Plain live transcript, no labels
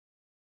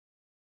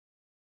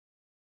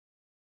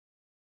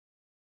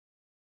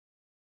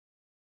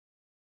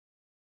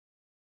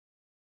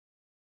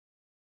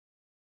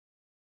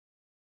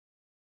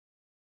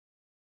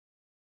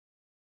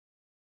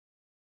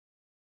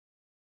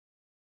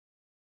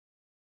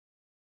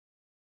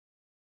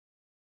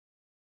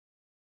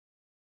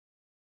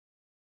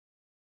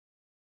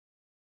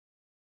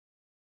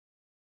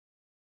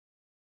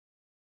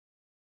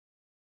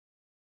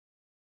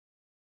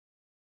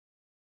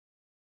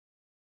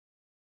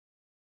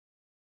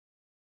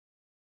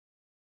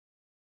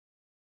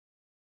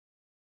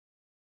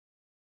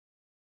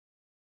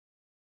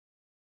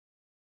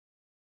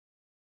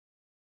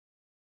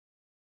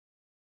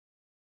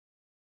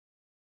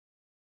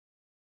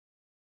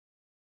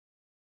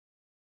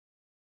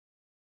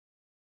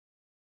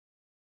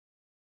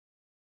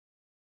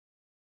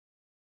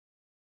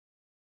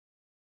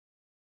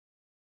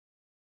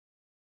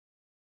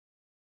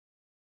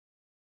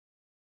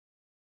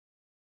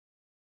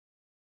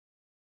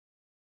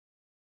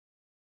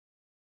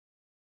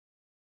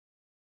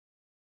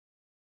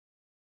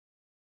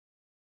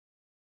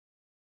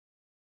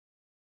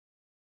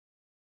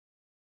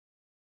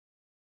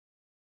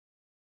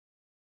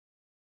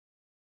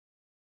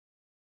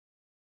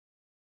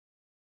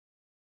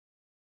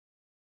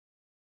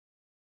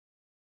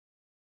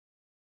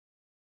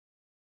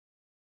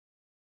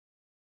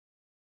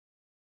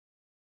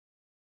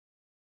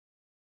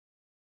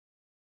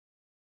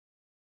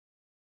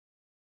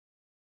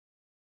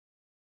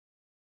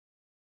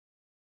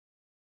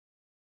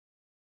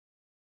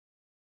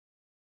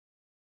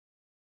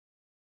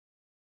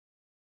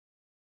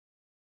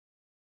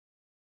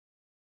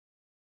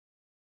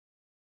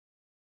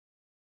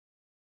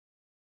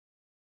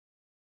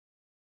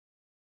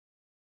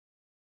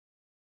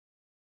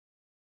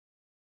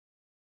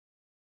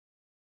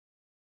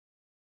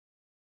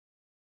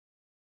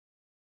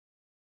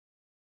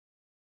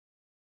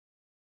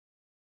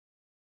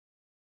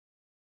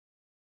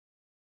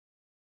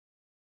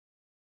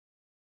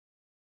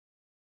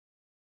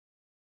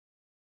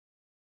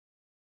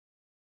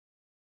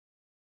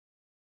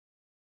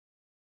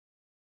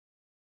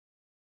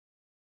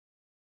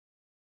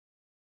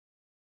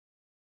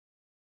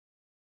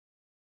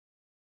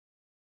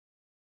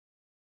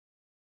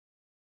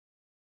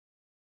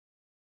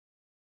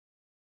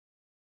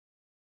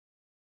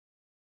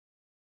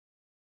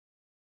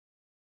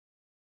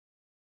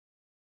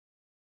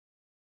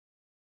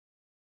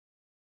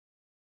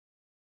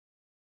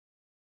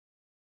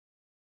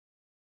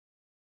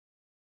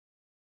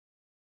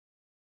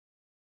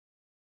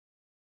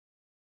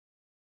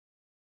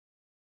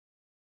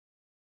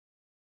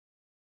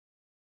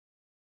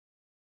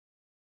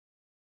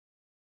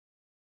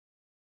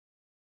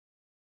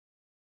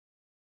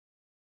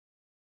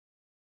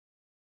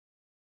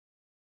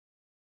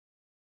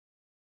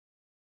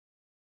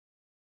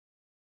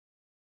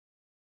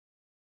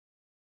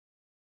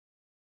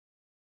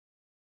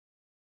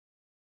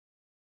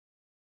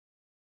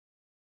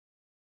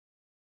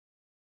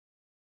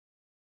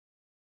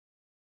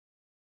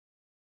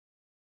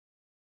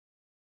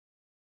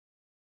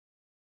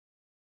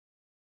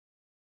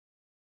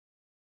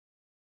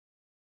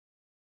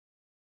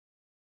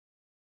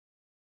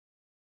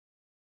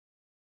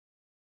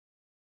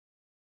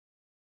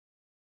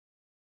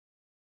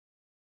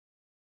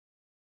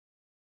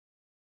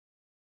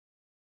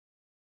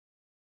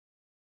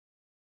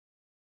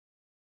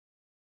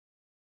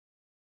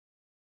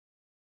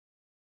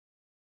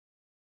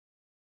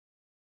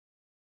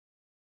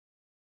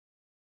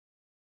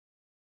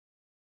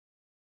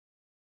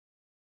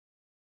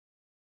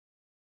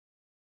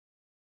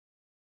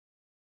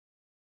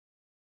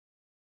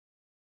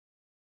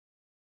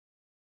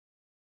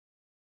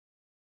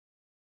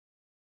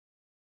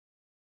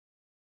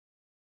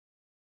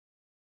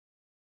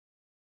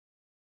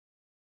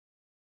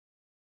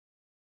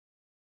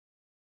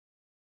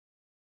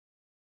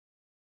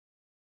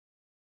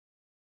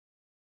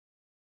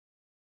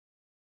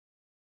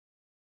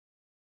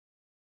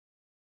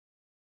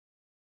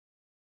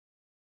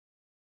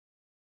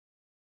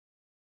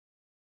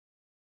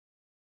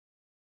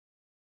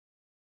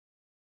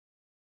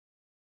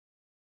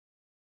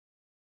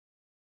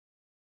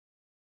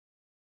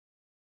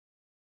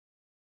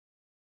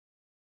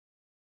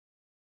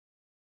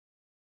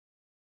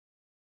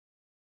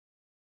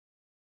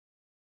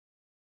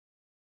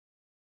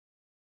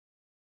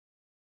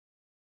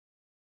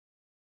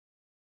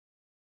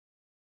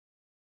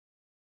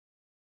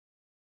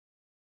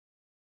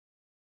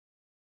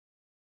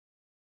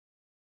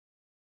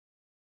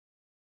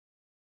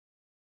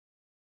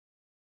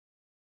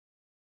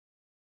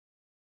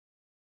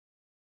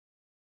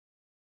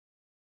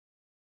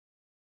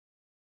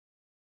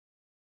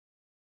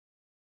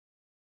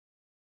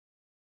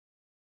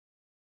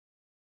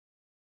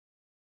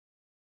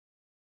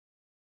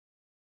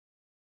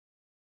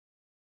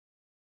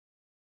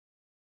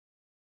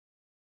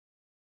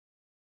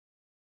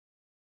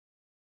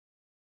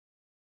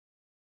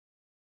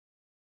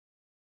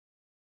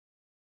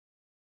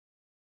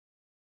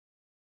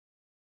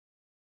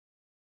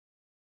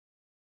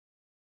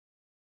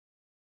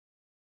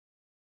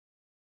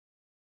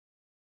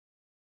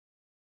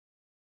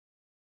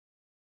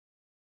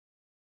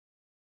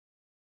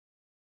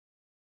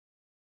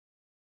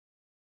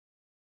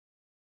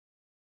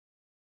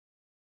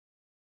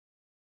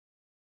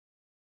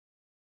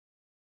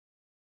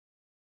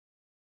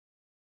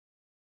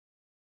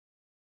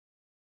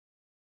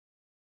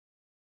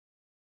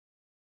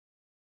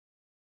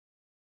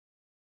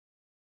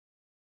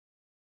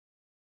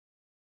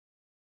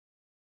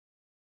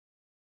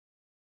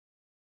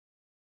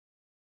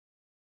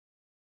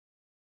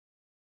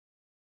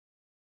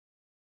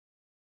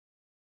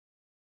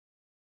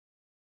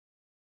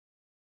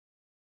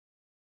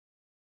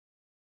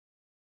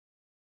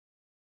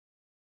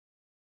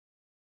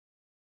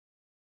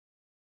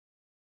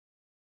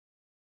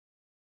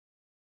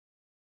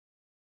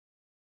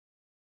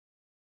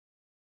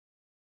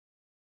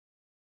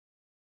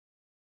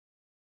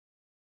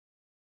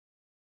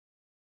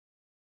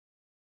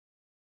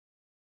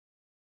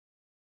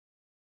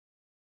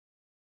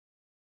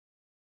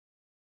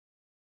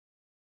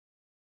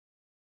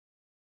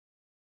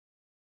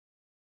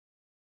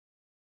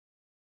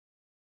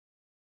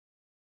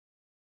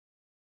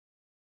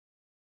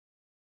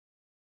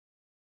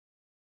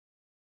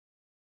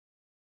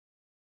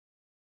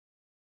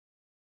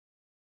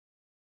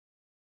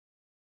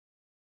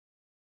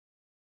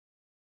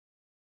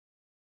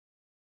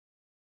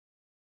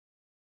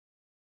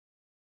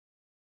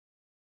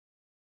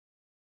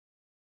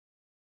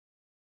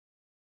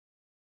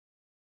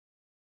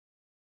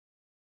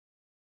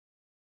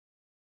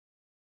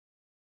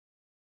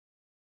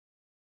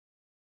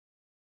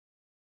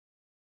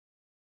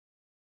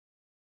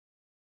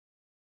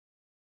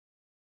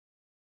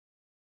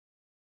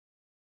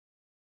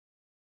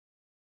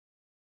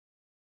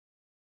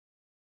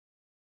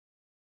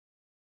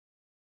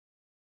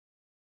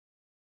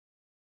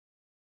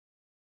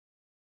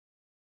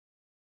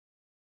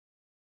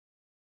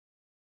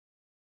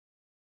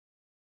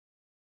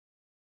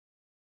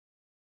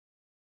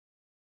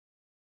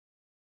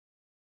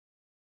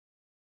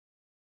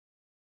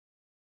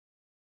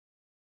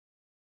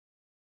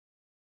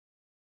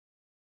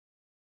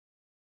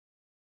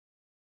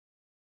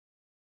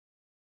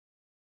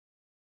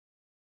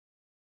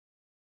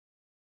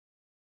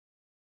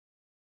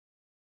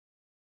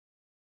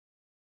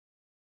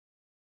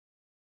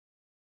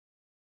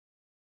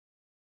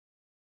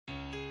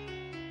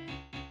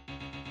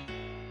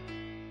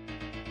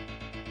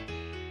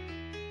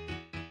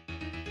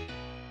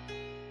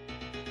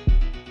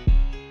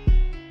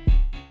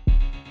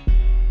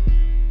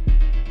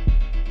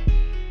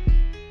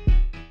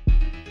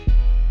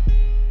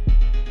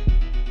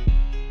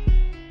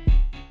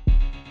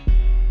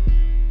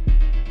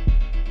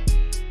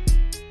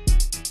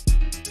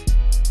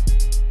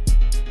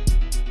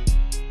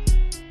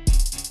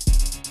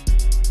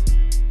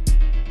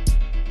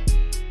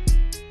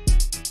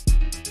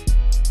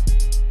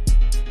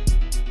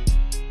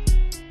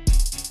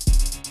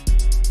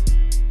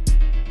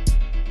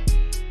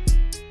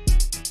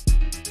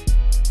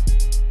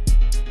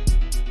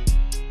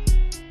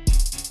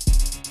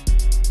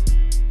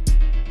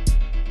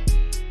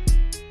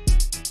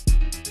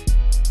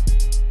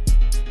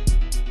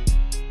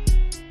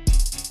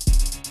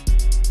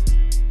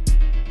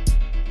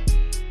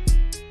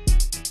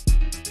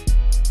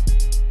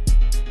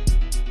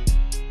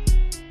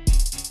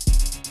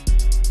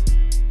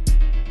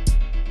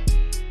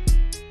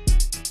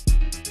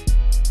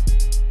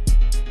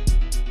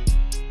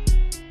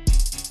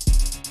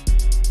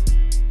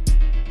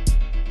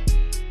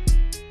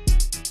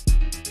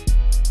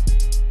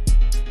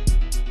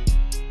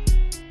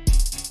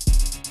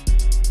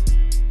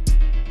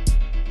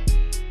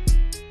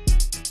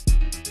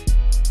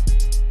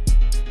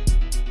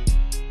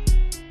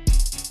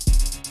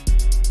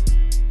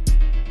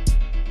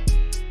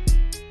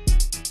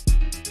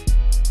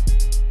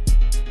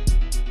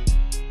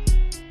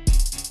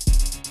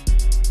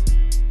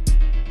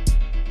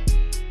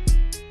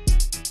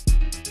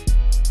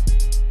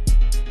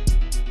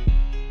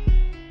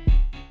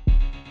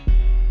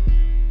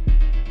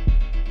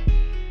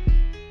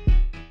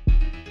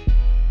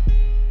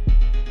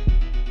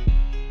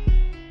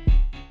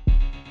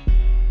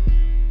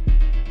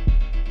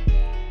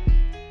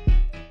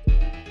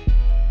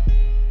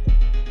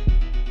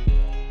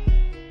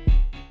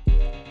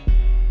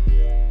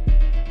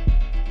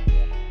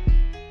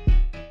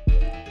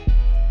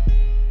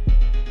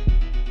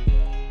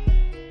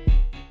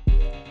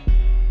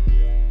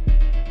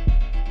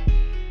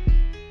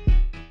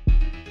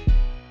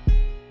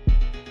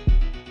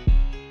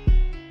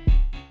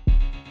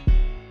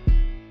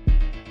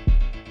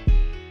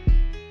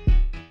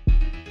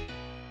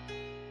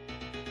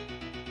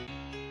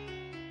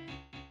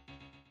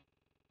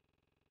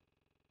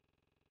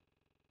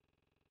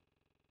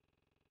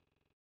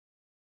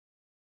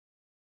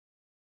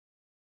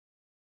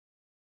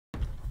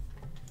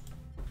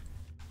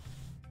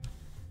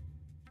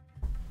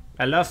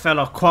Hello,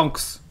 fellow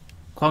Qonks.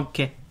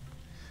 Qonke.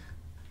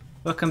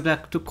 Welcome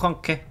back to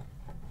Qonke.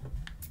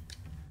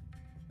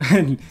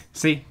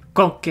 See?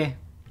 Qonke.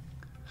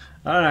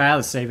 I don't know how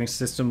the saving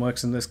system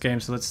works in this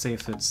game, so let's see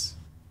if it's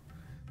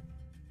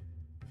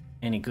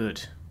any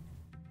good.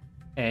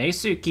 Hey,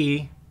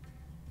 Suki.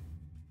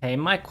 Hey,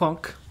 my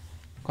Qonke.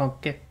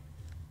 Qonke.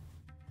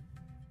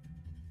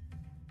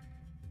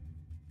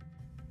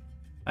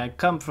 I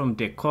come from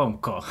the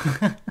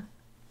Qonke.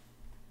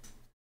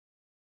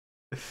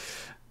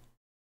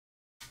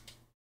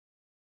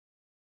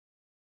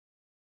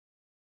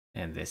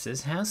 And this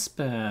is how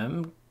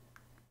sperm...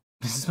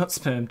 This is what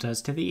sperm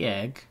does to the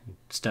egg.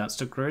 It starts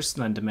to grow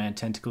Slenderman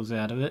tentacles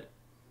out of it.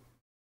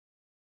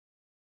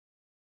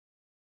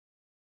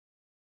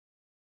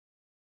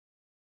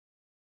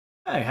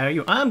 Hey, how are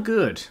you? I'm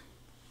good.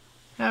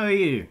 How are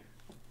you?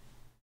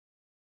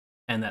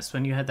 And that's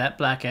when you had that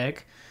black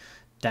egg.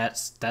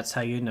 That's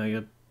how you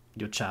know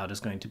your child is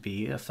going to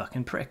be a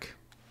fucking prick.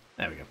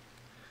 There we go.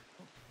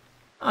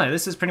 Oh,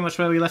 this is pretty much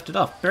where we left it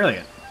off.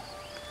 Brilliant.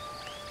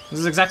 This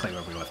is exactly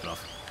where we left it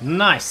off.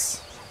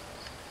 Nice!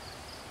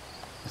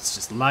 Let's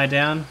just lie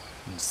down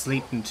and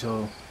sleep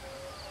until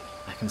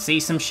I can see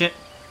some shit.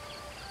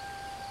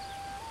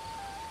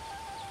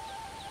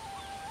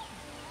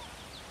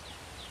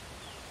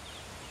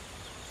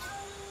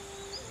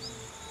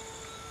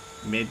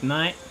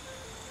 Midnight.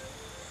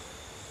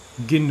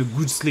 Getting a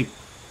good sleep.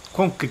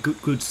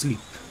 Qonke good sleep.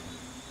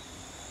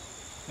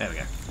 There we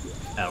go.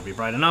 That'll be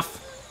bright enough.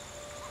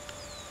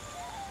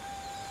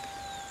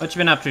 What you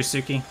been up to,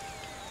 Suki?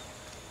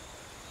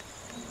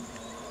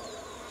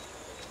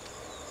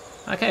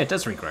 Okay, it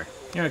does regrow.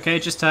 You're okay,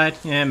 just tired?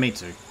 Yeah, me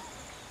too.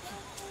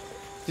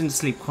 Didn't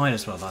sleep quite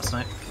as well last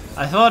night.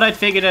 I thought I'd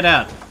figured it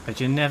out, but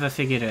you never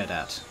figured it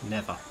out.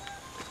 Never.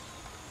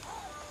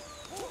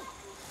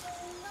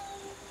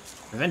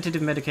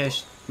 Preventative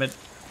medication...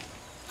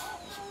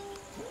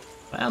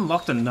 I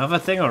unlocked another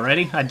thing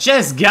already? I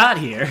just got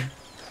here!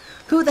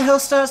 Who the hell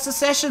starts the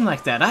session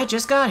like that? I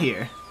just got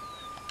here!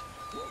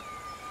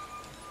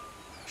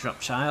 Drop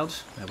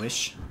child, I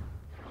wish.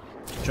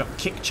 Drop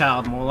kick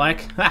child, more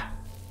like. Ha!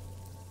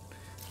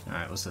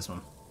 Alright, what's this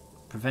one?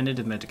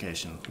 Preventative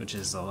medication, which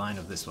is the line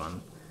of this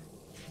one.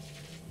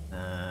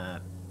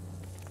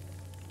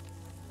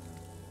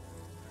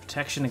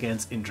 Protection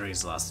against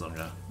injuries lasts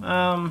longer.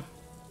 I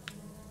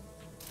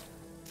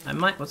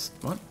might... what?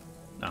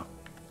 No.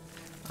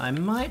 I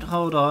might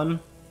hold off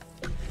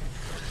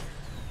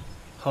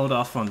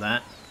on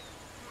that.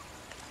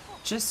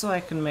 Just so I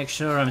can make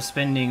sure I'm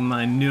spending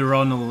my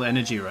neuronal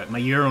energy right, my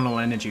urinal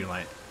energy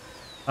right.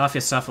 Half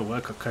your stuff at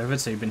work or COVID,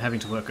 so you've been having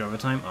to work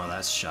overtime? Oh,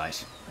 that's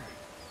shite.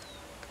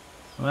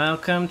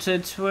 Welcome to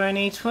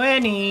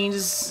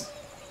 2020s!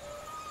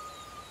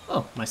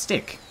 Oh, my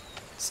stick.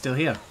 It's still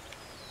here.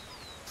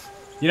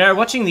 You know,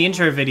 watching the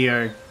intro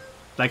video,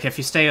 like if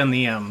you stay on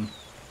the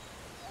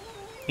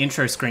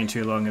intro screen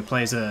too long, it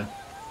plays the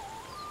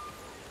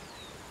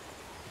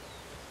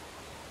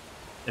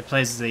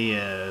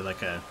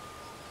like a,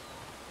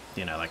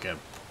 you know, like a,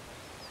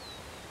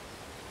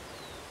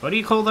 what do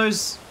you call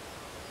those?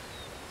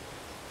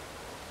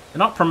 They're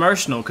not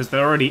promotional because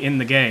they're already in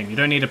the game. You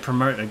don't need to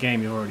promote a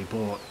game you've already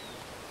bought.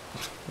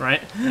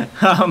 Right?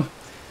 Oh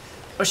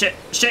shit,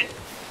 shit!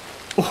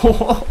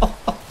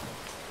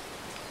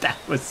 That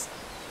was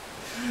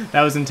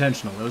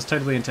intentional. That was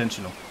totally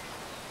intentional.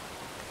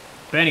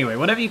 But anyway,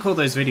 whatever you call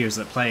those videos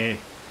that play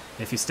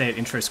if you stay at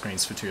intro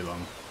screens for too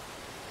long.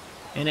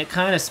 And it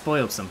kind of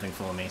spoiled something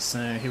for me,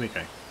 so here we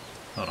go.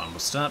 Hold on, we'll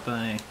start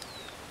by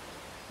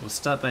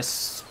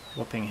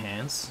swapping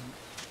hands.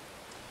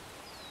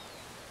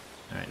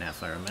 Alright, now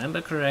if I remember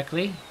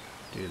correctly,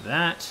 do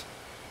that.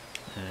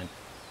 And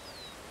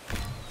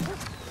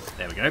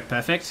there we go,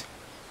 perfect.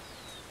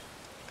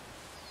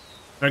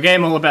 For a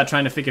game all about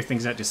trying to figure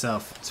things out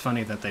yourself, it's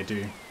funny that they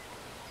do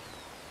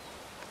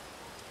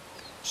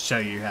show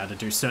you how to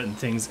do certain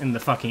things in the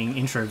fucking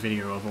intro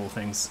video of all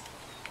things.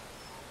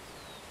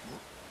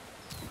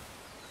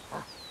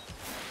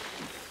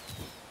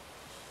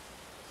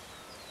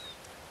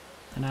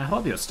 And I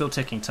hope you're still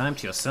taking time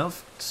to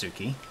yourself,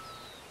 Suki.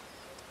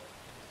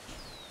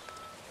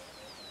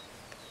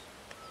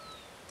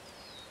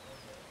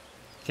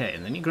 Okay,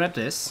 and then you grab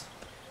this.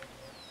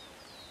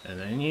 And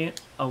then you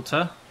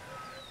alter.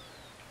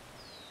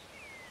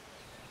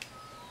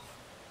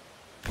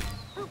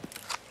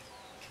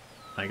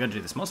 I gotta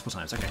do this multiple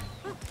times, okay.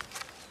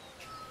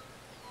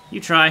 You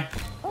try.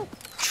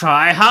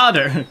 Try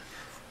harder!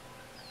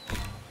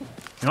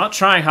 You're not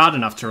trying hard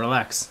enough to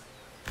relax.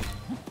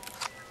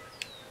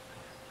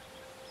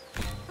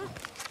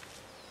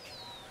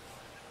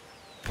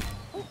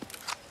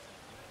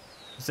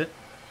 Is it?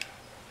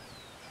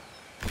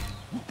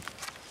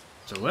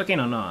 Is it working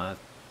or not?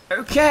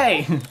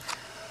 Okay!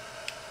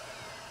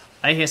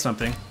 I hear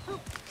something.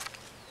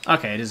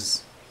 Okay, it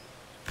is.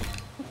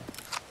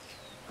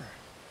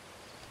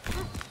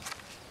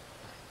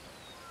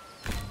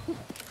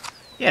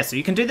 Yeah, so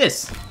you can do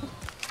this.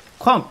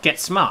 Qonke, get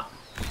smart.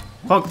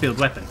 Qonke, build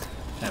weapon.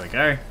 There we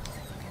go.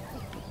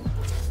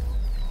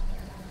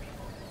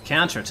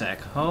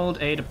 Counterattack.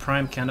 Hold A to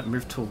prime counter,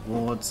 move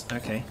towards...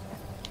 Okay.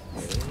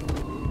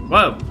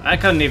 Whoa! I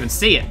couldn't even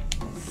see it!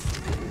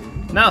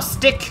 No,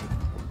 stick!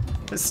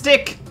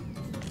 Stick!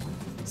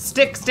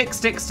 Stick, stick,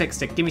 stick, stick,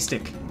 stick. Give me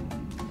stick.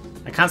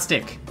 I can't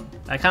stick.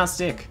 I can't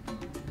stick.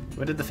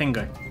 Where did the thing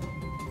go?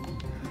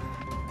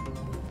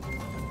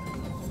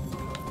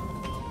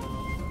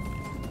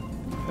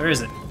 Where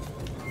is it?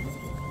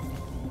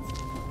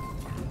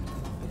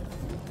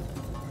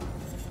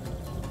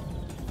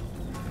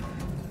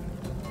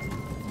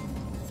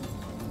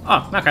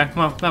 Oh, okay.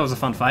 Well, that was a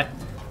fun fight.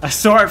 I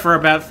saw it for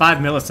about 5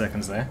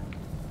 milliseconds there.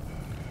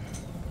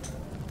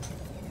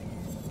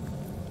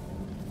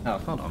 Oh,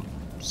 hold on.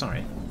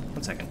 Sorry.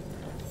 1 second.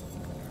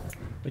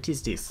 What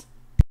is this?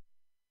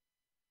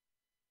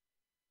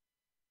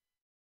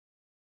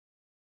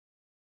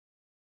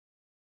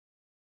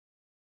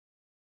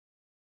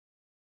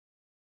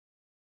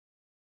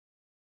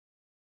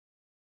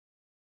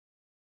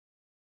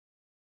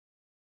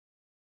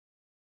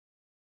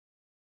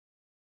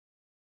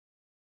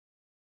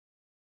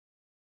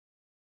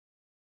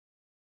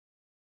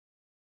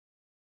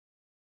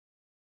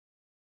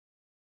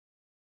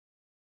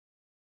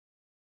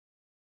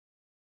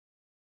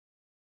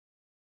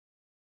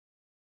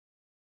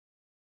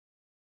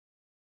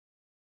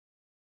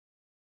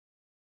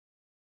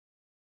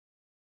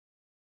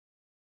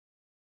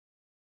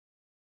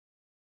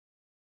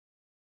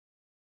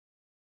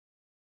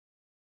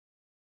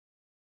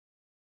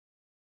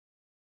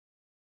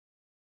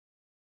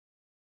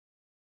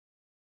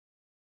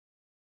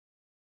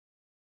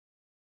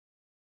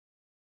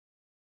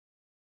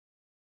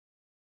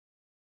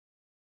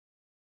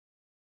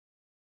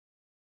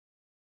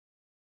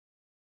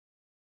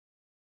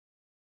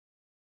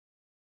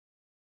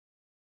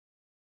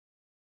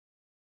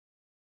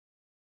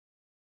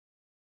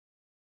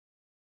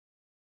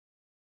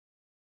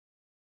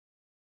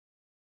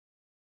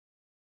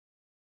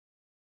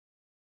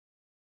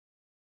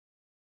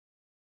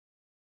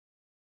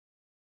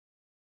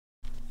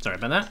 Sorry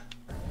about that.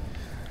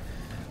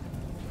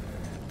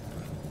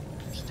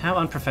 How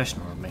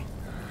unprofessional of me.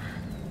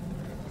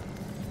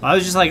 I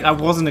was just like, I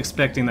wasn't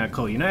expecting that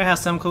call. You know how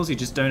some calls you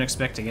just don't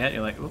expect to get?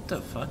 You're like, what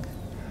the fuck?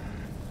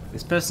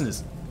 This person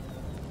is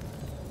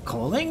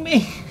calling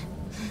me?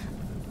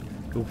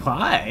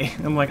 Why?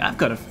 I'm like, I've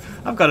got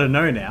to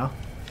know now.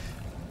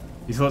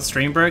 You thought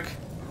stream broke?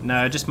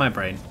 No, just my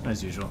brain,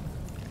 as usual.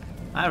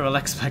 I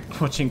relax by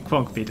watching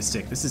Qonke beat a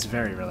stick. This is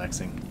very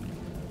relaxing.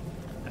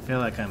 I feel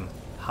like I'm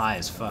high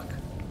as fuck.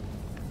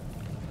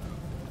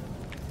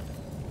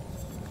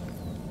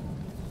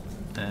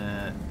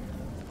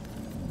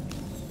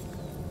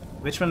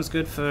 Which one's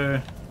good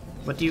for...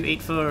 What do you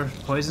eat for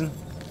poison?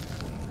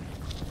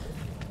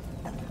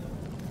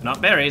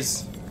 Not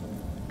berries.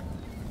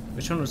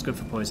 Which one was good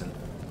for poison?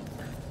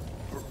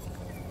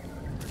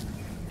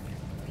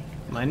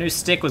 My new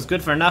stick was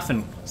good for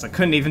nothing, because I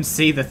couldn't even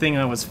see the thing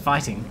I was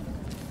fighting.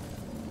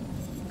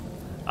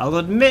 I'll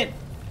admit,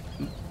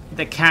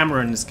 the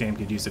camera in this game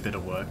could use a bit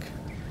of work.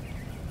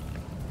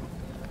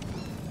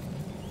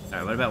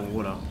 Alright, what about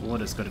water?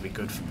 Water's got to be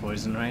good for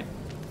poison, right?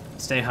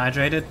 Stay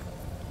hydrated.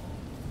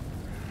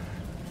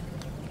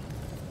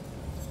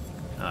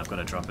 Oh, I've got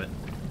to drop it.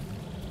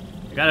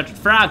 I got a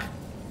frog!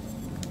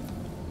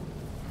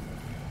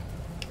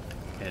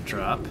 Okay,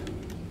 drop.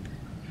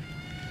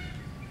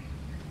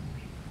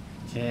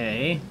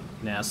 Okay,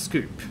 now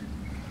scoop.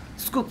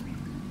 Scoop!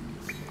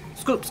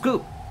 Scoop,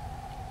 scoop!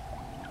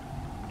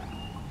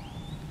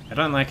 I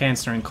don't like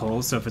answering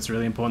calls, so if it's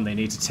really important, they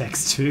need to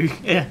text too.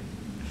 Yeah.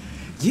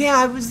 Yeah,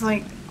 I was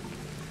like,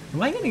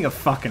 am I getting a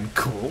fucking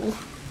call?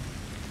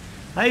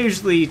 I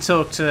usually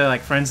talk to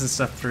like friends and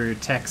stuff through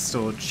text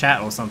or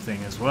chat or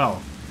something as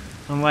well.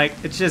 I'm like,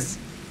 it's just...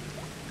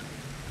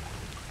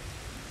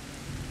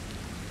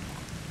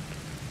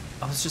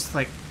 I was just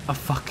like, a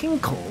fucking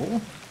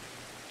call?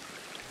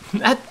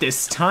 At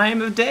this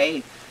time of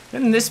day?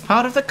 In this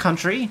part of the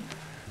country?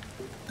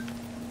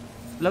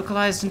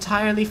 Localized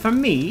entirely for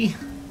me?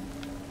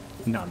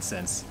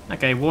 Nonsense.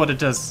 Okay, water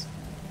does...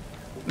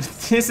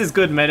 This is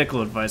good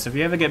medical advice. If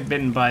you ever get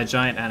bitten by a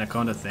giant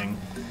anaconda thing,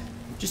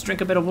 just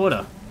drink a bit of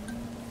water.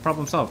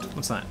 Problem solved.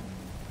 What's that?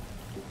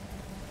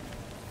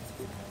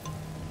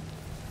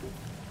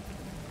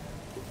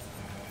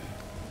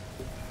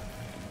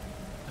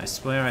 I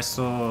swear I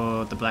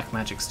saw the black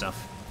magic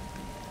stuff.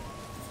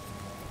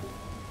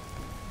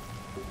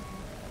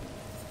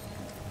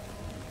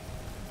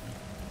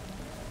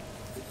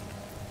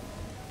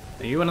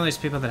 Are you one of those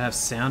people that have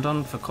sound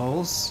on for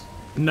calls?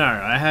 No,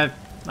 I have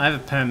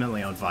it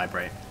permanently on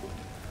vibrate.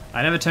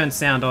 I never turn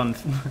sound on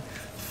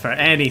for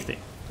anything.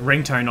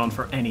 Ringtone on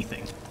for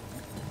anything.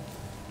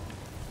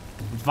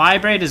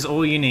 Vibrate is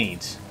all you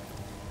need.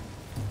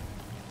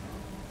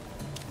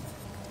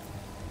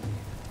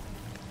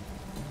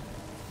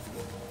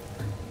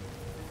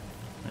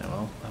 Oh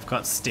well, I've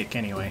got stick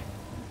anyway.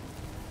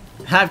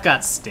 I've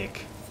got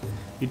stick.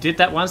 You did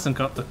that once and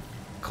got the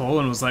call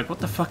and was like, what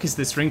the fuck is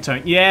this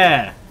ringtone?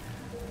 Yeah!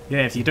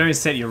 Yeah, if you don't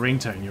set your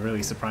ringtone, you're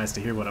really surprised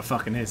to hear what it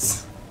fucking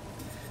is.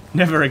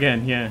 Never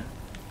again, yeah.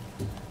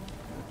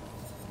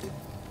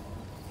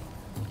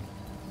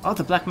 Oh,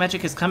 the black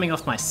magic is coming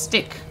off my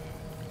stick.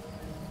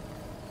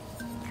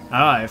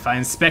 Ah, if I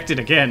inspect it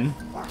again.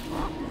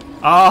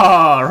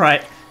 Oh,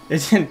 right.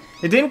 It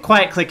didn't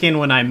quite click in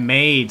when I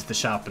made the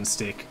sharpened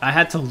stick. I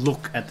had to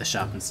look at the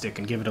sharpened stick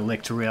and give it a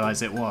lick to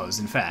realize it was,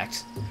 in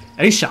fact,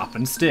 a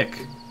sharpened stick.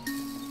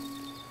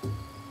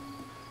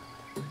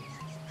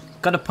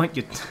 Gotta point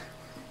your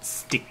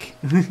stick.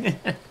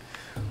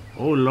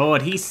 Oh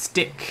lord, he's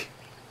stick.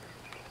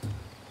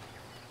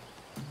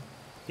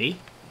 He?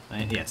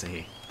 Yeah, it's a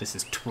he. This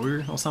is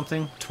Twu or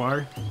something?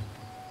 Twu?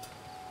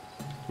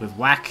 With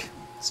whack.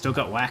 Still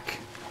got whack.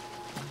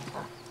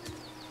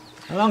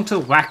 How long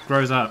till whack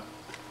grows up?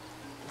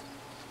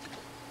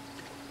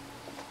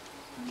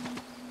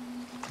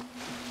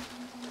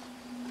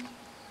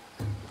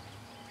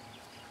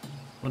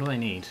 What do I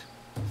need?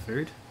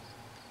 Food?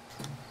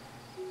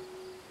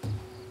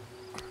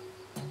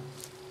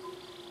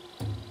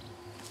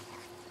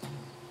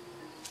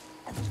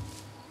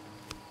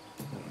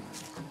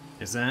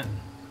 Is that?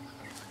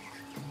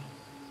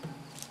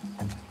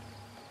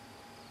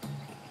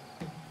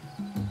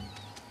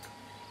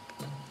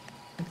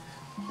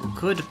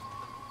 Could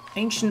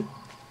ancient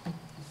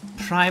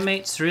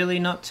primates really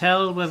not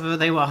tell whether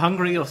they were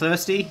hungry or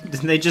thirsty?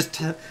 They just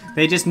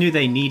knew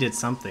they needed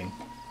something.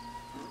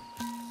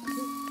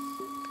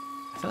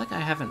 I feel like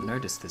I haven't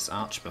noticed this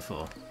arch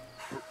before.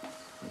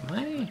 Am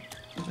I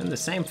in the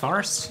same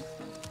forest?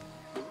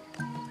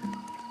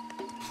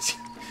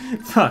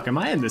 Fuck, am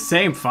I in the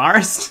same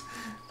forest?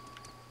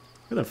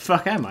 Where the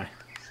fuck am I?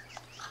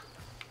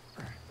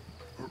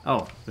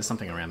 Oh, there's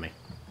something around me.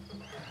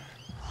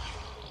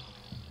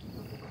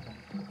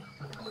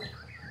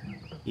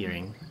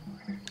 Earring.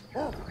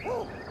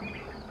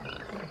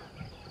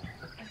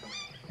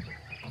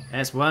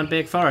 There's one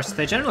big forest.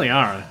 They generally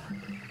are.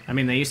 I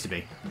mean, they used to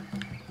be.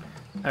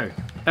 Oh.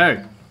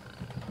 Oh.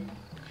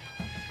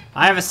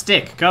 I have a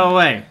stick. Go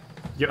away.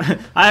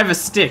 I have a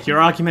stick. Your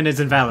argument is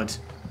invalid.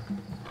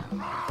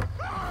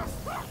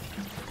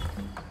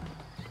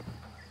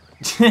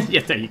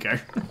 Yeah, there you go.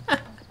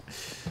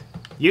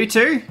 You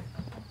too?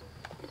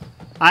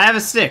 I have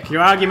a stick.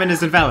 Your argument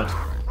is invalid.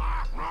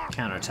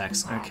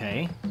 Counterattacks.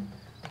 Okay.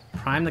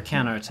 Prime the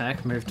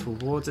counterattack. Move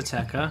towards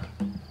attacker.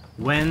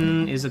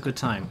 When is a good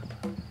time?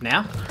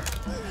 Now?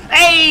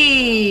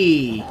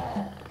 Hey!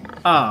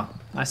 Oh,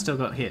 I still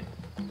got hit.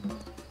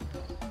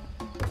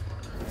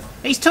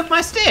 He's took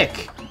my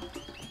stick!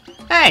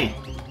 Hey!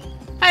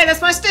 Hey,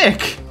 that's my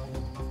stick!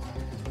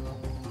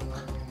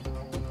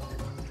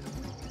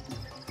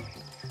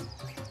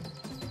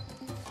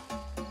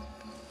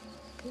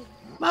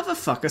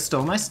 Motherfucker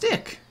stole my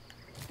stick.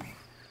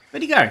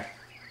 Where'd he go?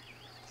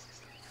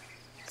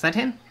 Is that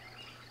him?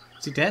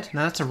 Is he dead?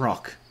 No, that's a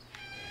rock.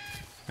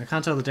 I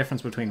can't tell the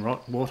difference between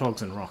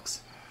warthogs and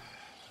rocks.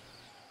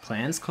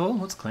 Clan's call?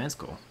 What's clan's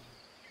call?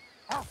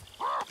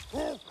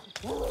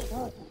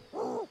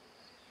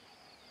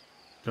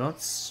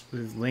 Dots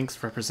with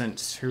links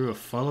represent who are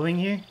following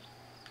you?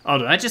 Oh,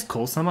 did I just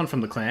call someone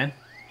from the clan?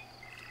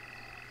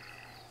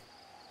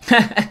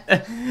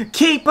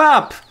 Keep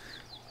up!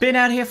 Been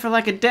out here for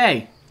like a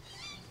day.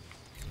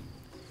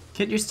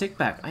 Get your stick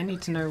back. I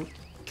need to know...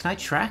 Can I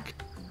track?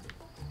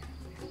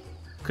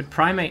 Could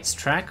primates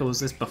track, or was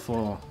this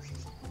before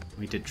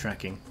we did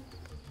tracking?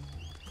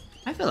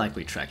 I feel like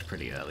we tracked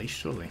pretty early,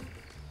 surely.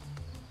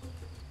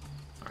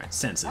 Alright,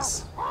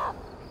 sensors.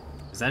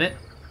 Is that it?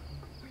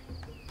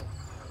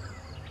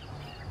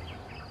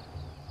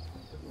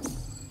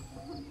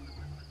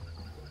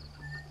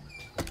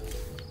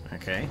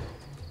 Okay.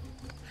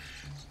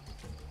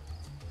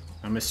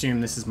 I'm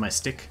assuming this is my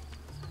stick.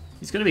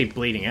 He's gonna be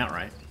bleeding out,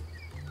 right?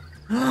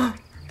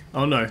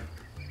 Oh no.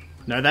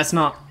 No, that's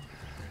not.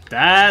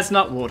 That's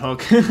not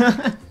warthog.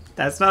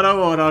 That's not a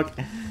warthog.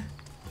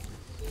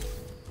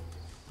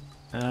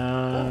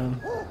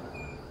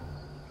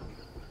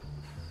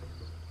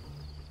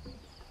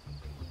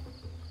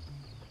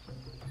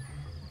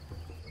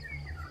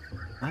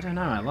 I don't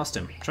know, I lost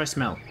him. Try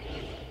smell.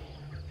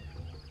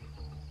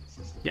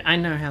 Yeah, I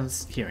know how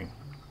this hearing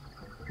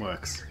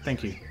works.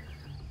 Thank you.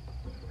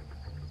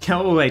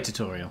 Go away,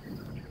 tutorial.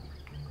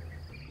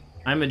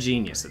 I'm a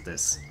genius at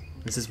this.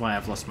 This is why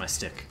I've lost my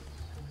stick.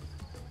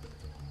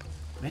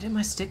 Where did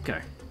my stick go?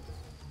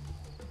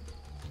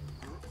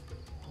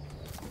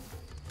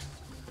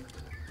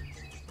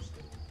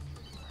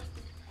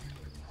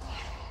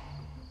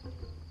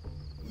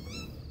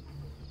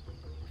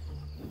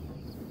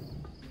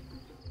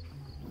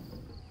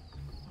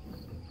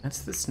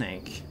 That's the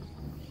snake.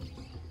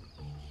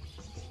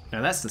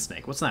 No, that's the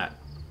snake. What's that?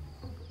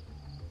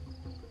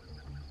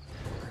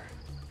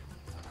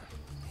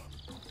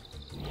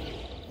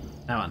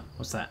 That one.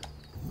 What's that?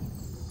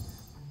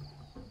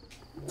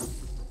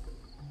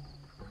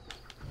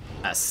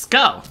 A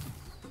skull!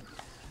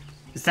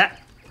 Is that...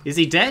 Is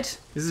he dead?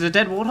 Is it a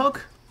dead warthog?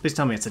 Please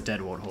tell me it's a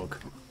dead warthog.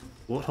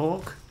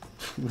 Warthog?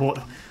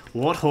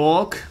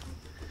 Warthog?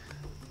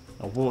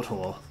 A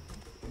warthog.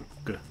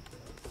 Good.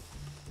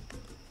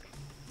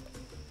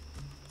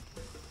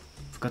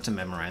 Forgot to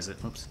memorize it.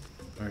 Oops.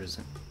 Where is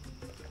it?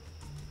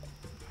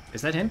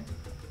 Is that him?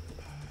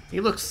 He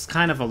looks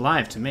kind of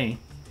alive to me.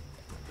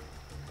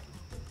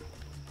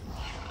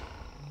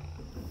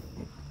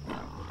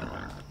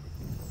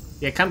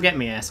 Yeah, come get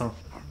me, asshole.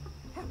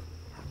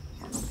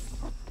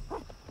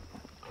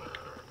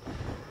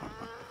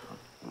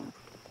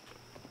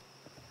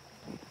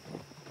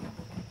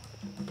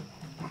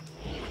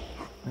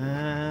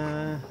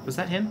 Was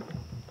that him?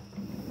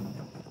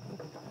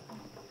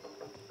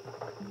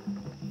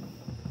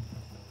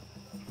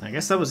 I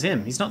guess that was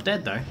him. He's not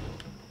dead, though.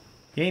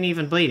 He ain't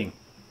even bleeding.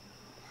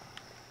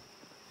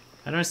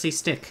 I don't see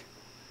Stick.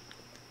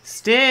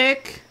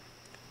 Stick!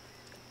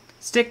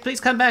 Stick, please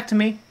come back to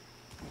me.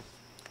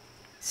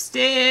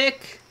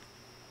 Stick!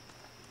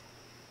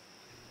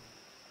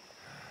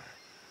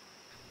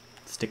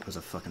 Stick was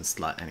a fucking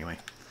slut, anyway.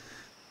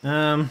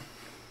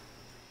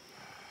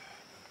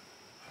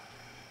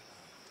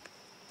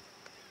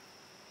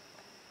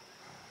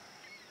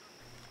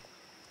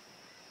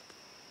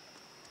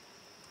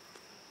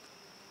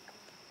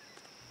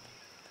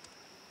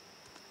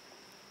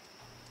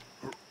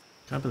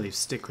 Can't believe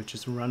Stick would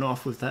just run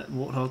off with that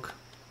warthog.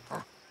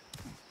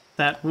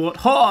 That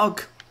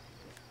warthog!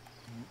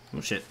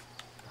 Oh shit.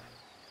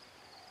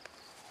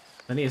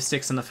 Plenty of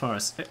sticks in the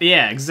forest.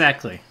 Yeah,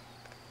 exactly.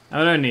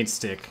 I don't need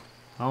Stick.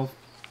 I'll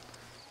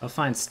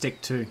find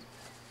Stick too.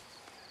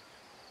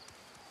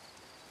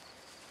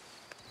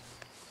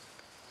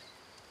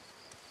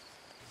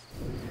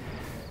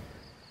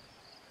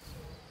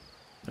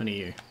 Only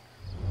you.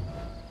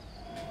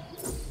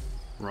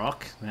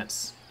 Rock,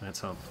 that's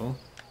helpful.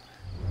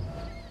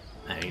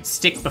 I need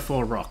Stick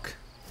before rock.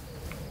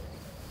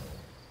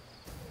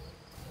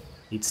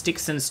 Need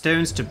sticks and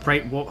stones to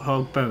break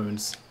warthog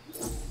bones.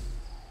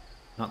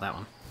 Not that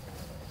one.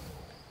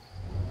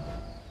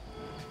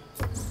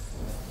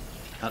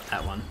 Not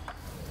that one.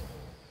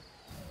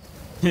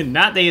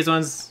 Not these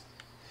ones.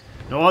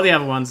 No, all the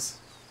other ones.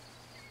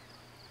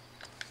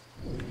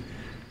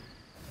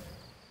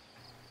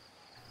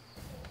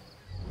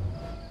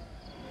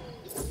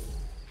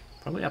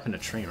 Probably up in a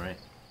tree, right?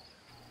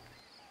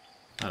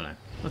 I don't know.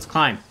 Let's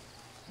climb.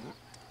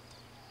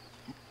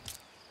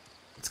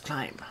 Let's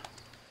climb.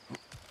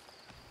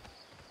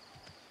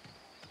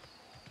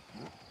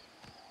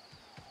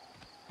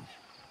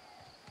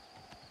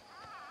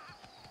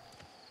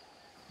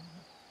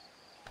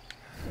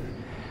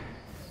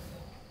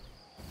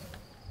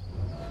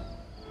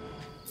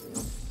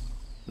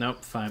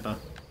 Nope, fiber.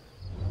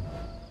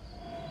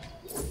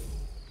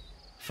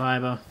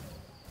 Fiber.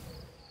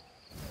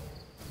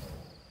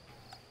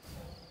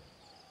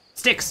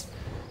 Sticks!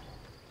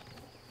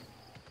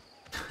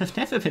 I've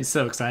never been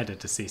so excited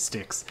to see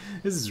sticks.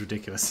 This is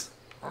ridiculous.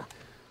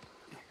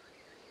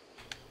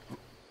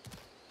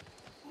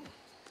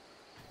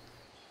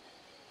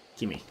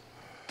 Gimme.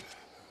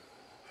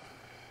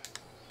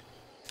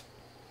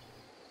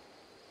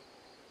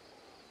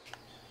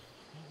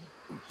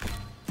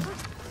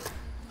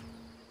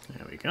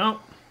 There we go.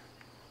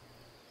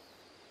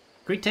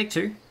 Can we take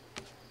two?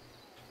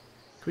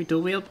 Can we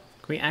dual wield?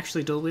 Can we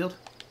actually dual wield?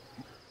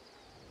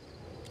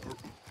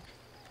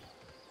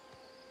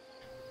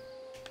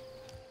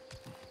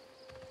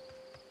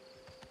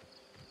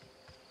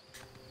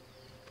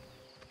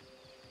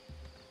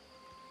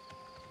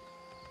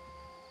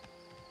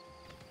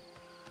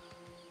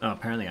 Oh,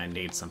 apparently I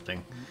need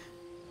something.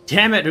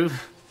 Damn it!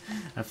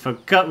 I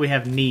forgot we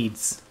have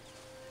needs.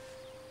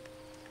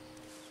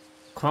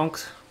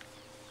 Qonke.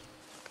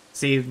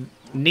 See,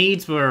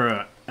 needs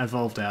were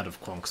evolved out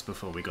of Qonks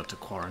before we got to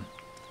Quarren.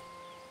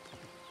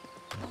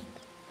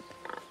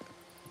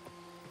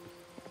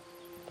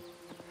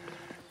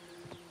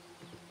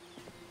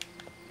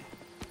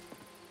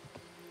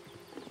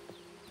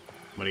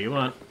 What do you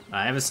want?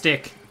 I have a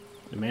stick.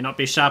 It may not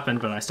be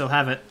sharpened, but I still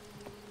have it.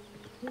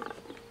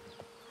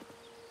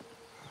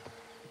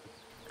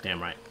 Damn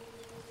right.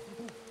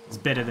 It's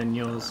better than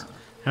yours.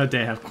 How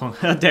dare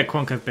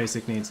Qonke have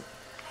basic needs?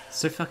 It's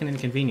so fucking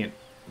inconvenient.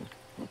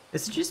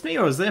 Is it just me,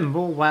 or is there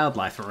more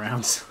wildlife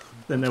around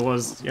than there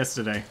was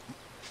yesterday?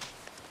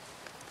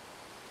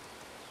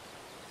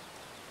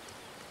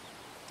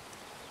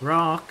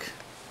 Rock.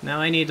 Now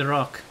I need the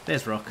rock.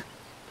 There's rock.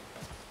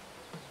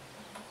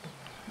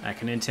 I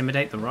can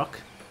intimidate the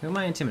rock. Who am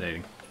I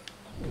intimidating?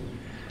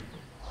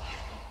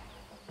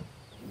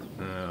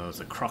 There's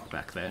a croc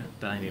back there,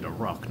 but I need a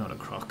rock, not a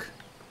croc.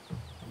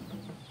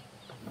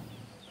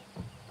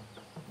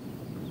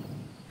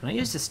 Can I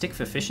use the stick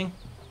for fishing?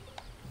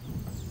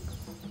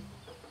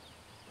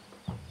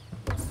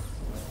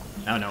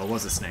 Oh no, it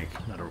was a snake,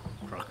 not a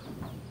croc.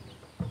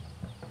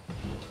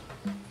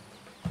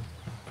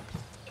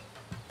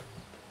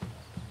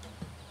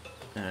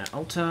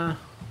 Altar.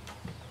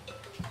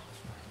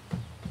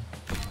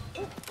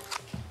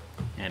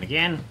 And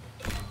again.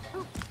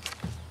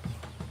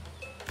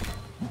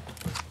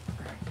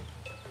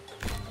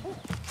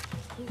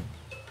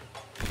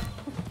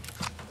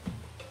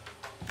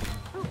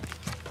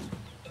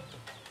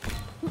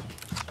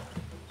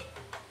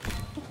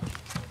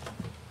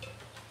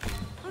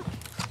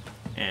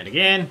 And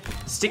again.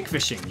 Stick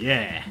fishing,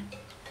 yeah.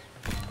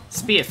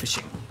 Spear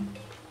fishing.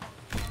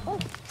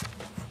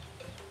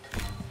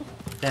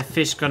 That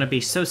fish gonna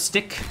be so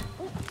stick.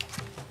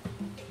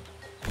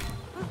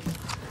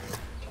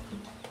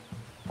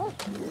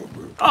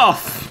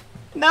 Oh!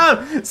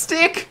 No!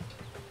 Stick!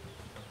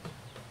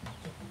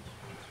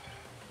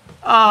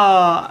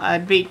 Oh, I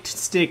beat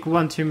Stick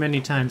one too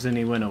many times and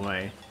he went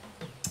away.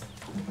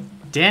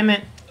 Damn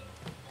it!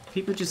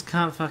 People just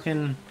can't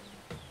fucking...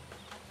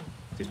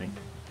 Excuse me.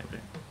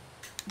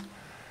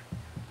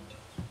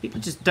 People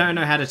just don't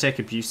know how to take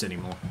abuse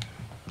anymore.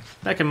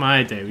 Back in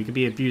my day, we could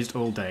be abused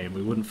all day and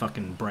we wouldn't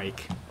fucking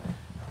break.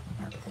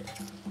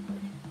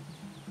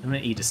 I'm gonna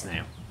eat a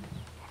snail.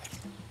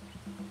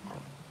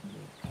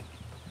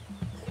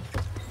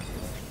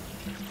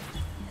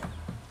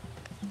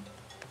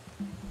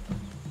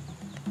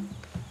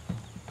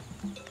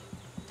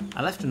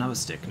 I left another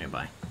stick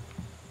nearby.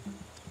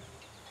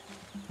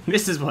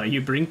 This is why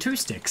you bring 2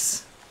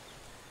 sticks.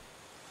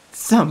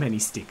 So many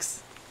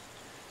sticks.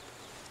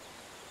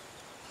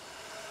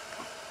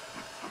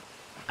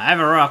 I have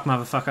a rock,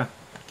 motherfucker.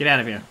 Get out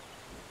of here.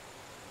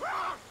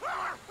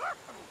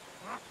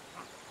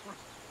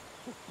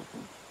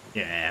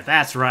 Yeah,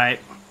 that's right.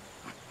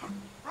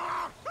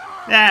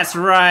 That's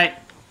right.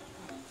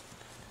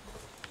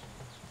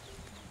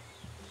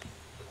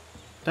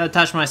 Don't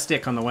touch my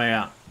stick on the way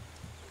out.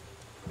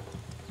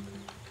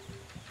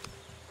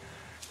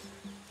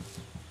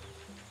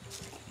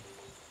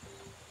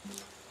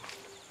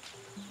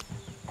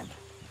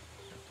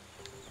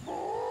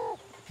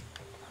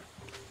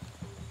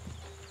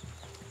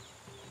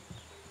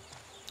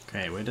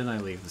 Okay, where did I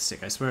leave the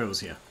stick? I swear it was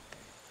here.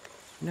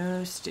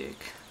 No stick.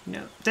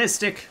 No. There's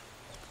stick!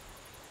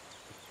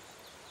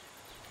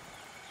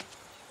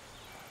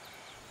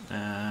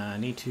 I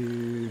need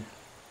to...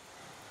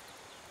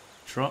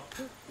 drop.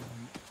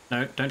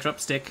 No, don't drop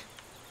stick.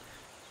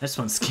 That's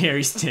one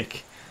scary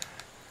stick.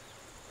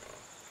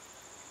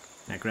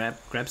 Now grab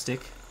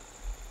stick.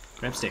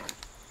 Grab stick.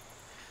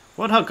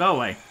 Warthog, go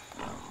away.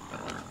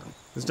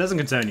 This doesn't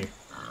concern you.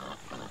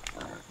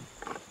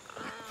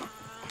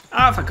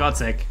 Oh, for God's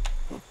sake.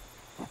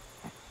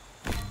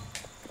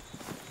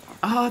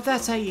 Oh,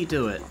 that's how you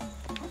do it.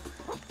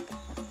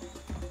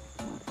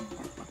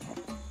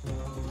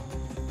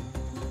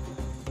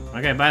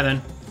 Okay, bye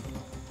then.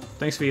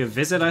 Thanks for your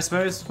visit, I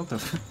suppose? What the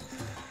f...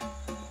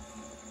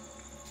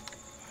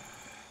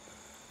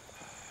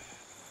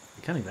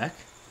 You coming back?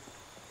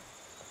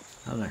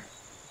 I don't know.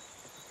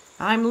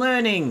 I'm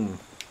learning!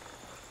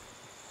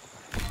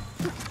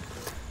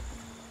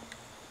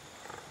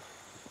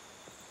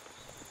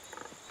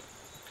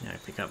 Now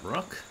pick up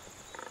rock.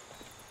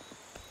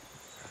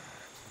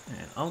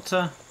 And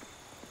altar.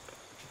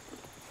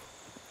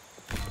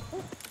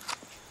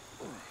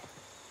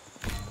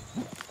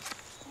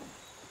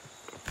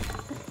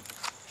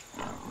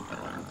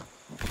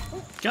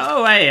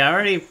 Go away! I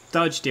already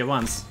dodged you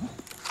once.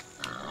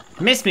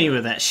 Miss me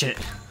with that shit.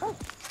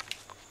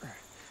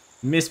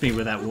 Miss me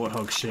with that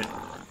warthog shit.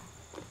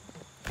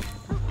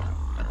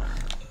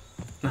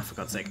 Oh, for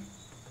God's sake.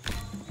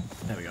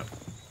 There we go.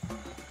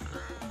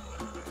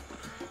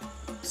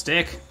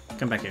 Stick,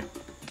 come back here.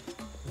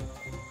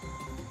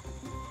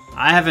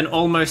 I have an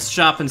almost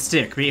sharpened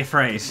stick. Be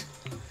afraid.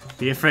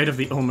 Be afraid of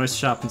the almost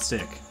sharpened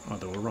stick. Oh,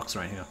 there were rocks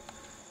right here.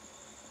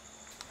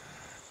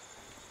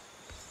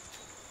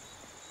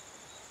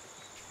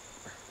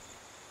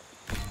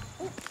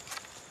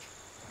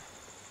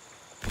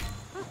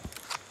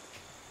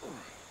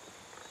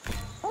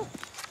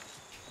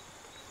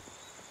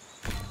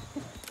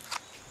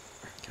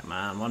 Come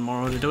on, one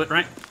more to do it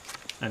right.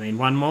 I mean,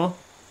 one more.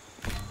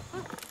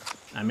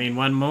 I mean,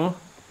 one more.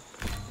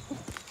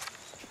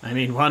 I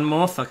mean, one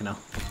more. Fucking hell.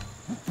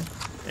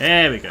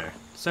 There we go.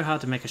 So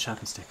hard to make a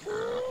sharpened stick.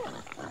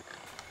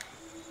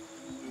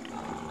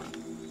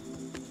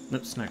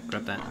 Oops, no,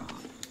 grab that.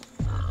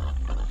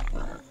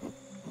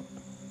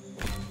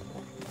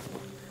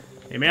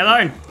 Leave me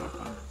alone!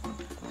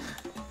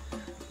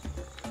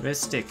 Where's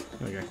stick?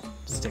 Here we go.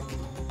 Stick.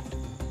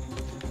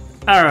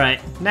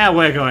 Alright, now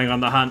we're going on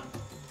the hunt.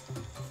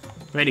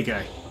 Where'd he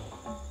go?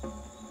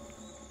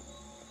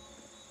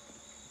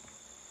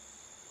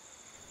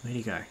 Where'd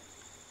he go?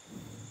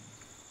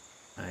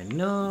 I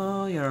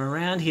know you're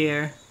around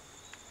here.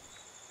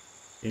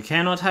 You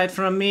cannot hide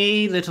from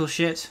me, little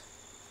shit.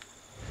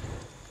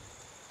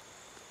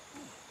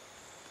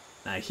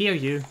 I hear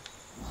you.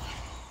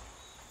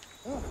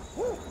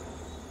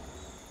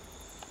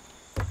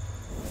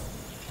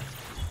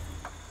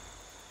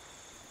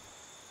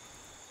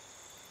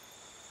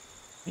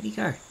 Where'd he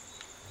go?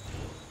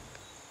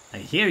 I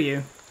hear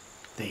you.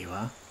 There you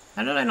are.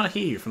 How did I not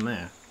hear you from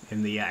there?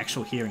 In the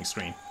actual hearing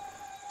screen.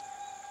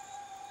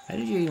 How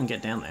did you even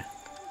get down there?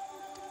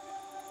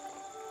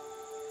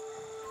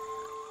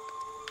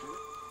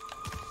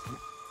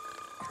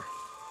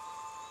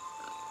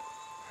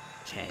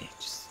 Okay,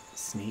 just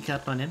sneak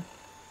up on him.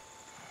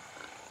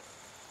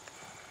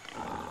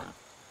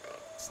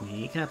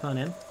 Sneak up on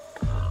him.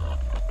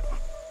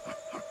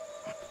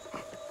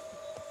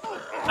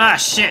 Ah,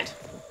 shit!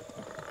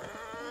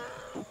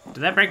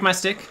 Did that break my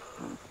stick?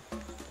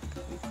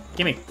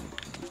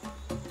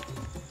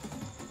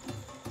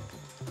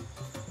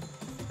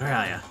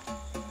 are you?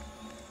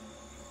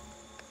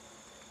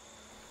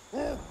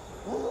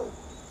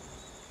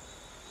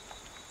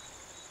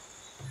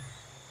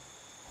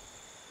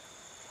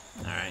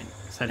 Alright,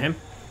 is that him?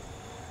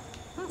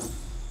 No,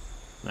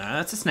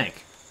 that's a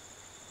snake.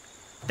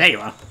 There you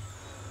are.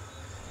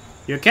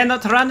 You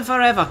cannot run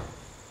forever.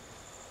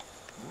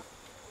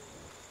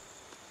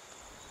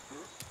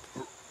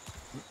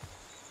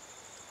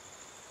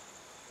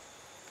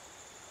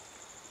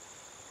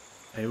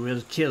 I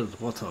will kill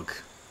Warthog,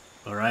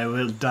 or I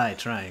will die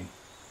trying.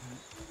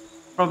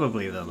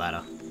 Probably the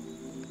latter.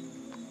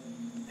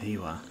 There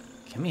you are.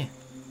 Come here.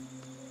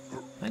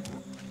 Can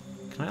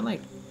I,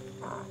 like,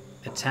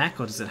 attack,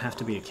 or does it have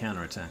to be a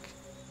counterattack?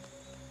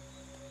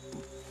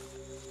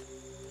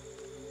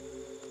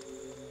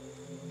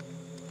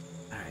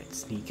 Alright,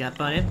 sneak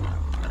up on him.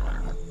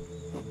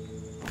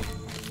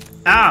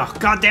 Oh,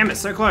 god damn it,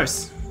 so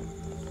close!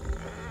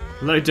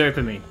 Low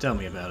dopamine, tell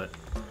me about it.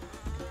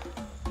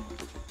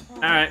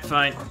 Alright,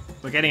 fine.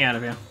 We're getting out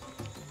of here.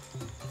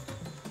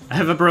 I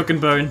have a broken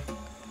bone.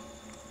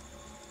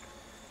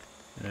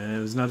 I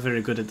was not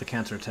very good at the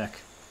counterattack.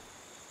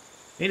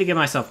 Need to give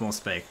myself more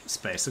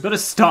space. I've got to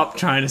stop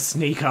trying to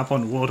sneak up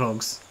on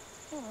warthogs.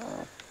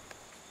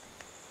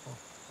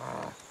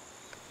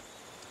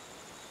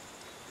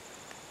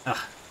 Ugh.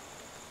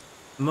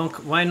 Monk,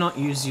 why not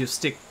use your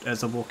stick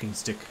as a walking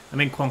stick? I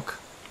mean, Qonke.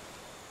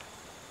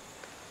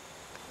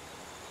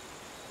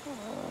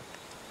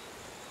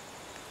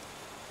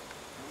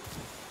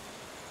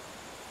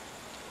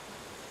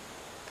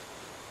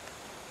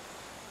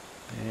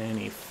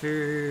 Any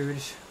food?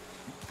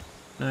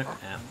 No,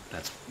 ow,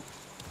 that's...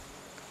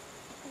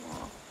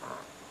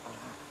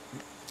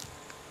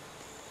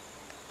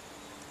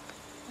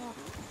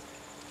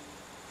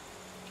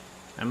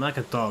 I'm like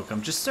a dog.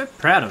 I'm just so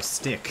proud of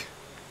Stick.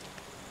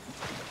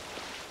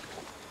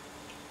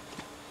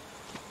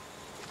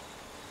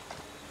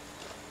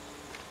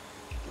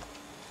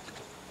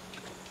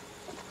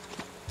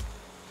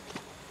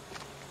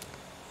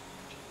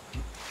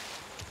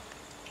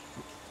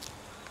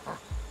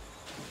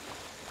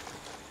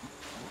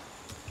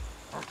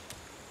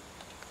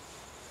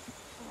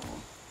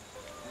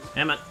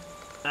 Come on,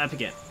 up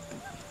again.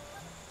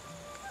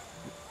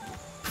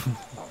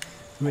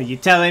 You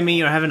telling me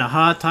you're having a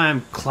hard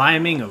time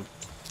climbing a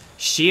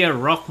sheer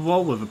rock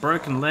wall with a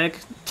broken leg?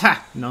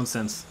 Ta!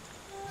 Nonsense.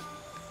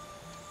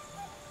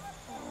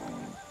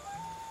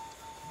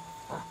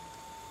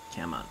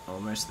 Come on,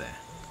 almost there.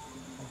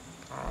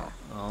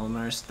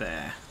 Almost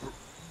there.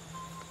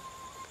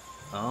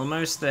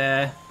 Almost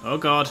there. Oh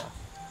god.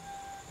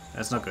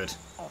 That's not good.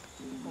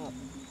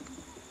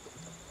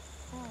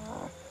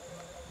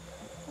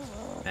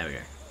 There we go.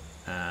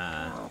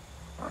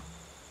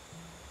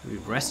 Do we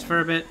rest for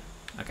a bit?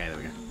 Okay, there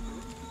we go.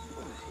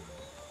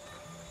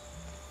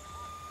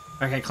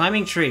 Okay,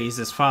 climbing trees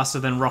is faster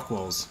than rock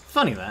walls.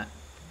 Funny that.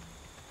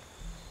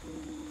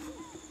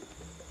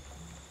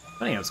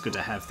 Funny how it's good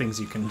to have things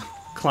you can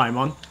climb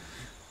on,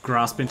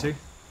 grasp into.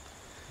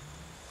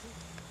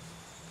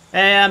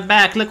 Hey, I'm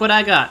back. Look what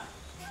I got.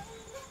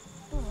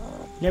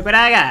 Look what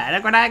I got.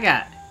 Look what I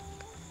got.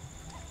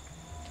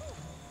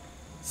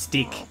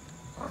 Stick.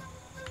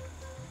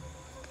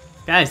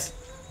 Guys.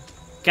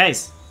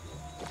 Guys.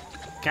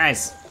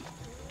 Guys.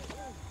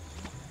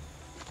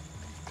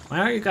 Why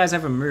don't you guys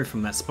ever move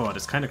from that spot?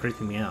 It's kind of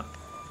creeping me out.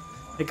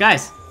 Hey,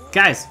 guys!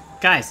 Guys!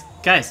 Guys!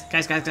 Guys!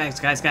 Guys! Guys! Guys!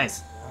 Guys!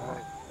 Guys!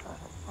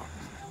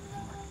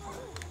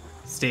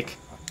 Stick.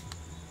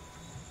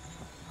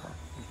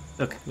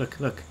 Look! Look!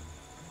 Look!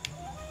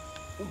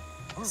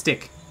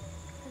 Stick.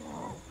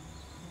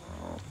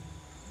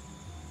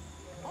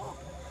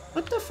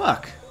 What the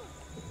fuck?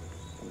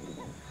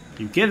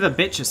 You give a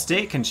bitch a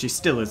stick and she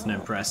still isn't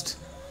impressed.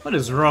 What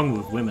is wrong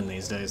with women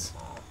these days?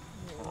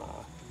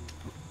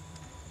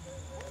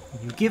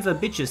 You give a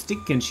bitch a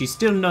stick and she's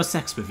still no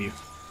sex with you.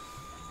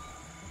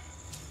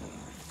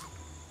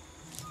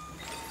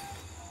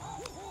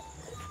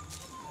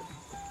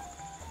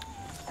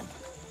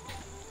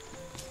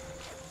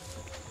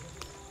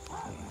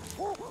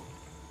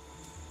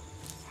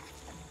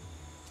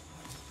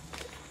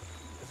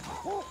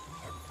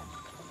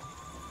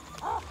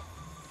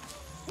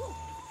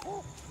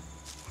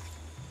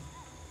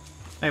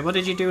 Hey, what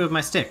did you do with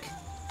my stick?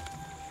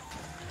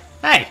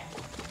 Hey!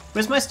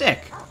 Where's my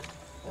stick?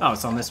 Oh,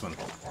 it's on this one.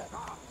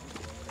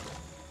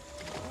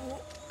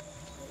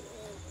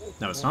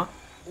 No, it's not.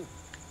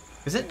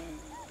 Is it?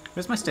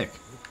 Where's my stick?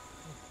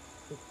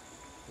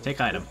 Take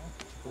item.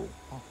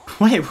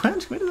 Wait,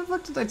 what? Where the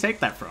fuck did I take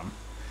that from?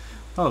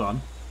 Hold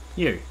on.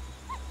 You.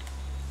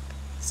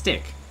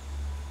 Stick.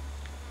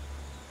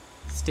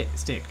 Stick,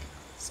 stick,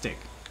 stick,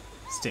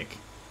 stick.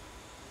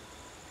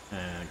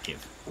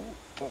 Give.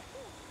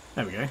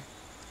 There we go.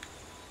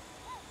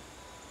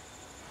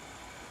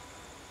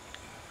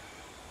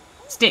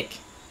 Stick.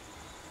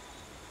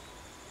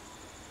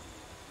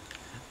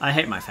 I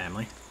hate my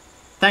family.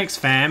 Thanks,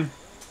 fam.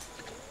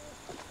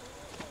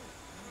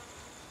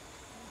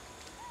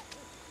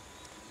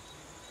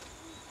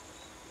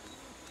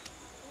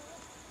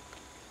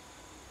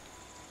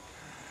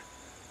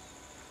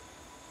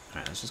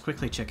 let's just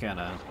quickly check out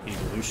our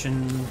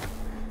evolution.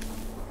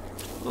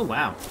 Oh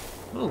wow.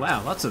 Oh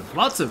wow, lots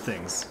of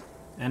things.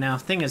 And our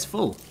thing is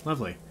full.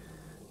 Lovely.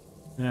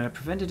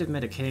 Preventative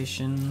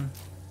medication.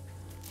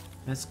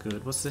 That's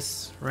good. What's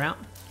this route?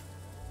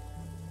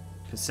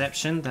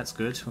 Perception, that's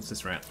good. What's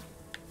this route?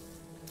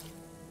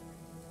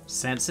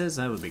 Sensors,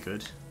 that would be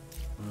good.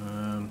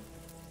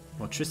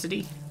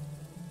 Electricity?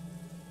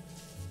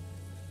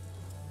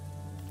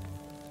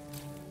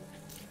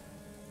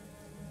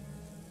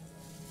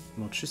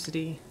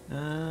 Electricity?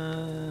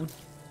 What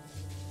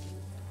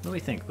do we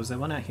think? Was there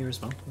one out here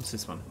as well? What's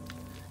this one?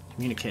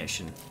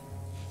 Communication.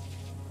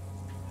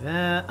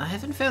 I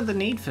haven't found the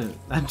need for...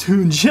 I'm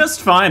doing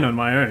just fine on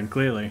my own,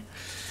 clearly.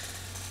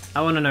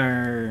 I want to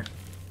know...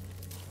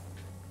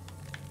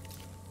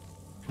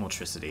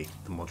 Electricity.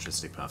 The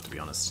electricity path, to be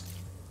honest.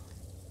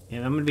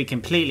 Yeah, I'm going to be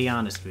completely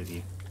honest with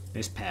you.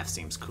 This path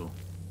seems cool.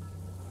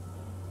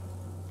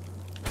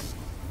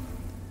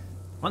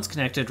 Once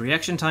connected,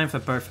 reaction time for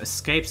both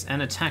escapes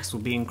and attacks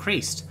will be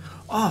increased.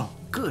 Oh,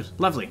 good.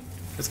 Lovely.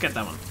 Let's get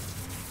that one.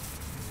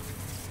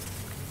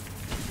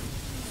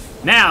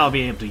 Now I'll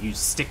be able to use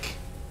stick.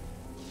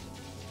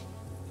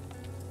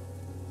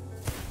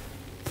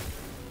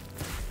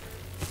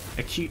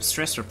 Acute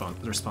stress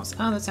response.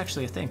 Oh, that's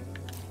actually a thing.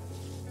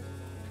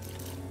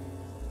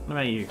 What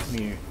about you?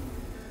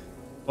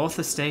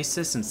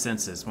 Orthostasis and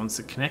sensors. Once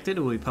they're connected,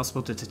 it will be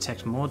possible to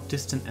detect more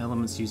distant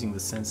elements using the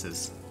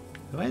sensors.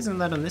 Why isn't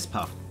that on this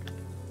path?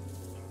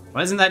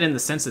 Why isn't that in the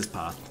sensors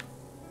path?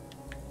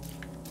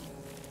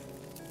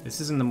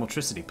 This isn't the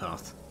electricity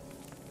path.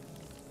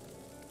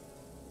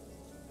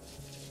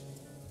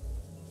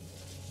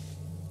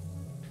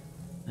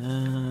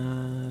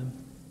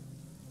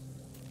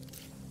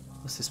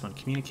 What's this one?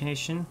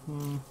 Communication?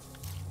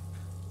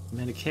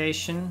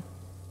 Medication?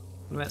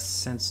 What about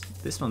sense?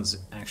 This one's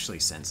actually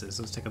sensors.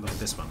 Let's take a look at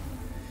this one.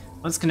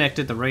 Once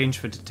connected, the range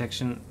for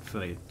detection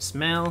for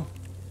smell,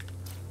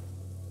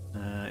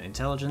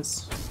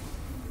 intelligence,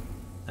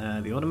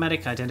 the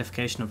automatic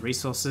identification of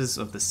resources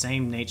of the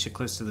same nature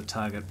close to the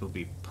target will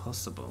be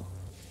possible.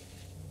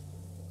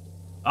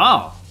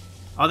 Oh!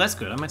 Oh, that's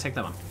good. I might take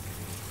that one.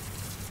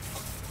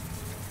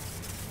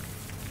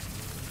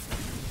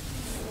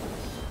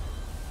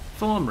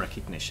 Form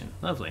recognition.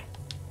 Lovely.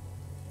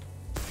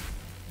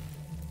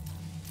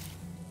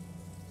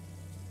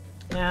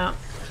 Now,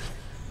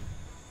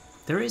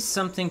 there is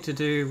something to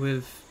do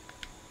with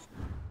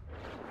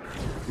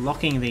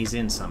locking these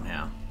in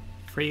somehow.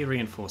 Free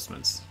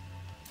reinforcements.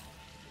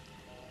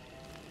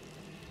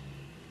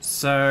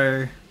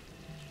 So...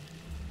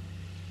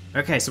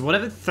 Okay, so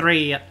whatever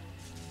three...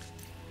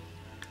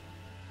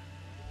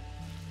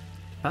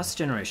 Past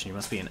generation, you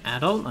must be an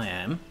adult, I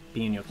am.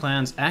 Be in your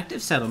clan's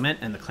active settlement,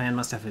 and the clan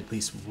must have at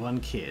least one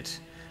kid.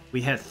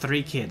 We had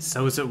 3 kids,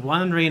 so is it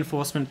 1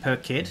 reinforcement per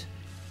kid?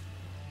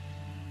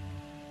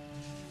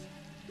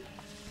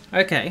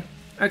 Okay,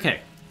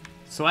 okay.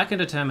 So I can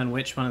determine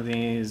which ones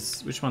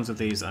of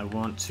these I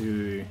want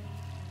to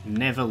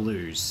never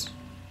lose.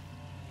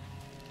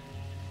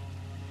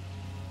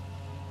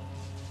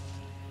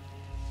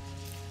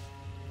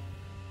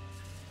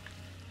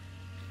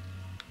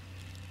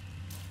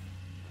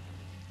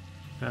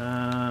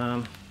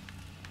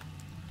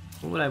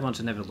 What would I want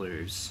to never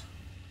lose?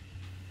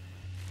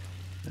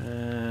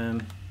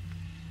 Why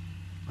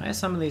are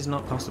some of these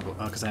not possible?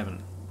 Oh, because I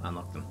haven't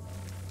unlocked them.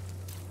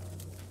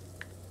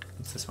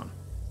 What's this one?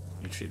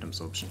 Nutrient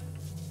absorption.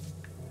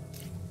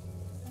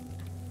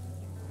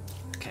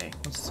 Okay,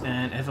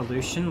 and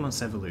evolution?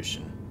 What's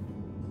evolution?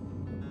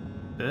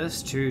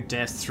 Birth 2,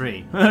 death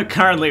 3.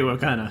 Currently we're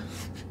kinda...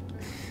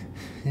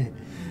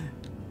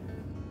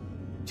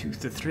 2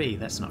 to 3,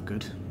 that's not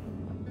good.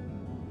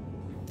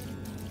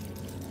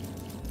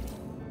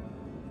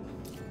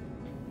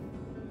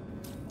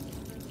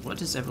 What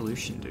does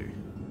evolution do?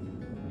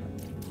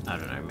 I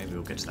don't know, maybe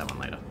we'll get to that one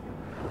later.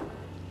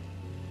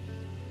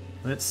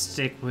 Let's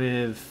stick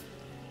with...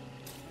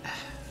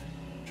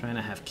 trying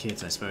to have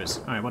kids, I suppose.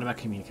 Alright, what about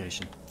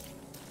communication?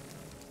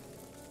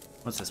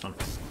 What's this one?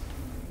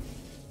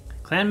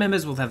 Clan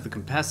members will have the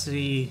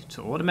capacity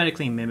to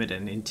automatically mimic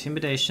an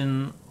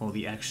intimidation or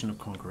the action of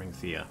conquering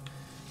fear.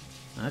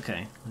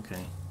 Okay,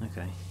 okay,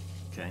 okay,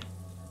 okay,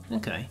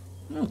 okay,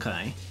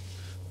 okay,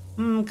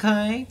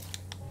 okay.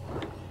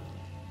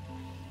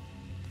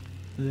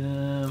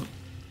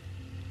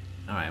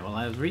 Alright, well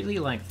I really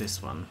like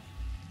this one.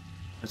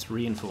 Let's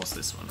reinforce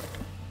this one.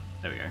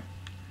 There we go.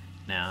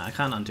 Now, I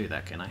can't undo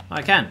that, can I? Oh,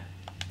 I can!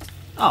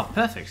 Oh,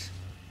 perfect.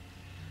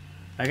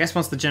 I guess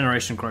once the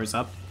generation grows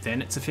up,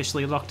 then it's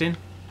officially locked in.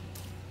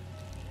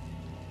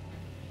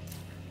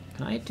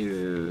 Can I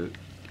do...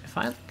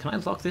 Can I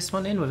lock this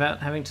one in without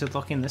having to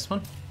lock in this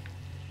one?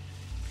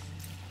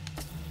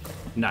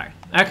 No.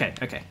 Okay,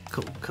 okay.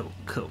 Cool, cool,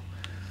 cool.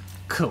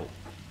 Cool.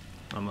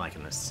 I'm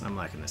liking this. I'm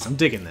liking this. I'm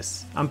digging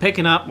this. I'm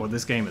picking up what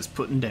this game is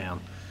putting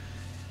down.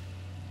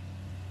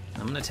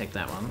 I'm gonna take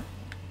that one.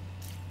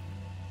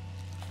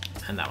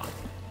 And that one.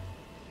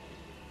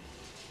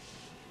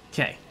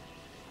 Okay.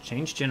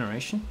 Change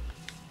generation.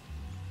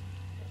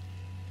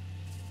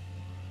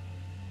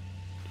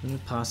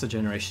 Pass a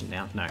generation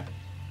now? No.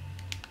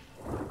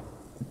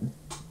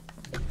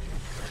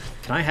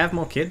 Can I have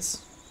more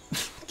kids?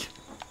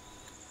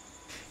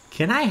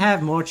 Can I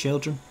have more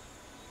children?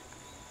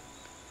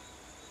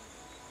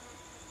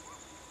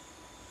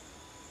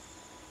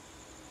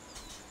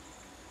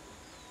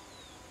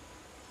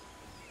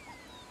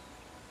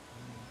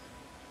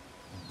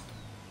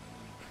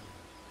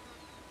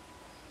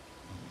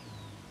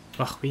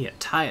 Oh, we are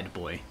tired,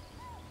 boy.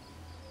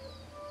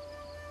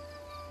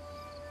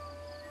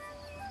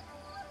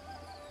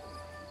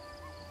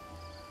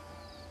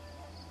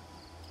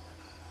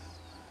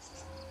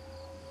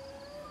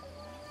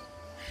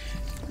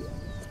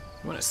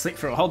 I want to sleep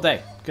for a whole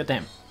day. Good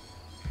damn.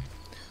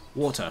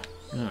 Water.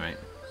 Alright.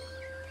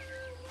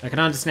 I can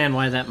understand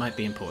why that might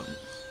be important.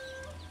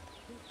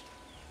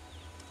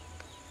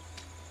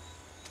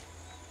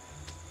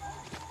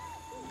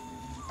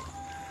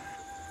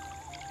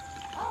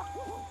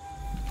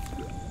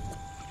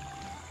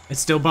 It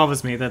still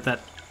bothers me that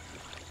that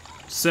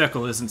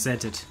circle isn't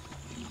centered.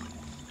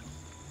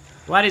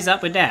 What is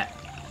up with that?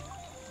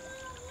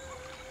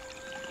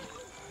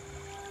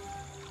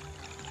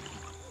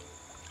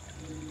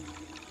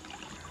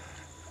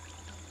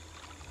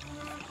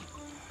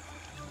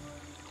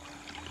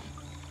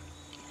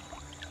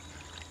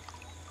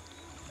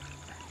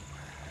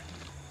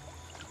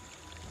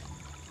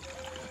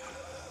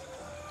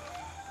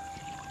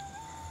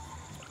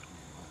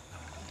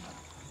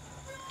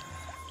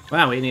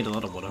 Wow, we need a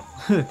lot of water.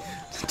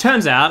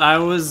 Turns out I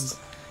was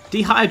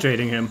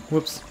dehydrating him.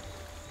 Whoops.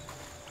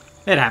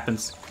 It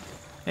happens.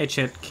 Hey,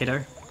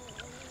 kiddo.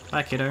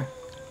 Bye, kiddo.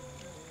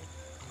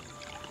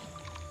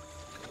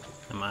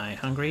 Am I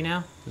hungry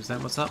now? Is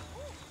that what's up?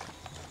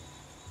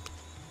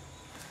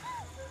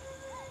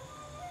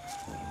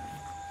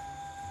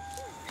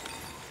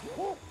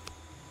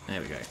 There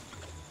we go.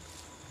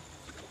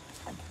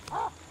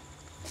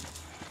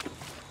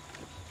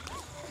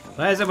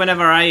 Why is it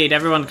whenever I eat,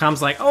 everyone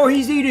comes like, oh,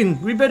 he's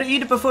eating! We better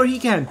eat it before he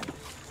can!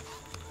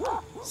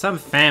 Some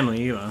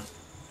family you are.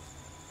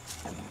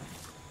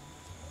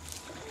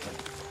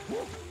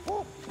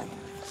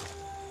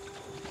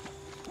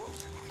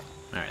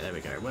 Alright, there we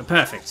go. We're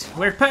perfect.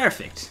 We're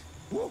perfect!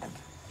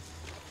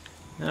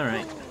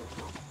 Alright.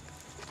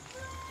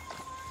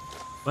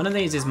 One of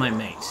these is my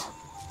mate.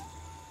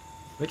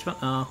 Which one?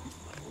 Oh.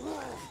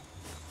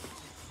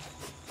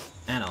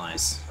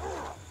 Analyze.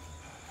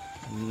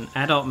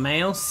 Adult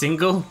male,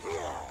 single.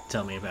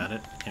 Tell me about it.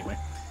 Anyway.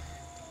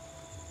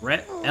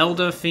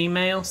 Elder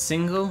female,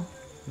 single.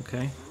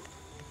 Okay.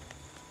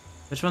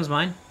 Which one's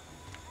mine?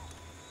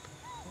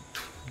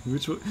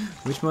 Which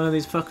one of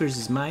these fuckers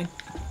is mine?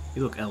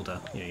 You look elder.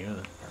 Yeah,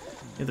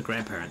 you're the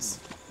grandparents.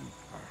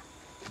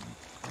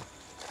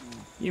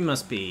 You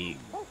must be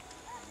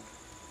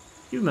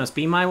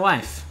my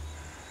wife.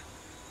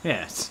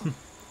 Yes.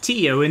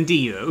 Tio and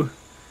Dio.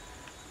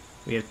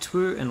 We have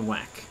Twir and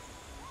Whack.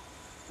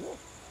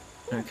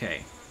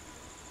 Okay.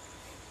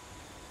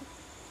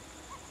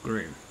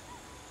 Groom.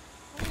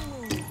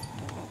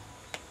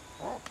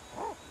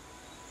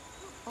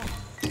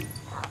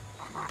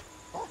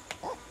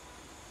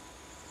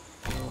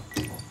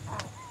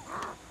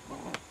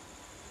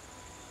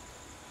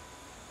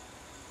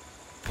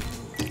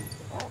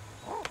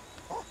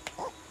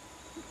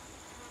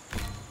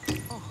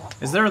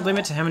 Is there a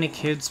limit to how many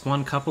kids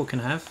one couple can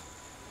have?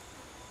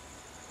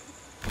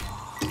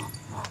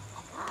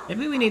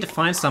 Maybe we need to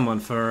find someone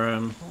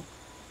for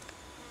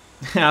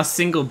our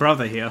single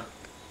brother here.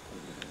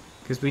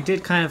 Because we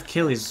did kind of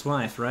kill his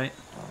wife, right?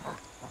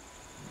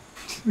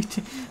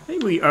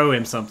 Maybe we owe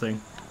him something.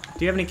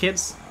 Do you have any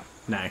kids?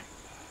 No.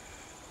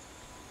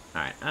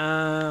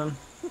 Alright,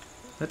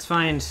 let's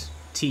find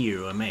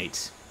Tiu, a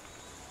mate.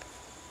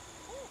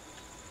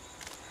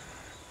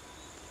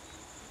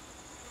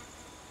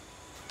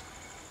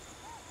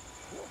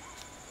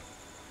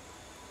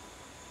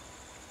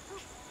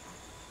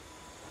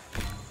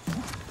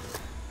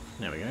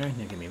 There we go,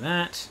 now give me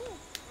that.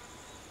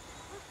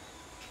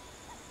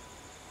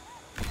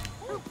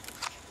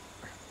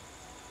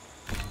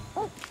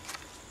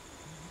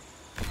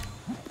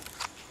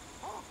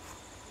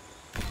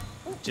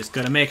 Just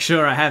gotta make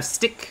sure I have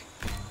stick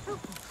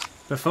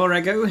before I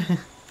go.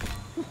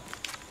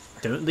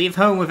 Don't leave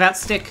home without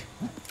stick.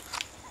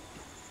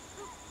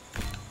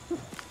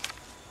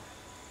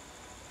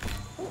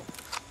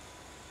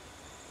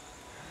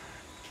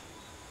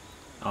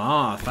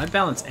 Oh, if I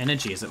balance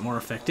energy, is it more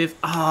effective?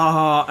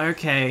 Oh,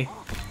 okay.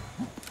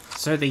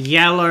 So the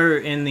yellow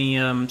in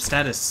the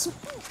status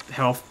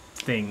health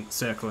thing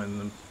circle in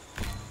them.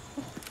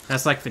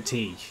 That's like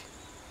fatigue.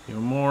 You're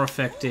more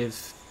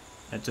effective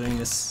at doing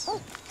this.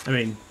 I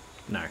mean,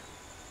 no.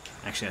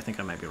 Actually, I think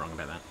I might be wrong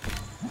about that.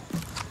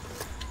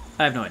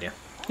 I have no idea.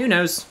 Who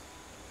knows?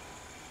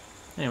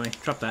 Anyway,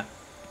 drop that.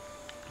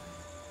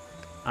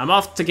 I'm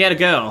off to get a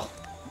girl.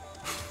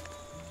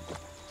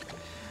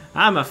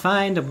 I'ma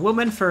find a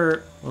woman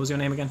for... What was your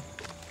name again?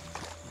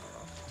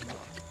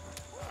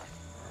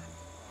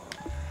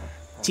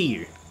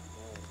 Tiu.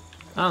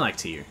 I don't like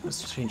Tiu.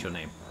 Let's change your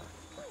name.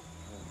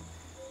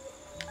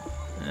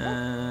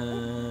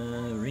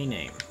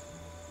 Rename.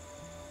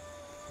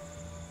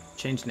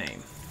 Change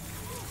name.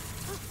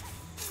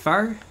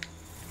 Fur.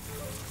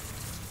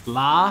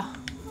 La.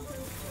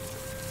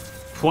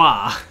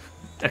 Pois.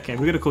 Okay,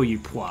 we're gonna call you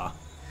Pois.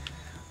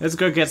 Let's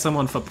go get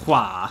someone for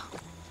Pois.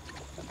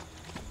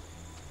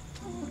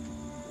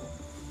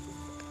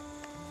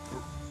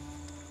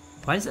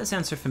 Why does that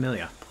sound so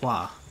familiar?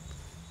 Pois.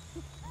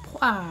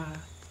 Pois.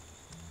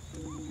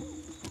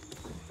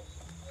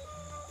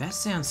 That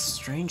sounds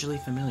strangely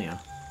familiar.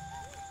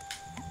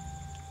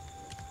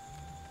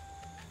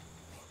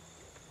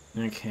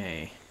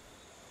 Okay.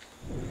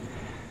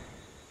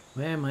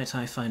 Where might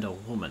I find a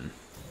woman?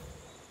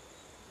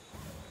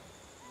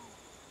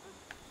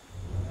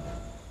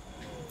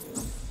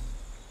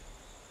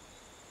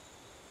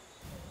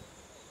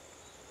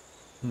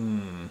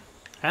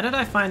 How did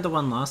I find the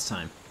one last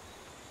time?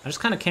 I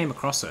just kind of came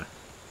across her.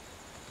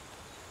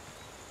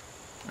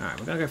 Alright,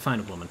 we're gonna go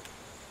find a woman.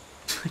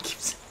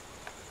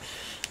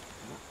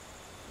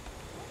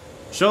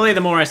 Surely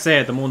the more I say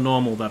it, the more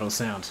normal that'll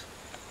sound.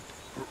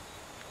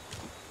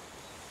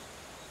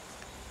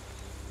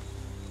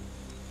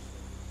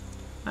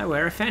 I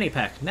wear a fanny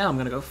pack. Now I'm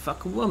gonna go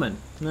fuck a woman.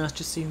 No, it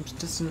just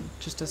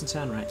doesn't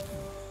sound right.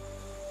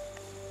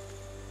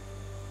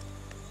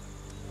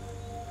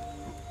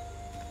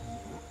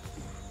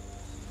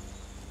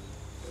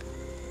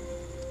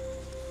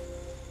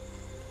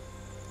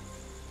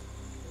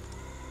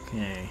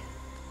 Okay.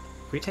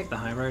 Can we take the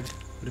high road?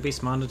 Would it be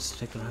smarter to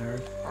take the high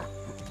road?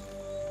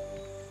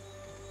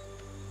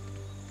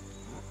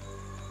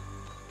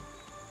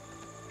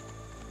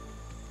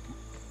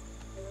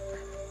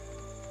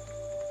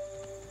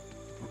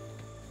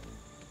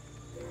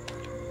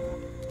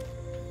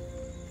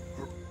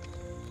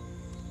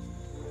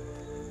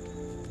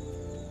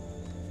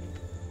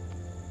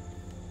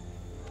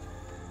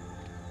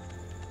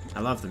 I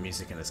love the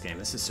music in this game.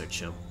 This is so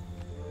chill.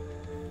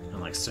 And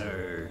like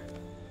so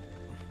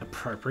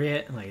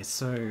appropriate. Like it's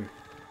so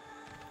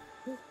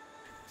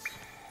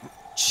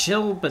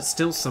chill but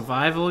still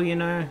survival, you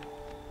know?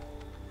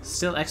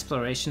 Still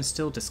exploration,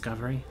 still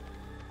discovery.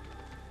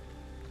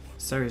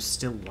 So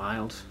still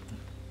wild.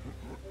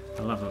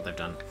 I love what they've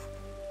done.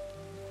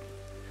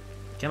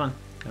 Come on.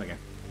 There we go.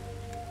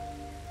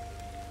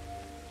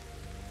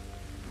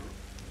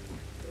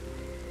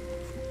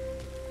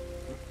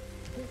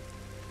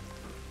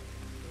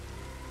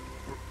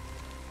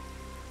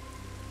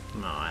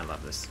 Oh, I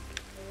love this.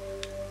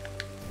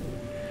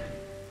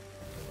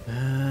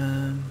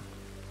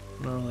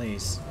 What are all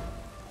these?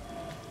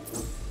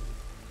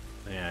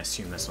 Yeah, I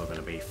assume that's all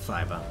gonna be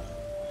fiber.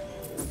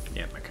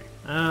 Yep, okay.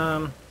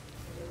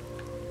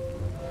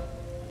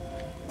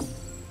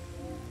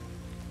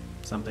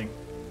 Something.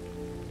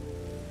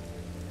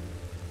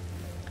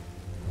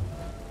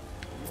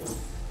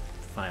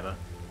 Fiber.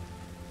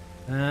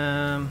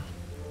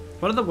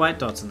 What are the white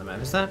dots on the map?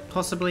 Is that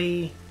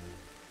possibly...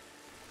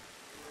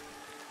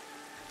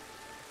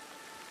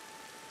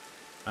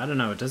 I don't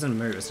know, it doesn't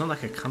move. It's not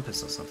like a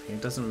compass or something.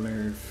 It doesn't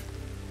move.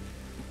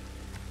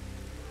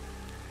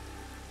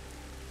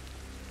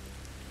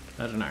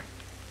 I don't know.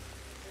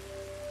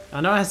 I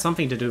know it has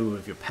something to do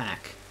with your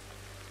pack.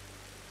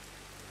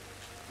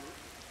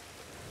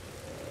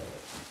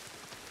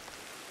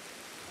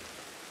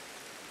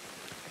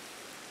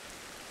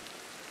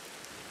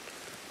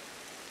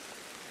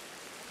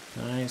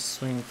 Can I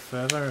swing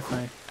further if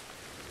I...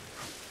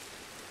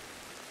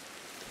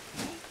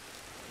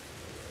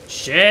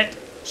 Shit!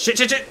 Shit,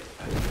 shit, shit!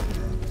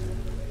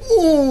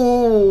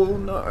 Oh,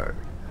 no.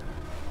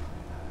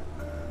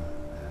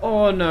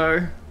 Oh,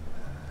 no.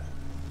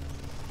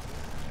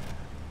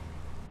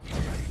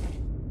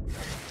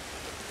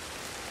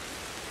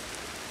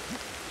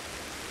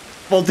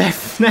 Well,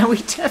 now we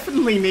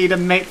definitely need a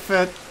mate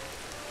for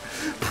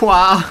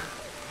Pois.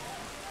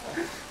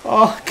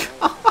 Oh,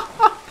 God.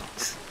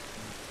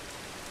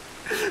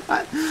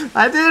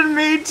 I didn't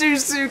mean to,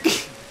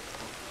 Suki.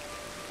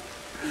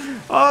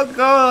 Oh,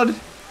 God.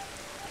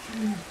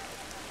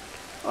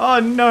 Oh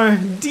no,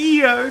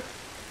 Dio!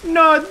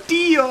 No,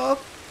 Dio!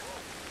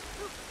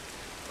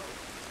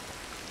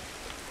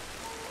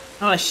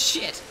 Oh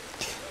shit!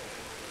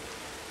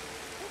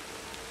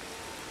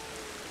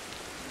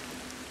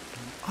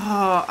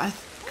 Oh, I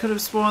could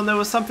have sworn there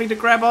was something to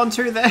grab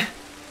onto there.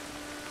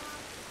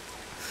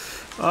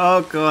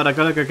 Oh god, I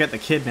gotta go get the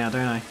kid now,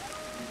 don't I?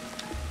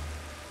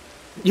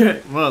 Yeah,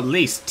 well at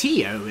least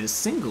Tio is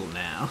single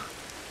now.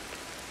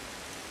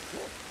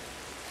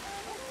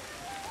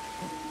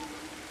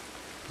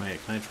 Wait,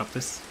 can I drop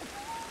this?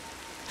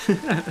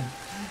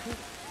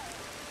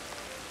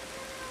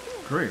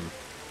 Groom.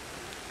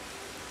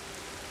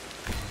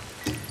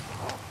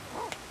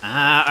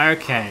 Ah,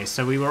 okay,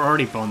 so we were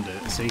already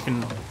bonded, so you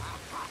can...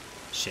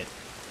 Shit.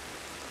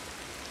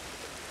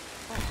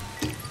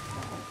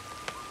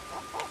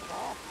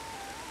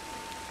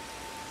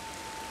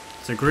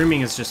 So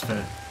grooming is just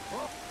for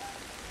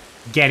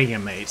getting a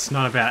mate, it's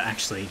not about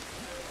actually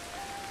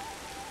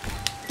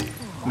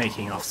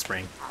making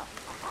offspring.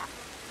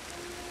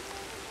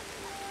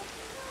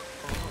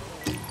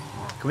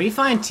 Can we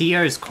find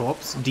Dio's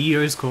corpse?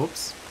 Dio's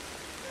corpse?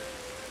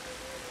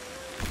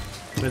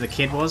 Where the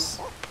kid was?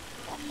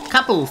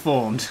 Couple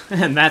formed,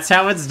 and that's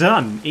how it's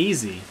done.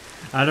 Easy.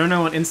 I don't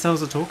know what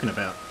incels are talking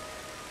about.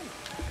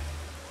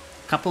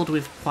 Coupled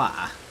with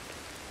qua.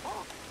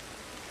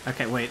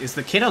 Okay, wait, is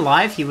the kid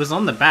alive? He was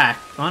on the back.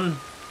 On...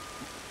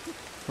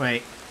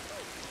 Wait.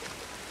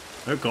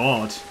 Oh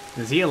god.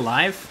 Is he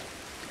alive?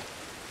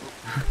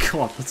 Oh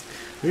god,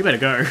 we better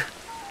go.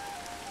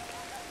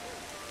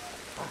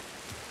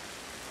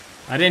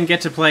 I didn't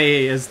get to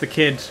play as the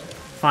kid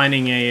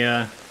finding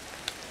a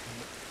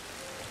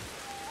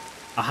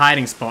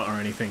hiding spot or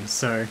anything,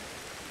 so...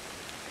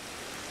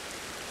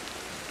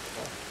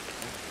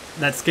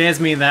 That scares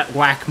me that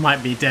Whack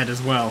might be dead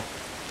as well.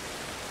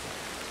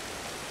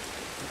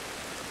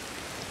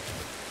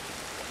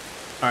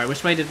 Alright,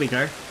 which way did we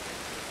go? I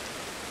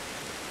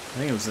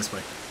think it was this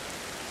way.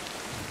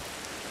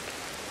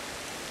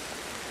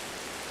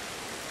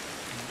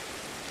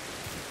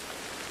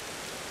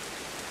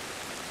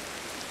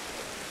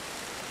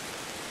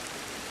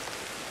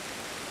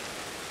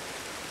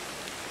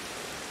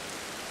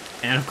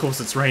 And of course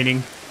it's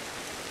raining.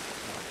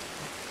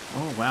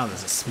 Oh wow,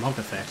 there's a smog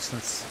effect.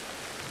 That's...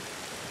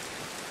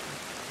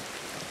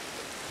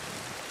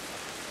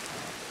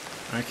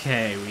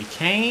 Okay, we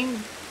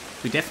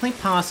definitely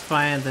passed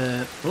by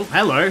the... Oh,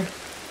 hello!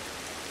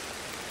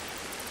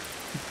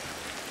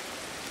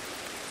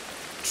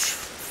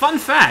 Fun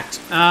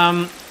fact,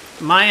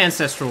 my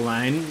ancestral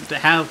line,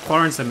 how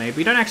Quarrens are made,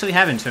 we don't actually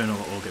have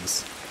internal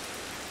organs.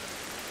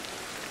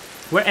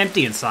 We're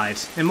empty inside,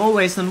 in more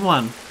ways than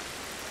one.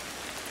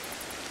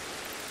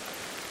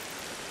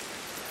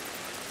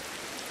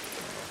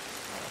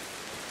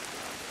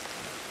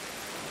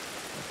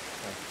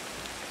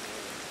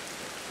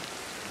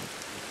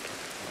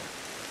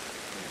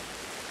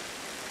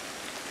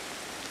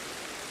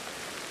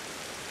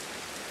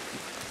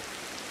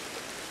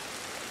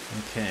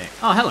 Okay.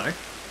 Oh, hello.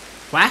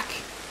 Whack?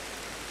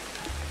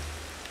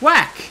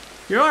 Whack!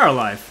 You are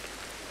alive.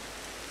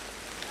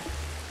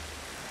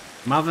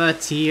 Mother,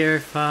 tear,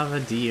 father,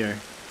 dear.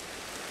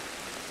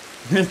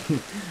 You're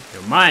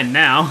mine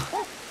now.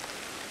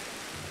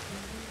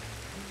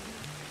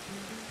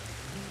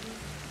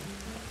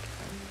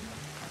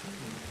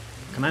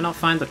 Can I not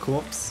find the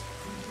corpse?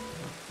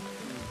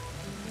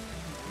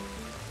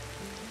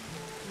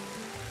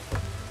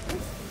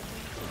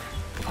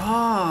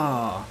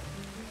 Oh!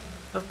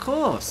 Of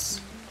course!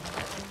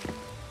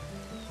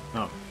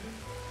 Oh.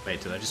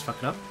 Wait, did I just fuck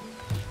it up?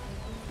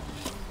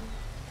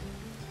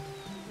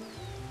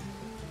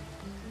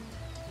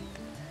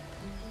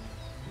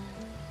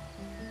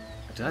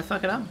 Did I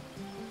fuck it up?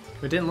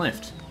 It didn't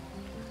lift.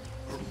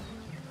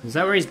 Is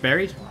that where he's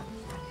buried?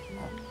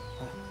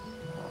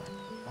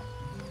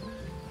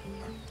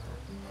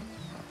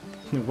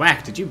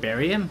 Whack, did you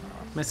bury him?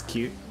 That's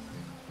cute.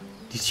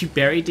 Did you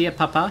bury dear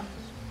papa?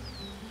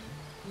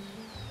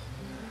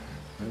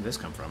 Where did this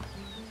come from?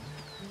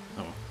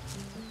 Oh.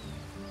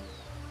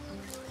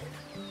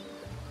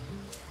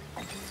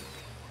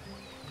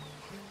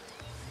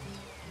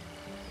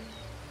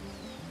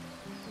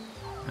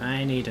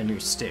 I need a new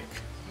stick.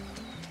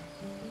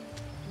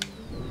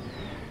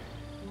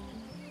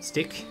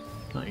 Stick?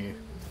 Not you.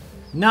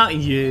 Not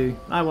you!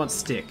 I want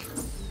stick.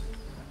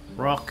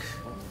 Rock.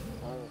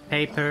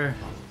 Paper.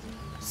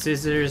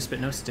 Scissors, but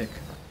no stick.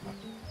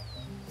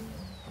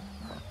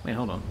 Wait,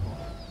 hold on.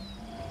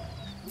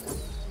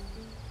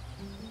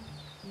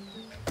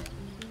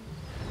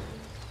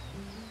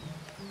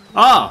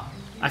 Oh!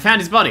 I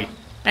found his body!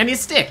 And his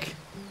stick!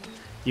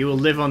 You will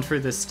live on through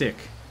this stick.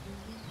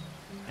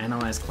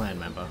 Analyze clan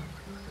member.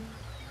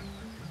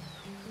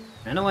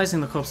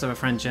 Analyzing the corpse of a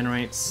friend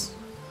generates...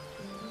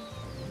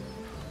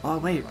 Oh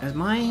wait,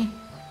 am I...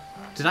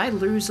 Did I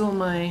lose all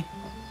my...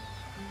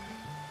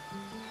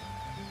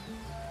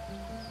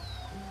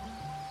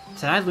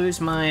 Did I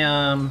lose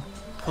my,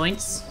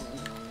 points?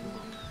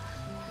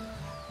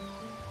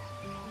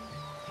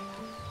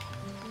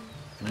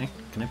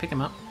 Can I pick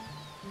him up?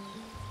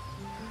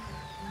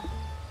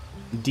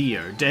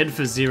 Dio, dead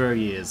for 0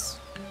 years.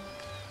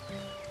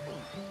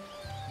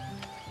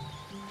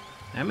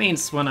 That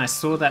means when I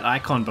saw that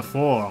icon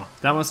before,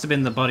 that must have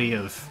been the body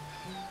of...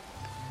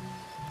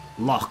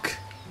 Locke.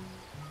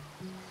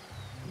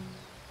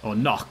 Or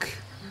Knock.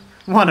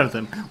 One of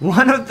them.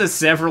 One of the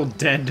several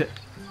dead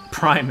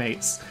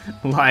primates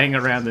lying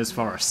around this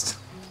forest.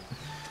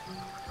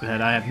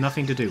 That I have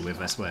nothing to do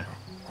with, I swear.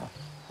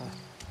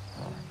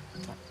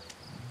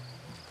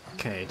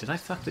 Okay, did I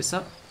fuck this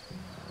up?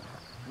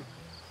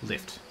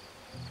 Lift.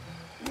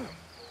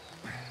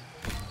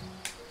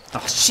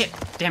 Oh shit!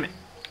 Damn it!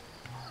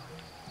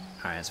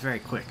 Alright, it's very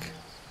quick.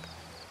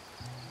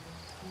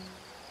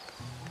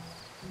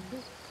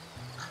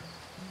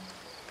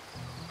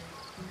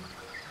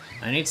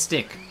 I need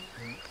stick.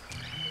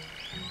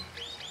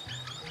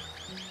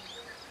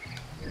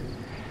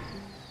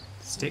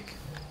 Stick?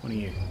 What are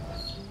you?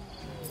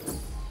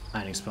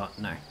 Hiding spot?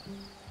 No.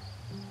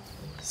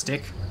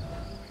 Stick?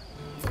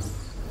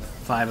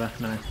 Fiber?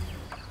 No.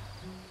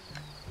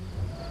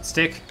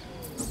 Stick?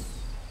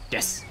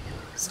 Yes!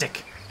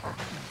 Stick!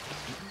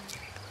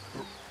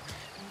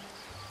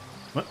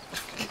 What?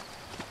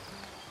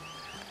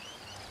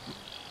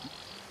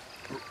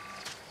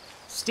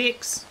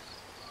 Sticks!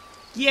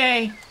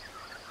 Yay!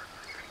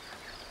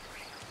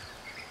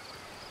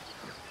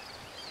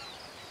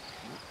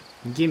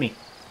 Gimme.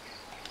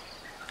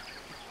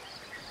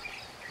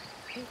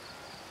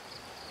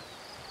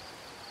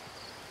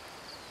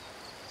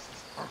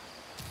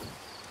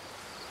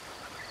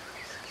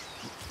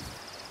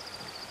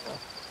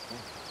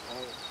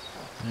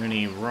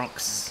 Any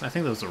rocks? I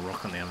think there was a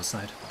rock on the other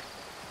side.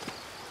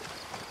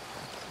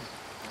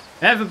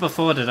 Ever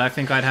before did I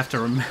think I'd have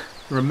to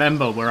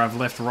remember where I've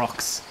left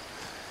rocks.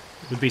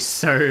 It would be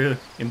so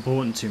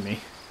important to me.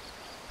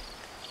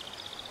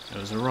 There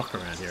was a rock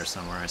around here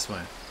somewhere, I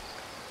swear.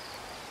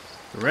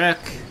 Rock.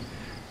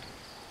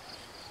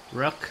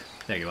 Rock.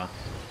 There you are.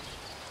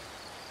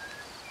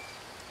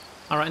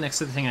 Alright, next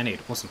to the thing I need.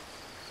 Awesome.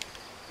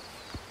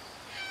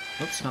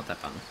 Oops, not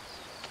that button.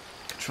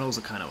 Controls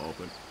are kind of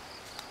awkward.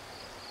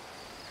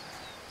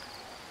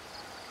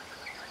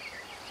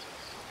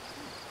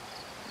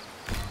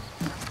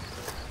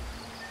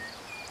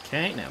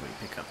 Okay, now we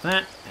pick up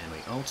that, and we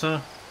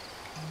alter.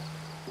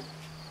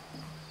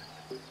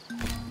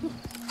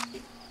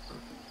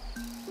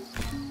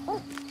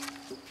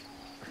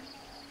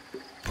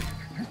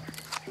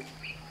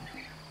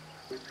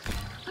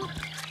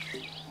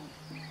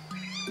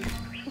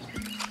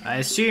 I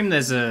assume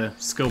there's a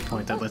skill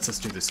point that lets us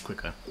do this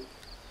quicker.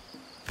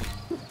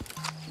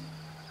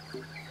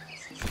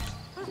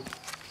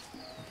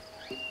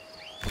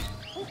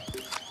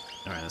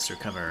 Alright, let's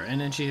recover our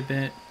energy a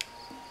bit.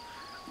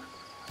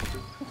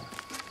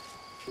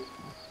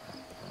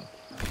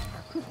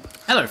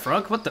 Hello,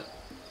 frog. What the?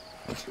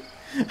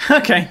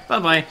 Okay,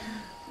 bye-bye.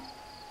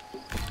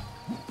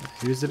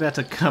 Who's about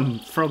to come?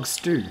 Frog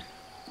stew.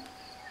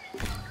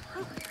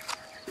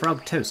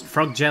 Frog toast.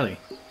 Frog jelly.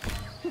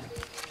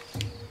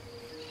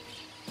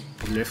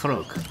 Le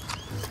frog.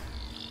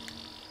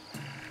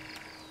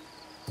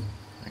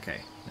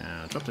 Okay,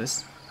 now drop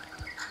this.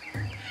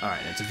 Alright,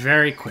 it's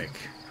very quick.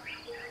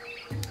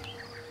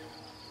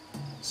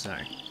 So.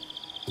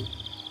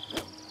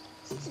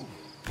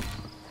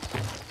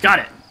 Got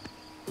it!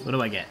 What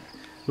do I get?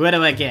 What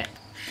do I get?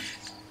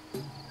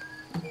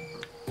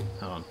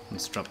 Hold on,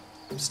 let's drop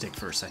stick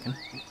for a second.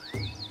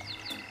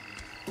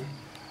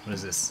 What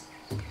is this?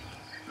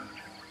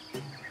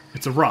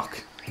 It's a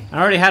rock. I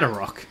already had a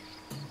rock.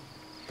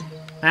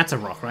 That's a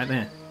rock right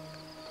there.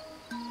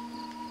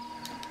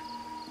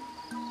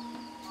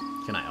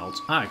 Can I alter?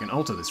 Ah, I can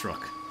alter this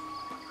rock.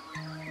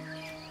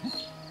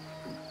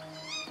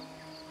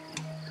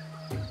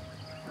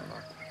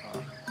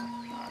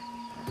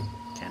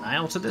 Can I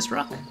alter this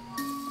rock?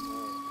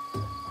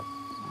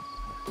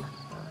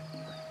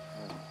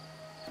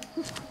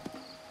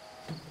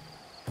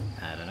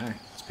 I don't know.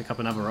 Let's pick up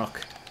another rock.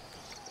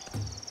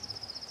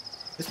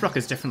 This rock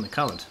is differently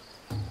coloured.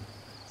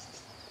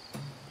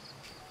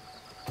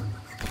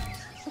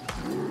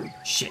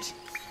 Shit.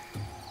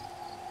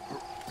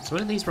 So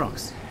what are these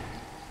rocks?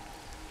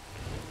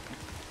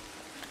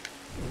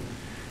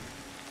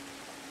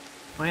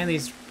 Why are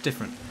these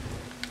different?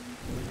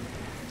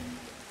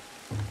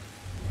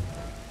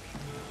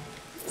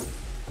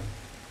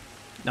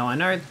 No, I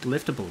know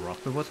liftable rock,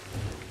 but what?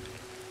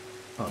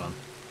 Hold on.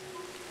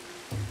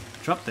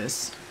 Drop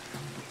this.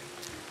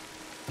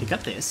 Pick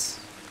up this.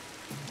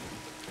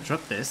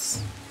 Drop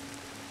this.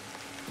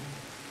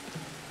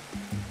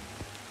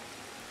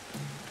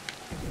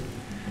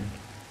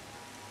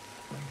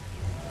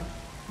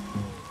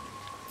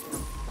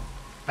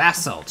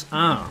 Basalt.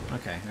 Oh,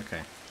 okay,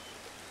 okay.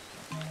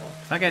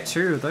 If I get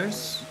two of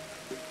those...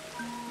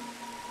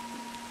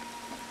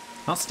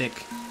 Not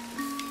stick.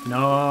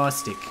 No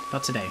stick.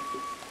 Not today.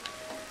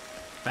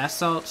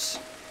 Basalt.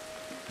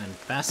 And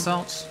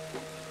basalt.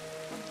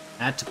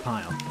 Add to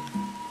pile.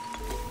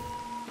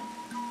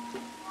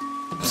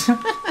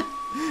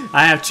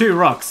 I have two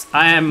rocks.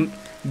 I am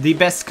the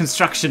best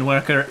construction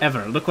worker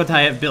ever. Look what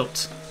I have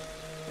built.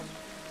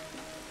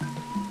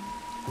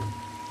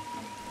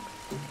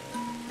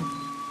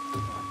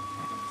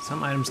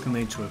 Some items can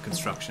lead to a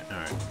construction.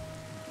 Alright.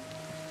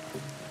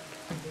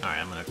 Alright,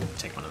 I'm gonna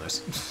take one of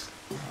those.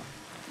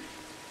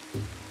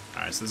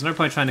 Alright, so there's no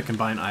point trying to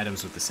combine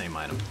items with the same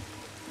item.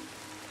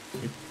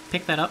 You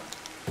pick that up.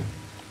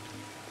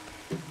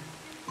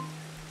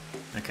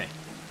 Okay.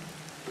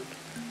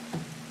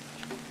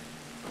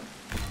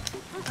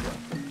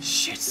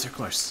 Shit, so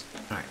close.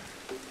 Alright.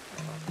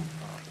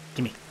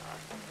 Gimme.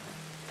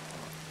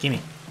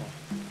 Gimme.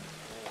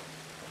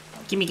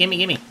 Gimme, gimme,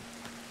 gimme.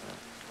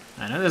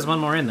 I know there's one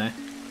more in there.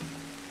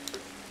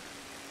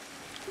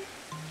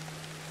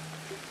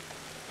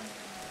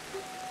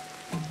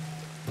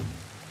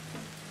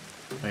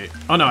 Wait.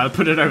 Oh no, I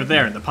put it over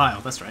there in the pile.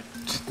 That's right.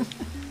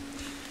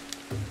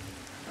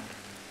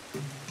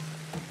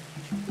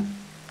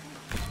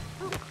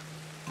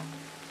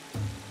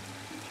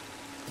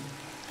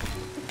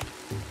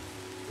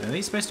 Are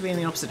these supposed to be in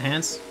the opposite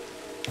hands?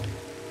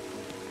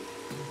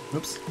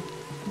 Oops.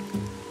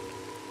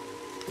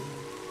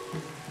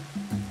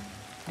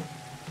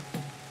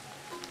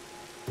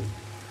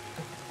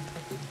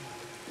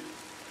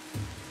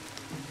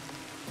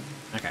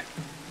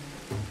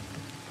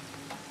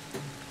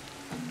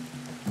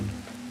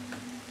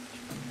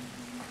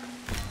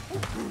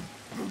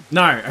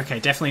 No, okay,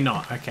 definitely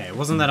not. Okay, it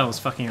wasn't that I was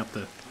fucking up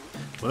the...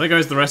 Well, there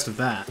goes the rest of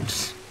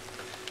that.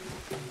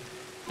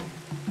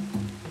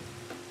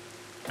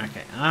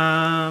 Okay,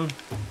 I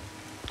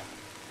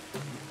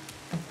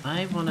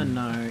want to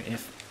know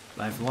if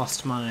I've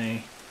lost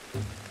my...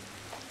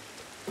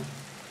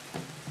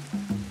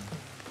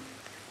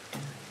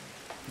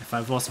 If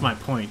I've lost my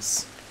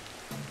points.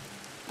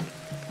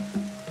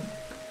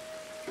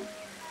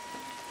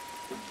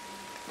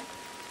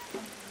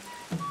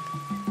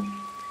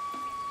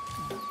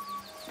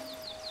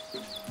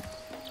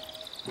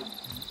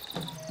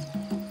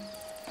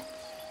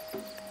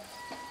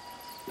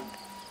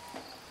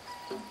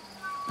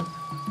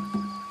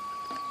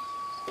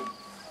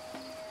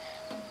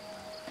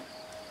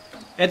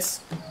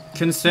 It's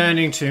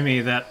concerning to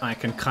me that I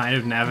can kind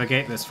of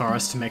navigate this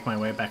forest to make my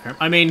way back home.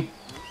 I mean,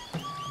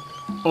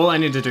 all I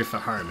need to do for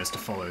home is to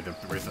follow the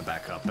river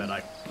back up,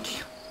 but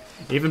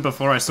even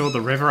before I saw the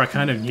river, I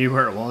kind of knew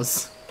where it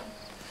was.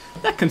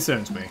 That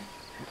concerns me.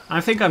 I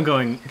think I'm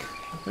going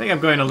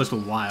a little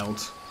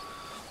wild.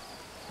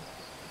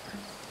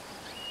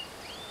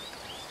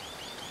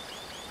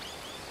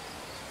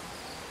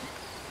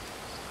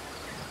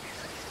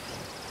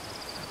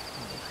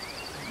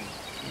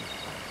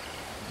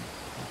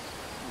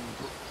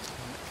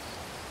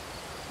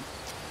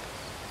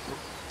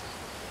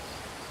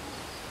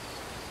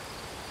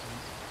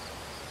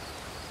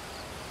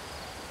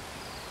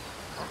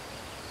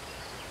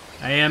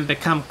 I am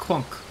become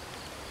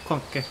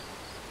Qonke.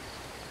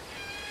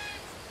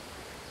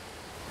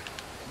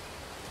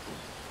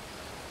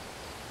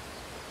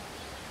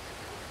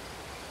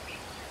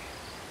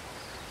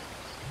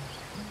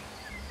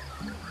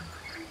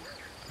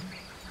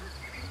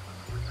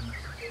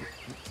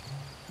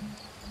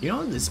 You know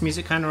what this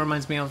music kind of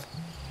reminds me of?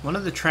 One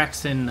of the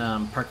tracks in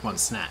Pokemon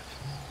Snap.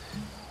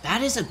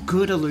 That is a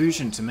good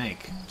illusion to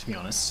make, to be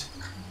honest.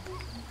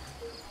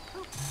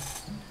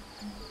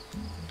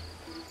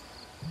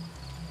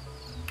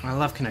 I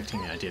love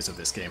connecting the ideas of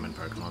this game and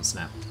Pokemon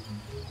Snap.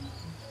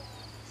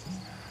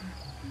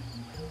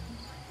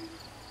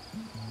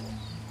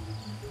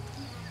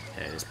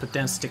 Okay, just put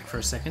down Stick for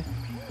a second.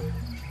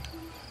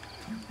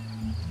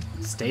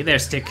 Stay there,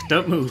 Stick.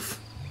 Don't move.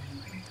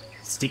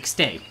 Stick,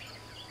 stay.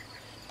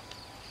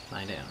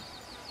 Lie down.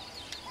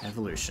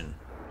 Evolution.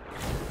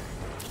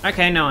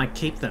 Okay, no, I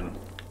keep them.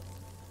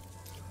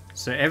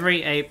 So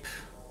every ape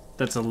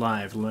that's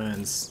alive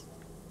learns...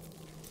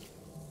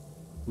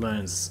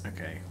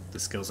 Okay, the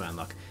skills I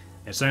unlock.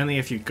 It's only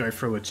if you go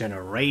through a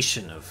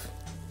generation of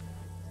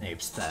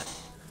apes that...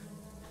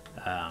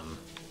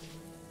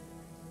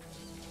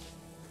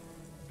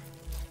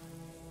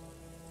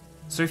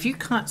 So if you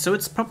can't... So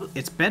it's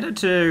better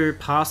to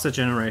pass a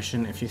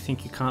generation if you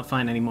think you can't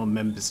find any more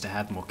members to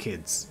have more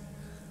kids.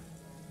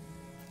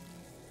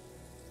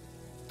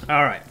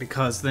 Alright,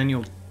 because then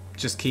you'll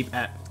just keep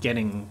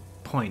getting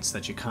points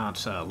that you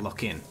can't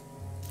lock in.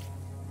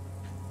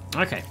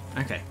 Okay.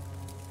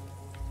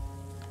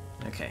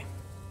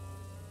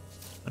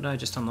 What did I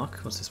just unlock?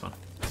 What's this one?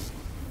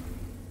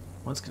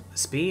 The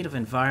speed of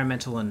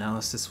environmental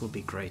analysis will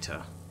be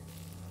greater.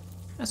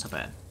 That's not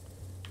bad.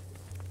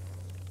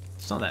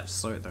 It's not that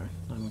slow though.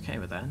 I'm okay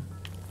with that.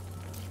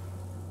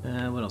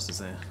 What else is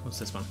there? What's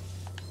this one?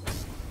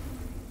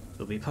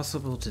 It'll be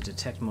possible to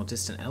detect more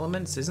distant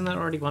elements. Isn't that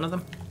already one of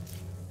them?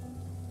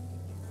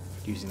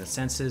 Using the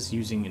sensors,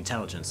 using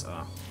intelligence.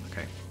 Oh,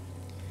 okay.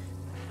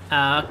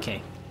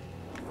 Okay.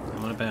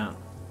 And what about...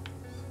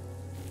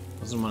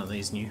 Wasn't one of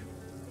these new?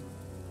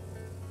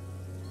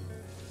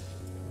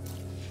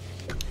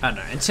 I don't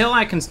know. Until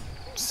I can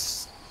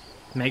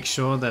make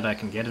sure that I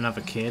can get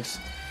another kid.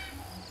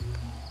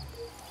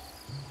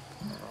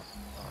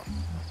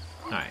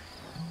 Alright.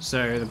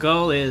 So the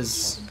goal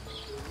is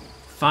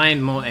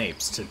find more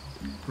apes to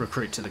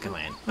recruit to the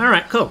clan.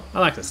 Alright, cool. I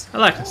like this.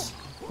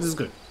 This is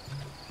good.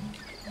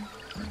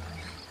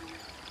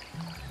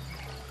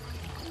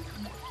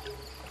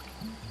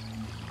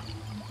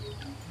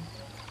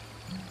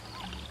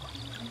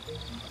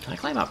 Can I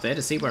climb up there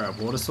to see where our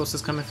water source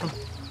is coming from?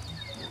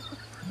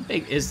 How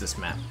big is this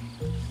map?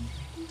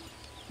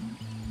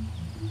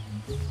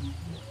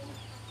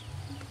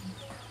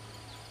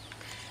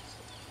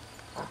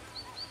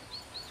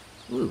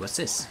 Ooh, what's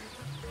this?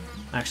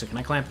 Actually, can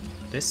I climb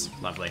this?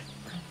 Lovely.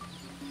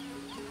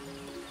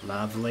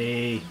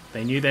 Lovely.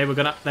 They knew we were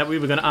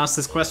gonna ask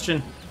this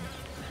question.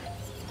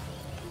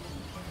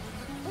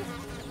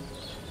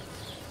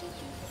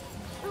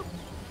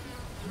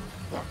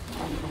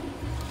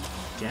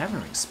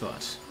 Gathering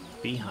spot.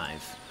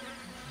 Beehive.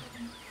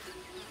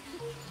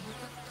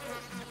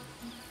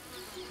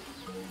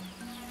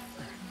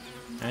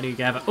 How do you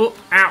gather? Oh!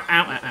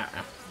 Ow!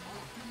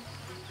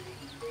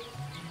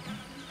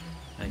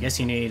 I guess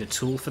you need a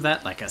tool for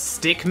that, like a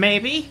stick,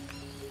 maybe?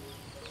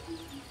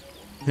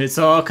 It's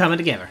all coming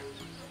together.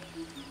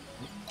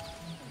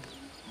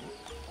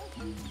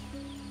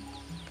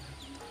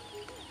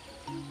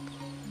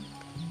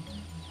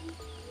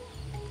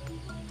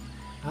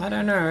 I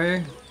don't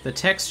know. The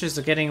textures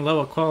are getting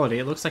lower quality.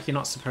 It looks like you're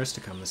not supposed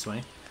to come this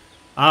way.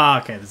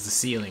 Ah, okay, there's a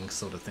ceiling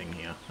sort of thing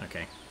here.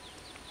 Okay.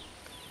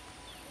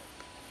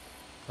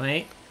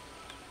 Wait.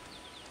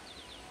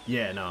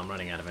 Yeah, no, I'm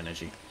running out of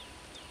energy.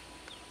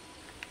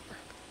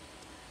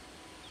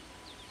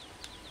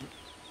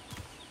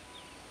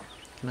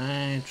 Can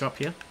I drop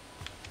here?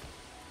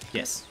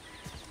 Yes.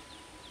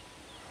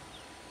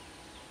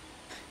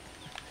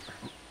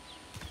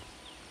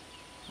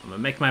 I'm gonna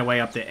make my way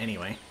up there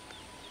anyway.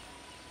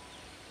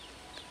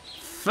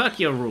 Fuck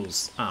your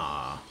rules.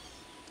 Ah.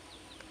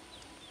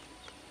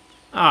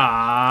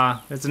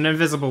 Ah, there's an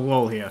invisible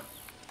wall here.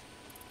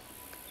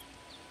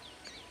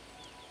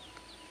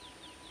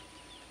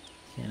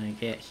 Can I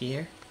get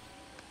here?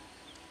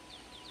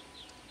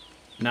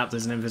 Nope,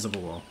 there's an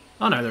invisible wall.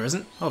 Oh no, there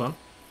isn't. Hold on.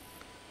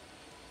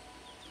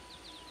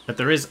 But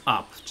there is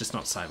up, just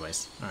not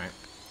sideways. Alright.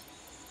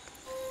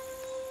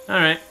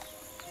 Alright.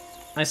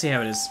 I see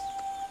how it is.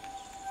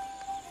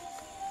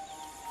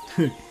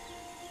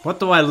 What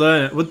do I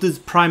learn? What does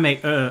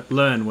Primate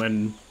learn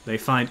when they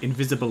find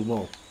invisible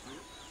wall?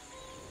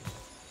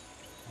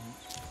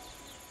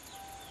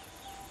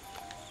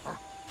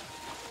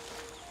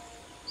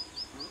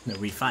 No,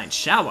 we find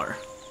shower.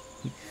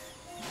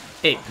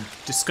 Ape,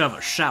 discover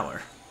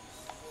shower.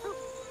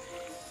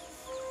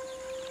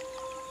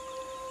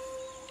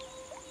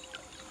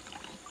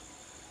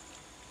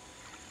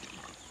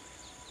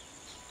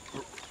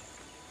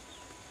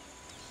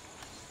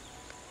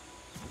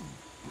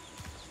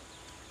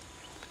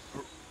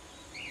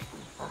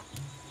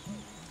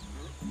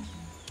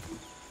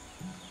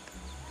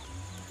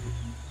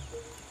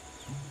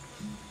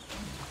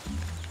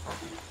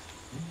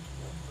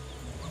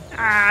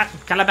 Ah,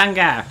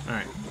 Calabanga!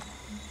 Alright.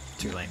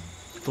 Too late.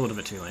 Thought of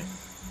it too late.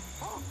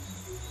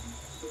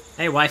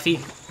 Hey, wifey.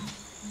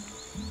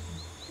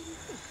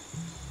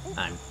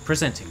 I'm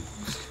presenting.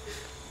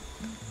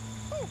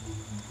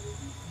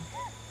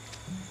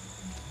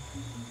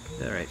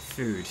 Alright,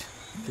 food.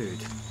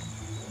 Food.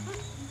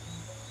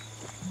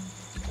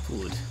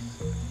 Food.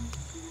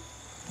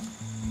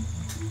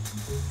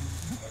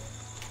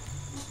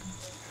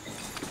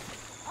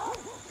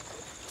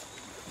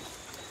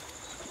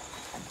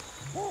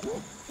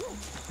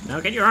 No,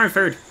 get your own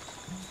food.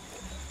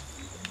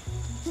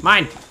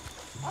 Mine.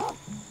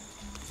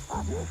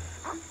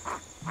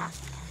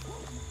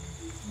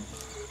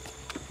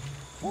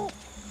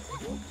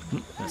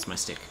 That's my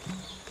stick.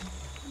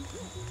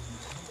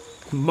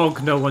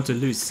 Monk no want to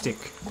lose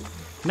stick.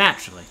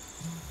 Naturally.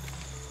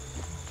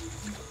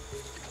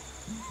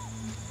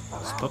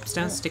 Just pops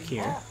down stick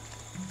here.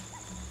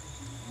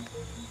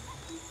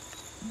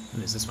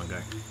 Where does this one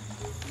go?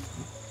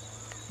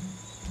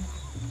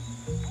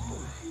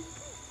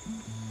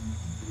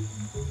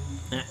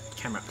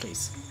 Camera,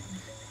 please.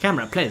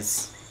 Camera,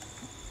 please.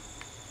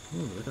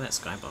 Ooh, look at that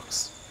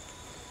skybox.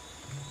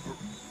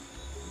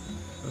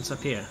 What's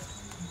up here?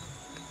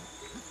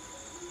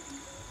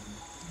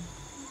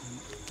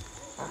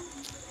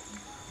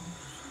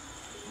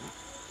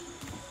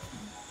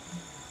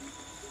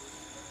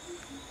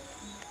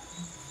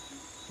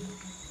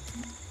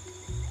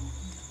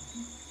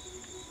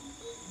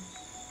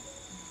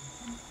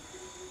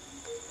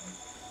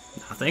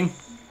 Nothing.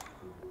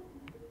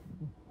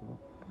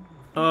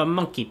 Oh,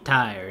 monkey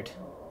tired.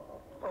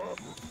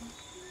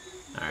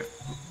 Alright,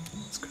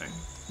 let's go.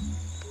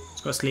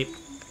 Let's go sleep.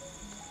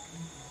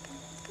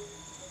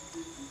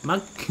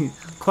 Monkey,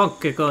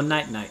 Qonke go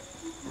night night.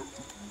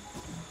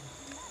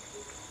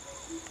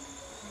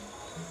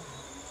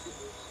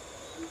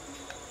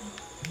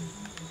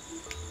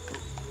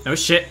 Oh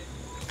shit.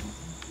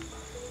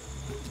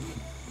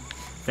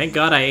 Thank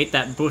God I ate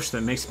that bush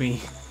that makes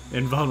me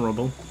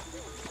invulnerable.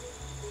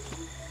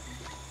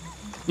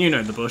 You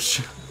know the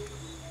bush.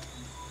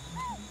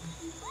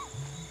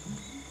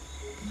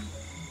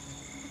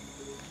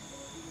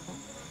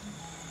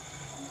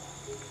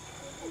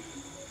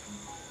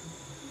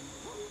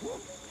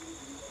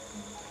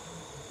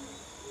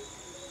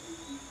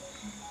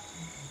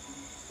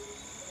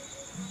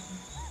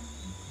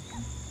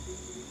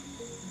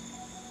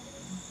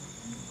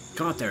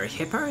 God, there are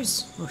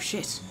hippos? Oh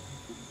shit.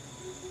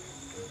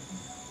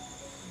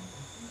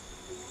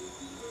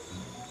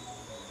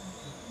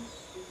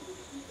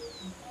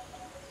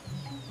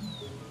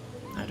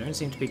 I don't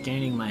seem to be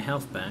gaining my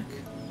health back.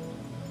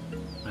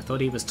 I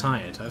thought he was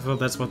tired. I thought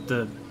that's what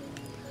the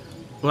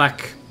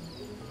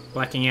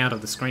blacking out of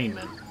the screen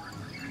meant.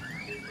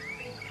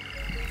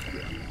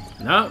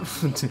 No,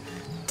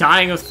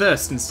 dying of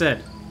thirst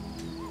instead.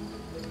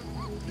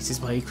 This is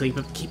why you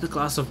keep a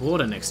glass of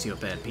water next to your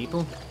bed,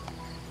 people.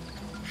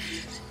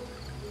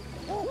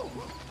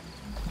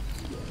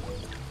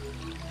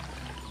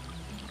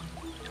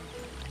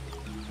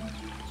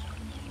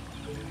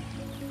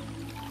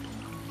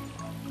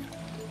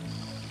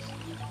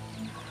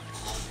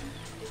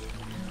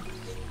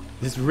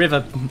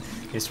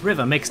 This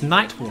river makes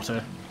night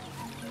water.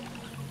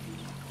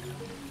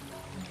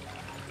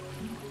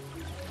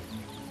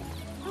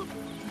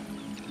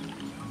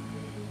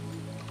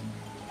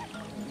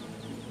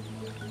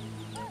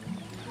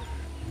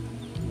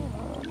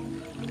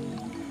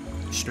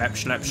 Schlep,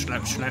 schlep,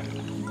 schlep, schlep.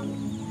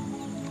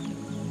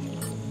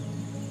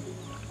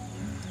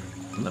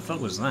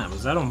 fuck was that?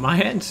 Was that on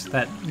my end?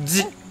 That...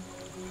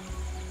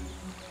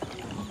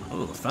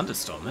 Oh,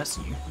 thunderstorm, that's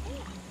new.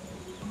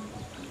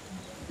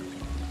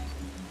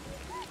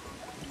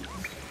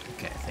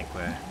 Okay, I think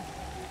we're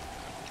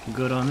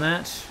good on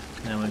that.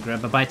 Now we'll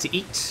grab a bite to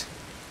eat.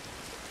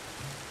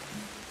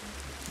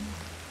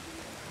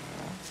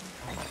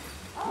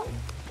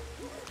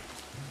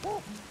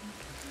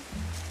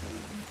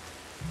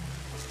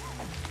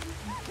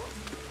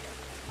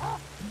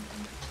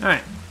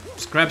 Alright,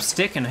 just grab a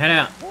stick and head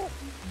out.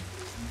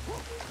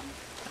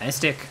 Hey,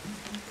 stick.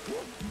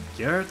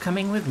 You're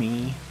coming with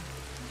me.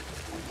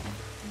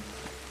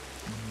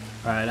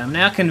 Alright, I'm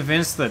now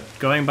convinced that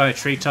going by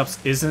treetops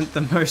isn't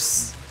the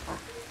most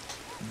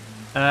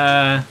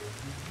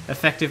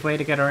effective way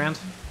to get around.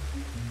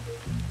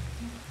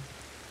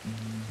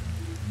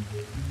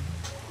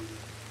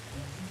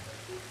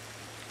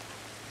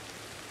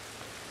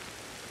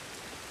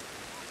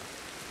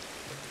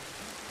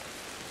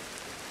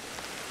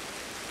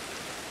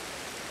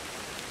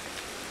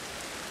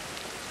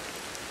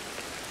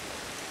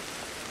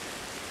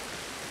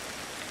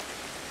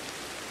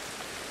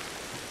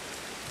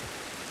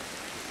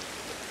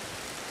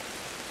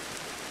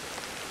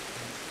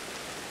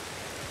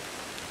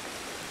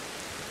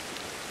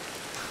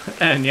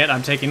 And yet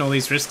I'm taking all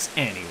these risks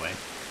anyway.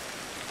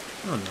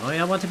 Oh no,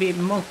 I want to be a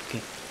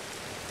monkey.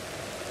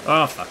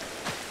 Oh fuck.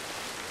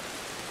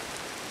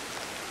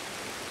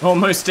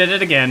 Almost did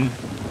it again.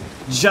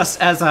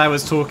 Just as I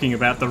was talking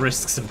about the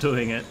risks of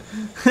doing it.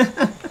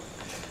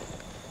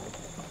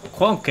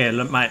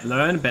 Qonke might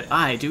learn, but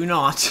I do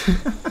not.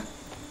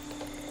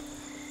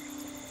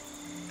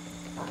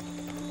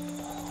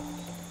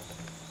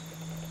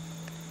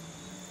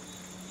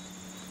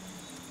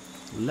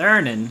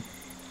 Learning?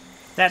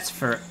 That's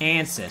for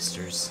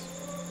ancestors.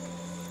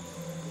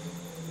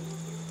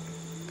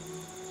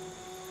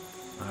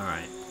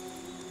 Alright.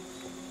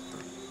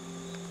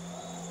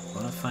 I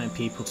want to find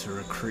people to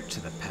recruit to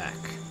the pack.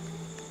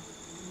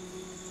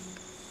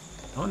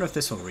 I wonder if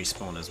this will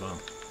respawn as well.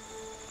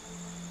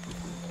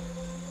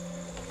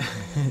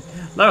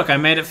 Look, I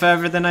made it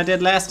further than I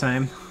did last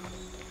time.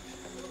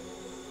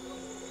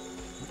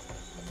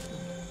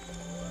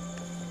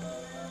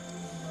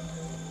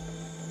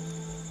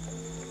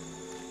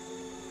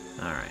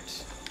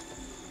 Alright.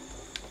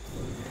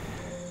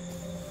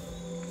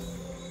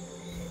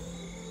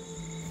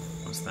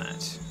 What's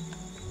that?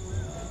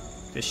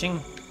 Fishing?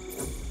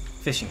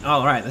 Fishing. Oh,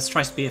 alright, let's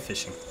try spear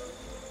fishing.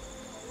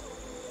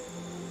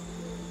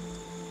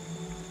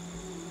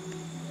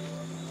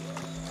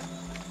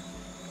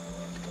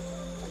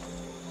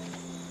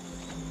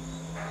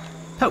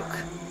 Poke.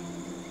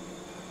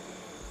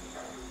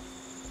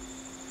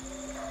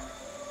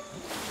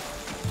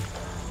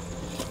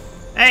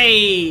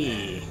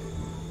 Hey!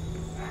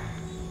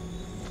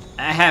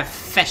 I have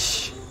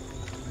fish.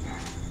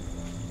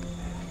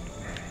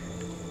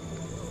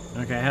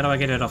 Okay, how do I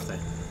get it off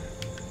there?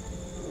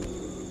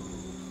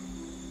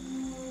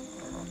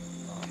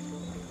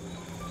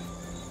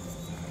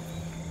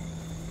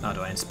 Oh,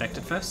 do I inspect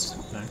it first?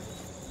 No.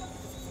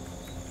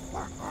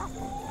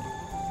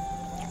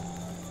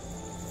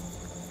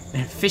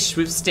 Fish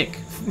with stick.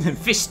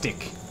 Fish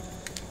stick.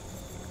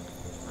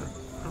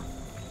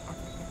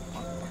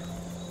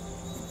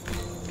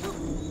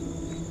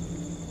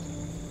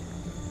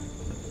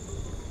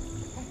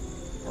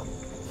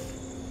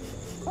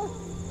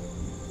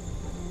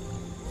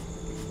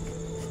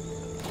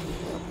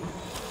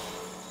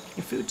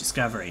 Food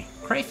discovery.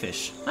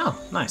 Crayfish. Oh,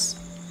 nice.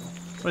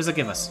 What does it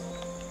give us?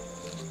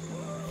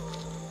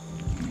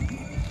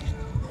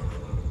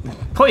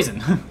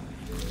 Poison!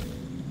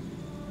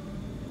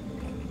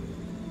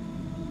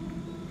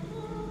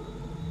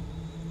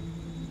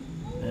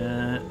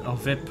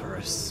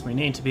 Oviparous. We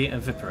need to be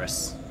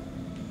oviparous.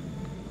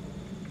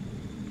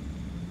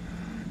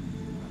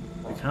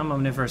 Become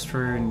omnivorous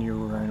through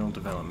neuronal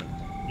development.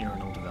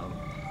 Neuronal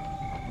development.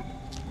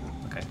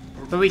 Okay.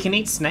 But we can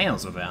eat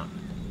snails without.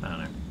 I don't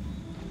know.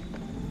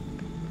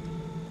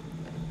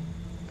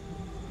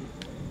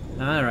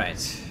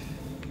 Alright.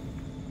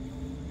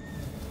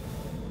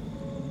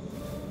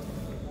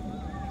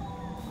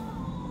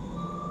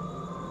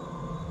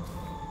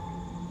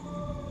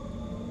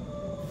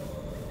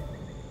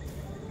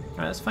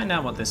 Alright, let's find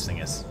out what this thing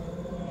is.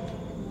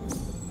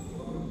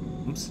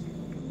 Oops.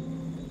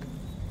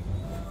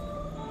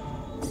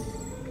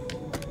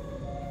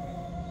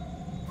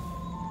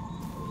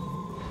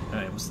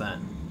 Alright, what's that?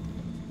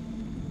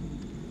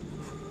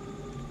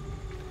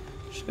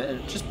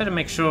 Just better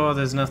make sure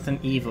there's nothing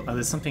evil. Oh,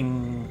 there's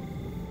something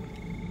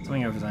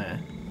over there.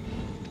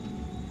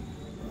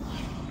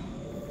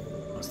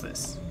 What's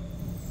this?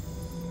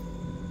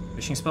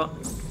 Fishing spot?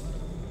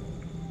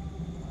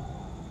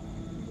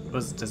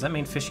 Does that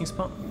mean fishing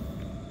spot?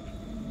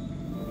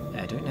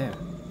 I don't know.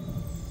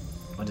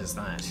 What is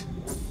that?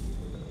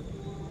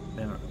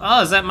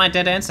 Oh, is that my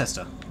dead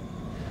ancestor?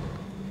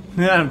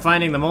 I'm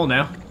finding them all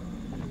now.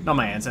 Not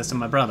my ancestor,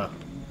 my brother.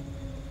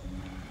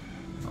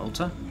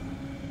 Altar?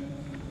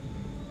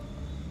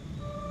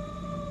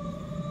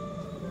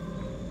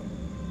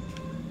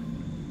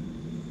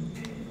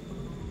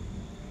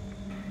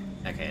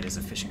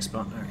 here's a fishing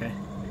spot. Okay.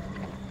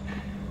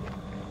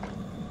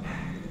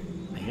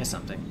 I hear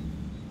something.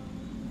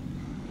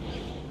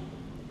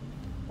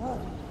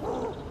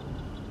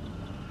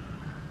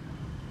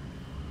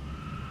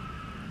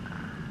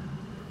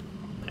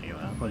 There you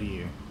are. What are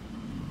you?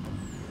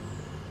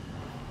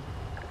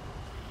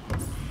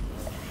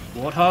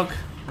 Warthog?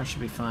 That should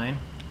be fine.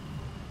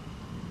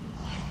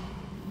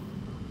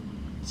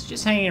 It's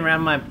just hanging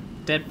around my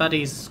dead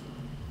buddy's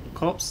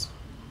corpse.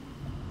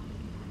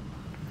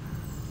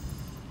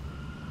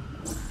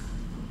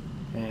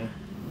 Okay.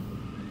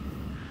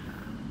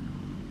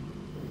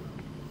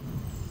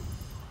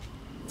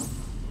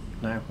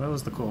 No, where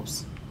was the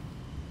corpse?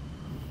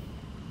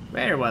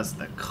 Where was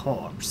the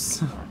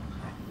corpse?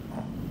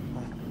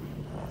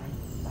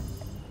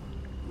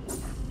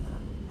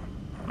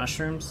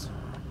 Mushrooms?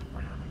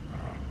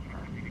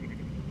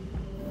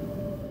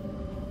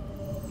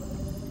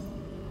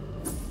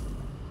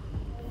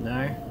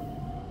 No.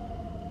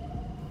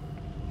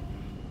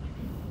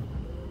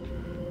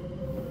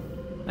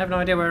 I have no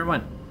idea where it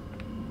went.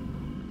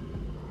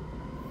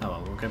 Oh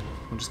well,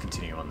 we'll just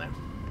continue on then.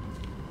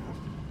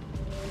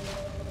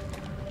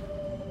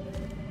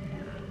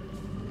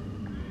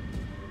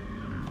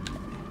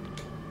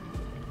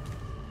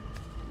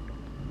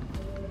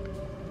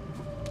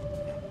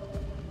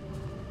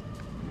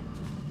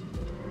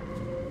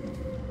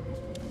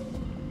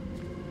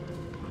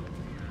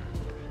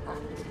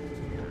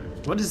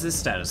 What is this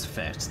status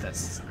effect?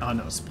 That's... oh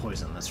no, it's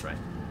poison, that's right.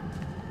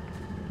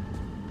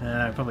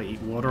 Probably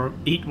eat water.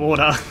 Eat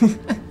water!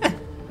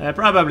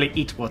 Probably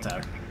eat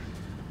water.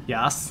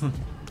 Yes.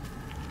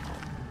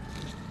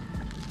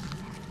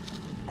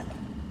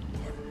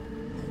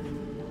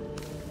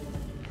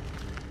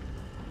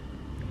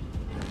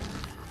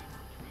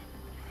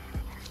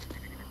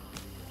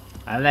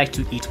 I like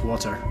to eat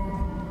water.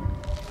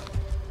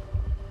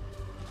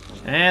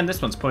 And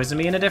this one's poisoned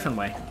me in a different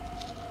way.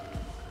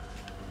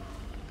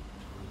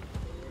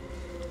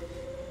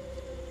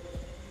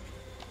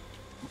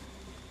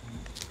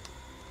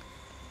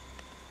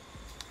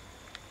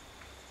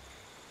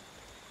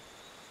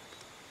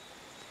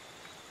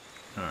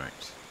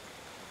 Alright.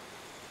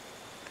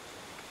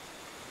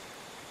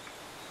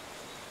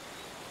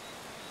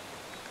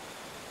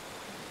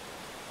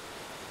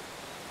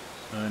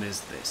 What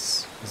is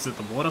this? Is it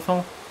the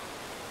waterfall?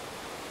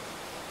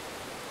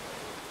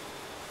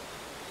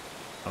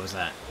 What was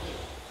that?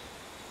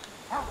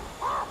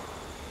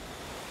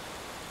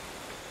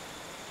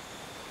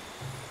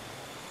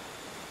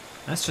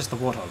 That's just the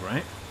warthog,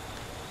 right?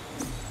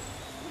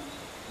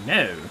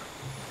 No.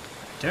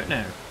 I don't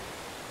know.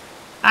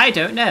 I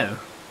don't know.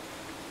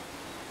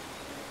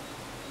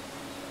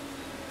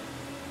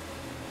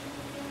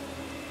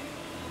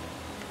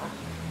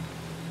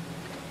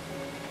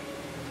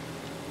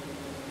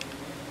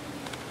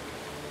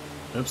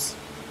 Oops.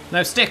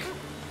 No, stick!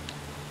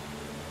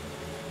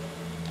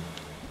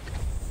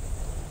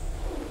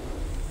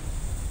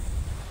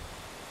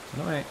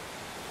 What am I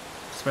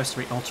supposed to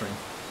be altering?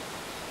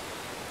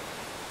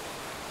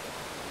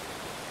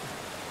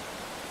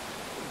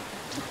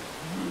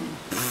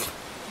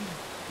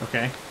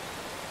 Okay.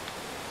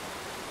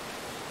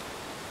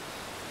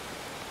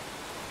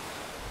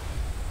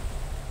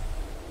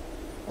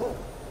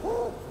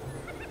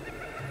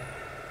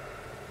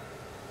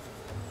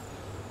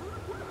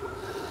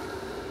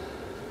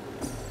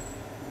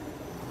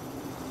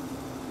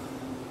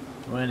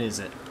 What is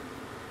it?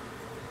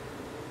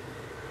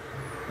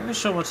 I'm not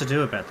sure what to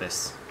do about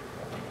this.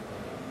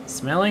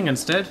 Smelling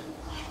instead?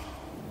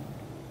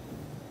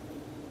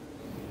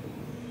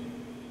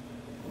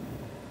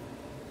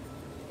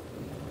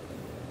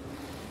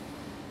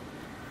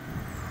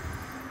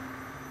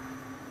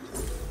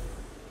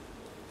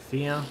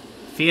 Fear.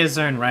 Fear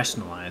zone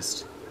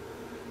rationalized.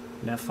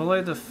 Now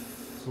follow the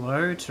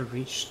flow to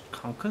reach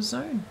Qonke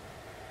zone?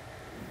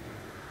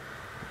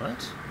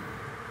 What?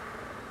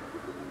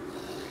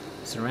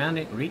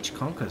 Surrounding, reach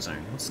Qonke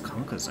zone. What's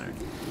Qonke zone?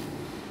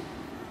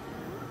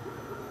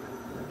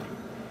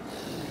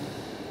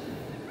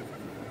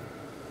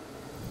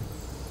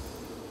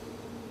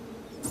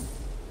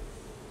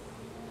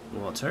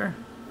 Water.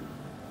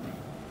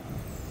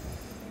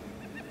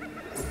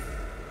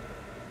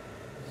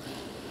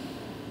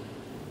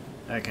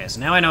 Okay,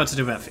 so now I know what to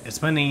do about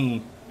it's when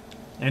he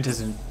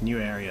enters a new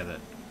area that...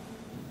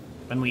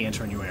 when we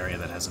enter a new area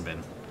that hasn't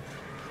been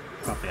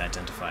properly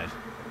identified.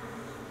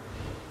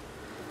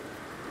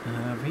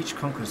 Reach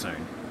Qonke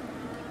zone.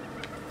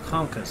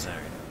 Qonke zone.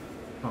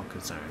 Qonke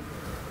zone.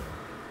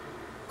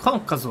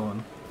 Qonke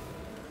zone.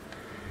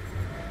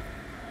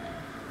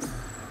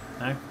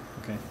 No?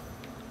 Okay.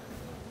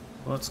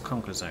 What's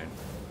Qonke zone?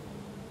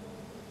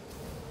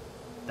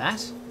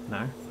 That?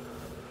 No.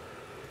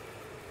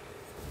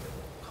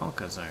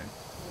 Qonke zone.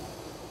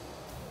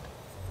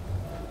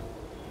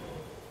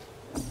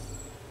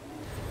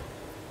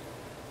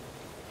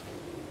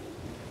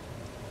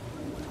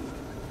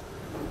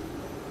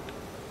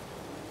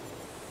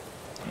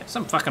 Yeah,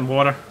 some fucking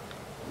water.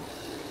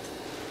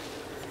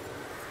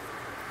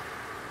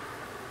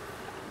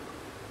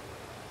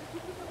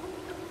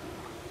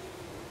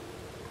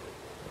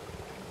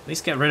 At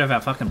least get rid of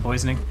our fucking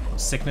poisoning or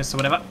sickness or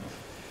whatever.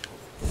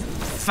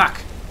 Fuck.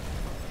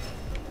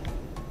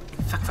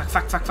 Fuck, fuck,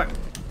 fuck, fuck, fuck.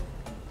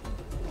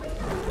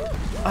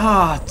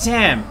 Ah, oh,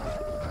 damn.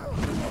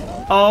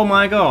 Oh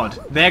my god.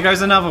 There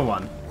goes another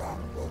one.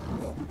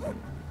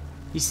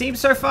 He seems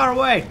so far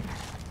away.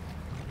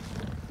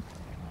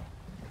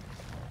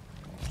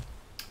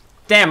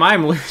 Damn,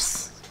 I'm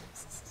loose.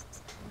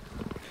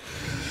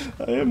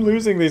 I am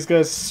losing these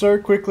guys so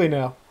quickly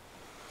now.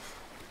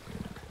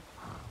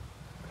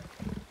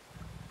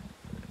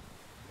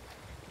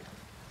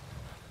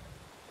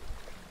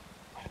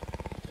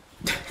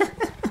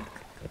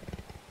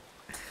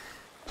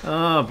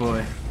 Oh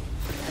boy.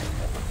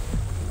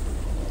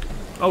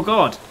 Oh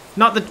god,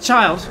 not the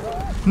child.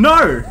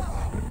 No!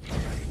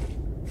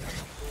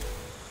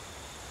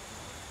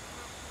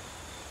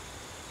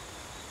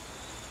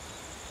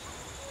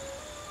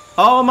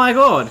 Oh my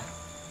god.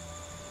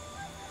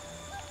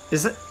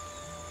 Is it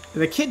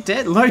the kid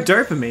dead? Low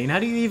dopamine, how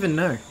do you even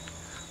know?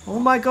 Oh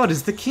my god,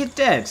 is the kid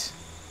dead?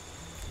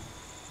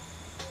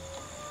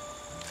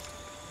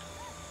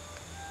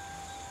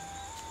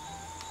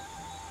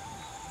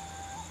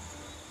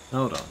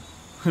 Hold on.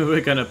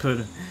 We're gonna put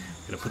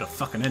a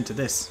fucking end to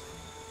this.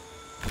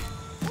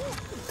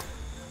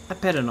 I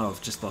better not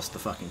have just lost the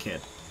fucking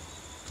kid.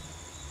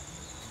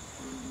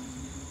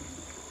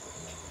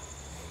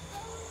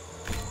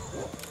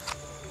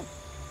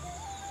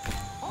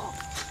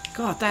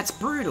 God, that's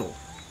brutal.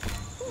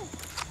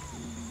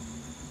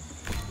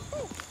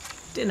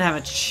 Didn't have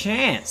a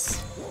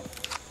chance.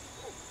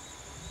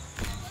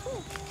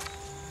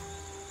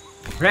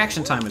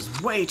 Reaction time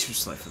is way too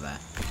slow for that.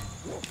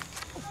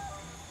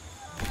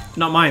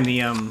 Not mine,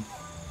 the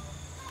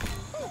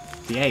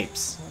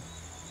apes.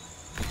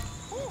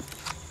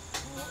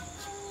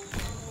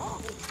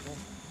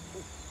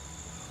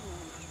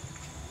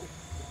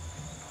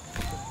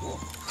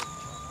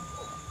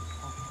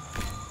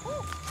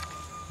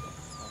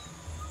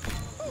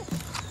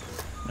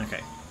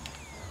 Okay.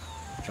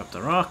 Drop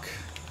the rock.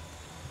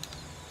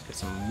 Let's get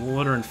some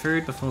water and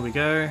food before we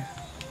go.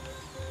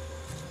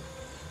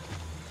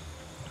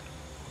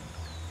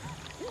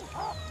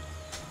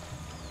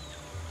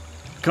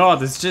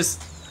 God, there's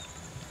just...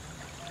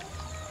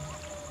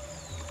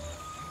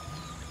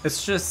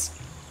 It's just...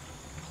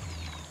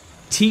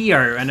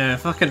 Tio and her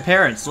fucking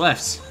parents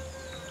left.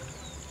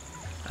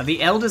 Are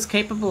the elders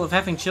capable of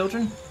having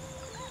children?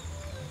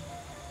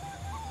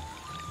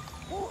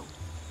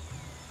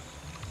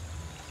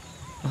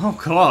 Oh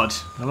god,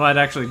 I might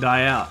actually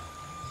die out.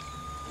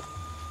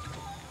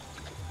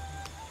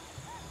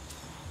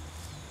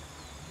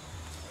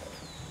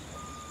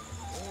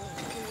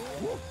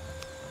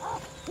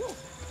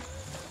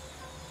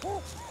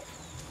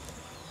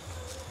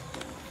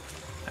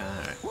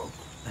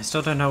 I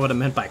still don't know what it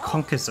meant by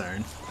Qonke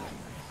zone.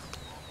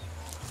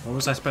 Where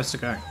was I supposed to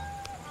go?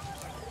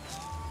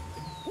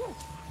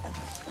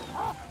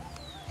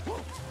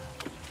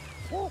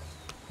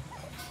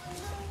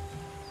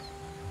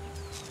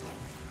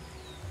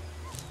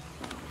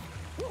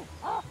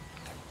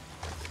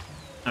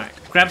 Alright,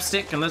 grab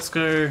stick and let's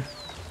go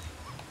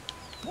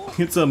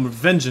get some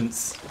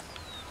vengeance.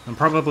 And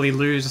probably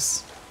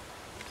lose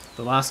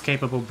the last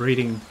capable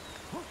breeding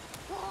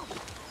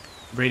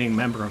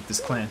member of this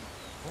clan.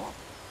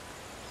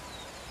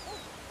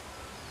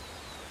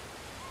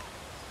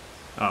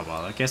 Oh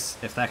well, I guess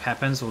if that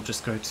happens, we'll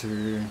just go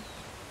to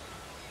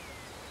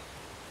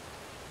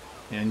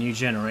a new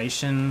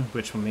generation,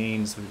 which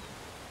means we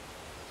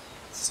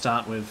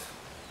start with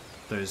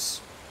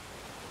those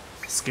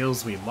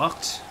skills we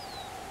locked.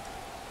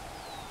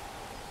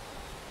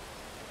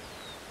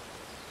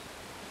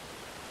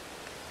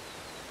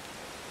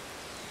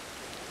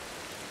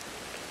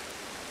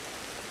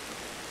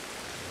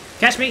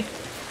 Catch me!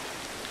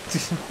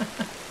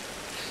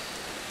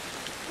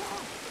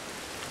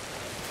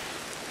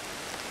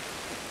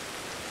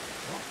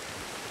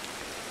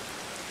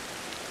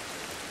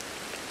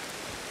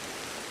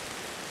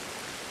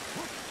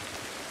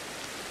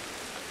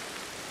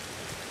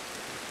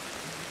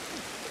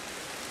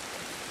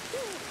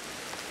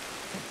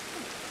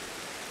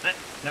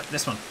 Nope,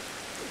 this one.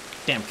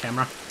 Damn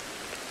camera.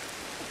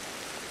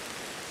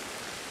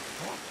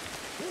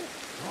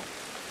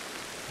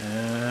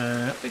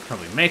 We could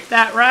probably make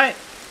that, right?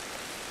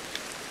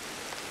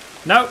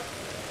 Nope.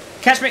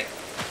 Catch me!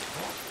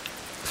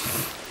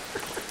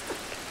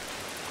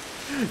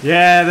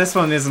 Yeah, this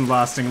one isn't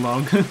lasting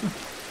long.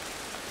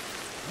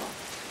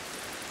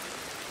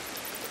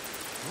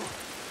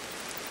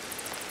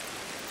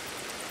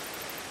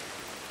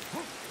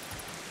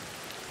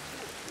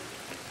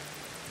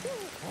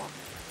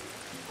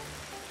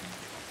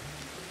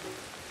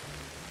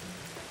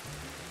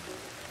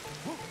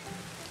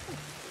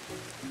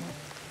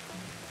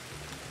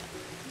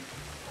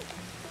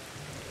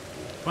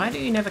 Why do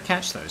you never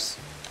catch those?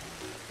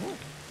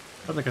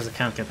 Probably because I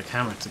can't get the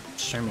camera to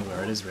show me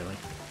where it is, really.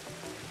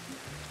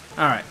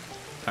 Alright.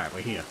 Alright,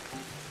 we're here.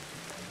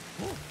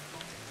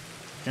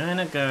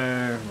 Gonna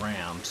go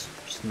round,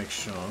 just to make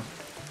sure.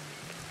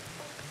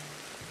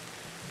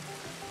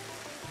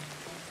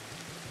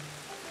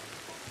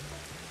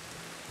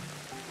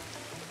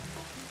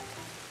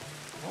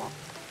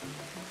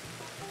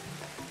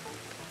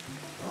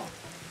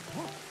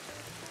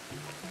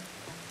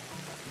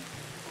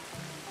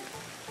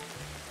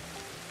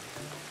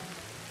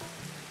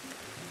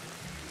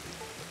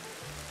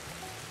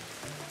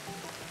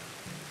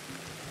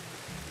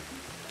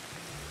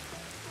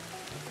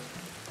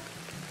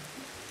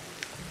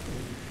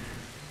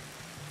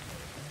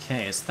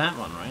 Okay, it's that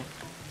one, right?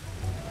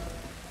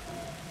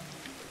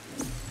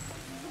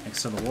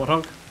 Next to the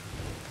warthog?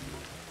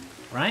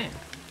 Right?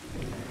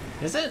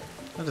 Is it?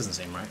 That doesn't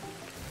seem right.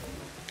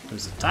 It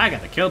was a tiger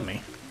that killed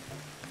me.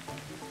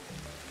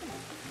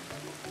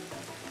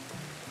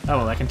 Oh,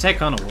 well, I can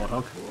take on a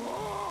warthog.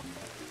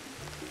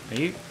 Are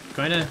you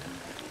going to...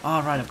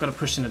 Oh, right, I've got to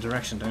push in a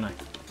direction, don't I?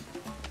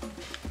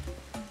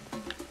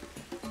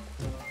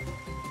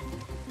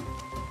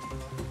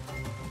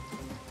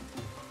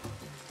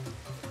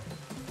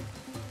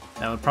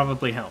 That would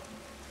probably help.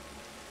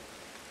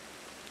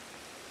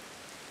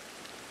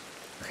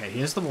 Okay,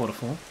 here's the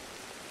waterfall.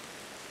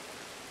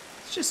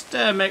 Let's just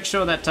make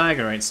sure that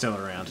tiger ain't still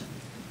around.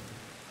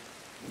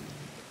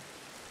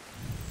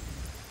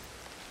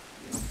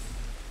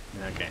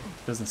 Okay,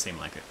 doesn't seem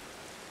like it.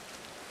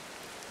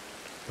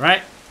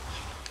 Right?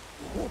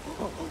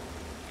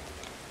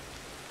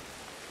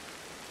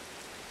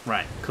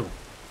 Right, cool.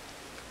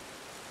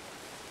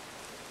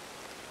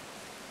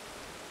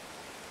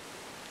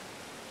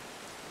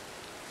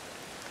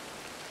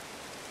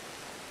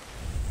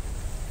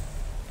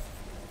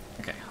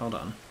 Okay, hold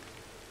on.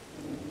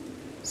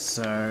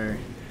 So,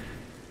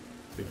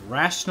 we've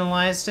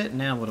rationalized it,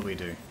 now what do we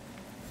do?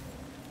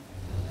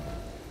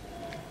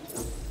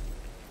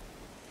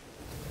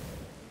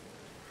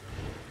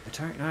 I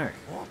don't know.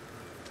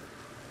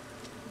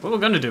 What we're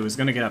gonna do is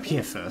gonna get up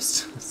here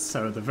first,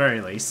 so at the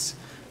very least,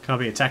 can't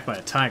be attacked by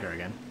a tiger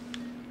again.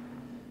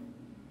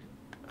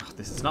 Oh,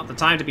 this is not the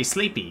time to be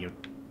sleepy, you're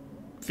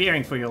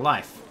fearing for your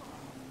life.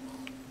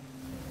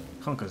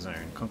 Qonke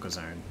zone, Qonke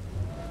zone.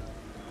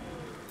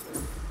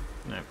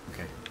 No,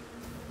 okay.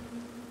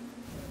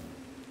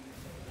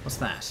 What's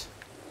that?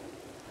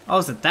 Oh,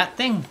 is it that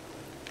thing?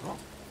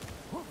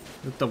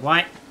 With the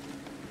white...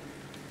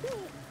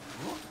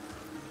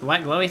 The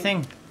white glowy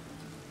thing?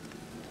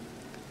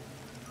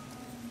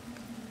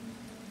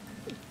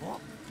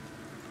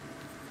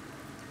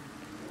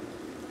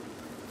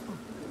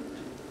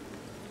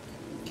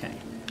 Okay.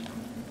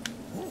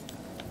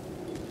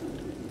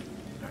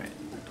 Alright.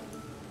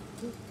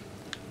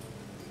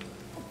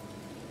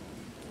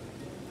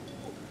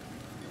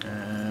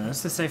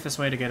 What's the safest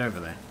way to get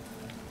over there?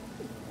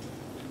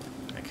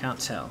 I can't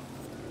tell.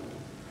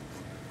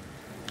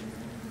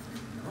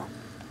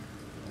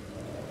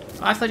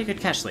 I thought you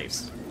could catch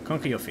leaves.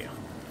 Conquer your fear.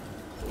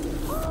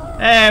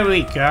 There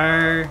we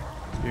go.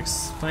 You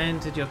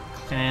expanded your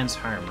clan's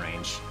home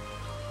range.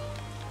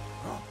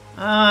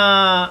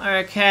 Ah,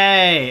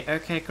 okay.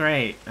 Okay,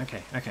 great.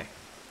 Okay, okay.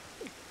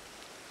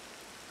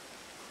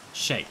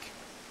 Shake.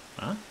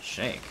 Huh?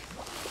 Shake.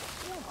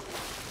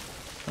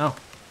 Oh.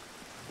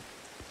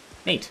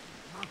 Neat.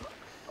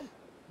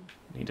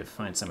 Need to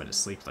find somewhere to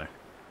sleep though.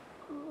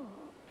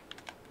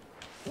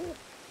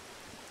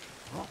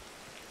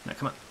 No,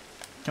 come on.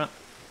 Come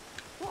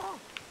on.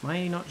 Why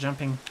are you not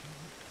jumping?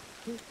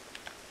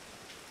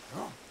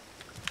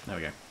 There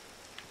we go.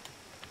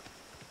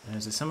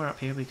 Is there somewhere up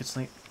here we could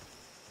sleep?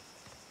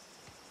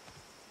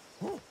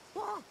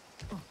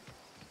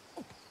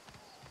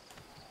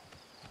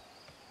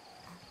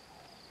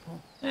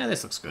 Yeah,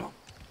 this looks good.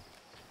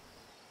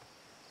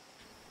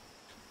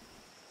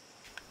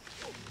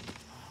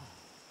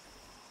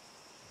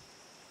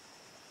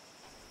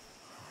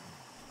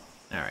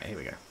 Alright, here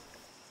we go.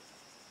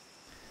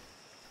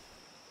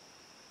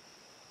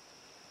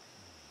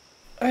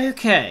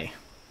 Okay.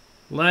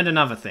 Learned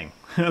another thing.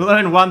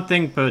 Learn one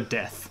thing per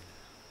death.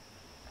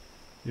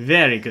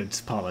 Very good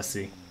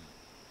policy.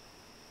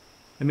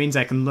 It means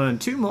I can learn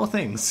 2 more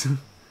things.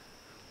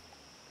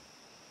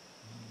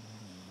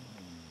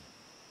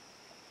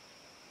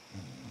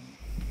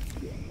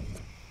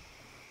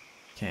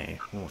 Okay,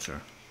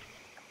 water.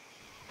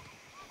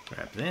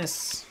 Grab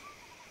this.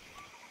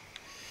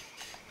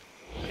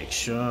 Make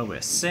sure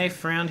we're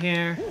safe around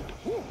here.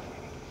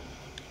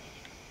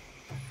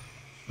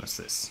 What's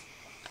this?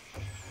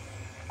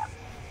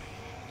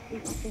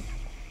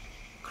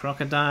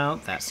 Crocodile.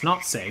 That's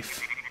not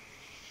safe.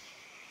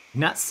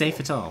 Not safe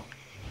at all.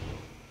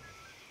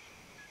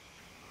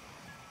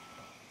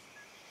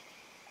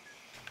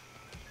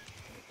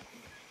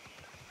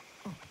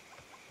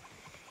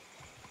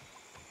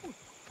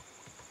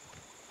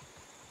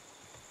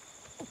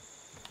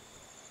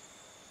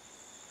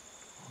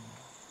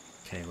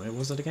 Okay, where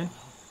was it again?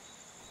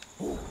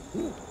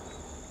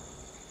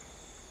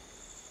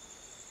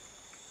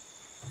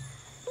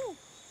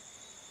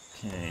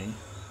 Okay.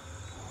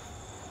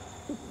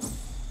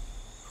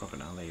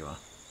 Crocodile, there you are.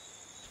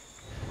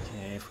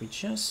 Okay, if we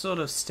just sort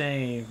of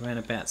stay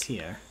roundabouts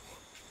here.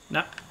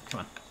 No,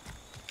 come on.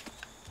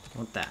 I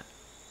want that.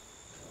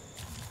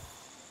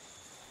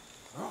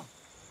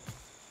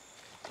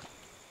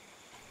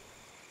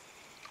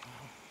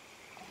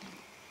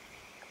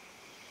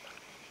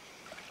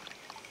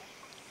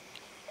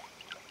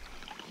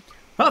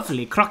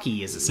 Hopefully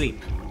Crocky is asleep.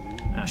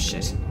 Oh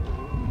shit.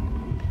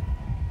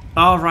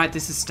 Oh right,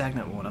 this is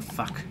stagnant water,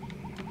 fuck.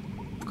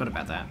 Forgot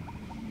about that.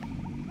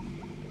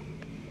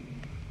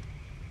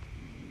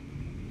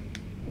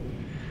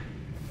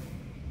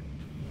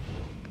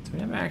 So we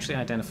never actually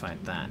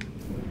identified that.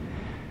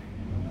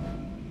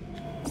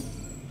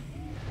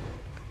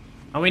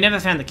 Oh, we never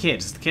found the kid.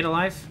 Is the kid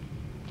alive?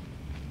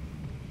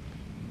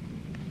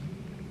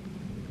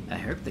 I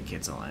hope the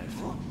kid's alive.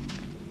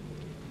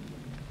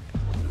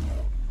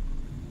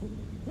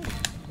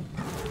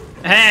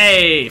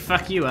 Hey!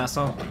 Fuck you,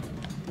 asshole.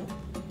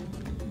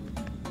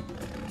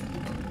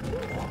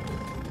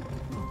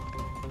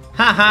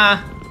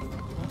 Haha!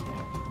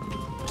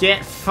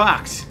 Get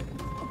fucked!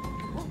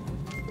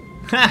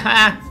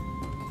 Haha!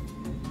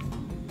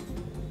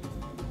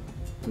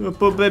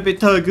 Poor baby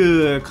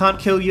tiger, can't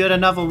kill yet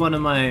another one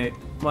of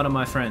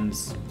my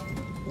friends.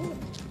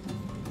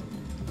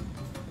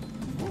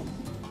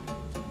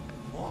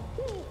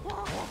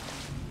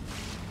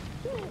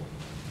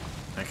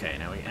 Okay,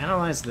 now we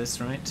analyze this,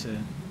 right, to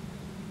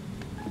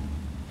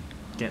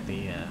get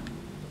the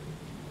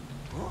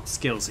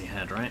skills he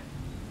had, right?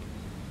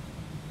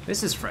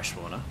 This is fresh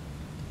water.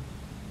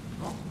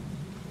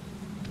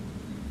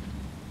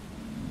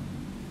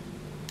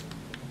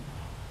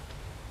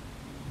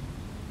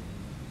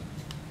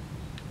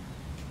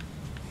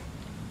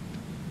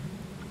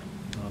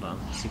 Hold on,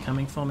 is he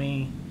coming for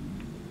me?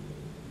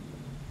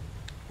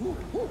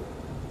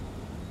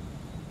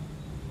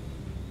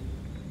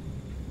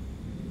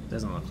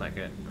 Doesn't look like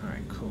it.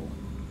 Alright, cool.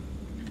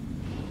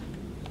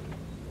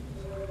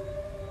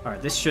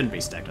 Alright, this shouldn't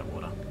be stacked up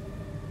water.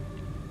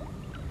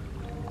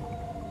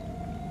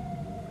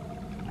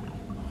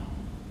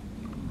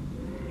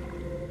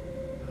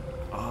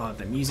 Oh,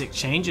 the music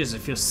changes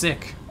if you're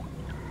sick.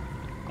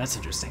 That's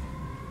interesting.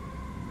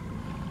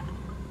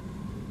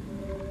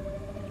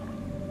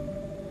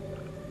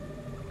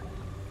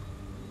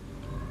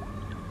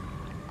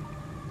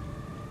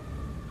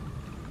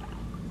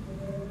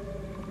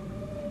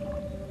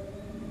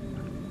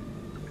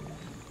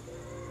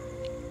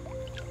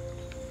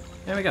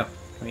 There we go.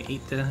 Can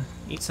we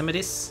eat some of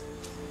this?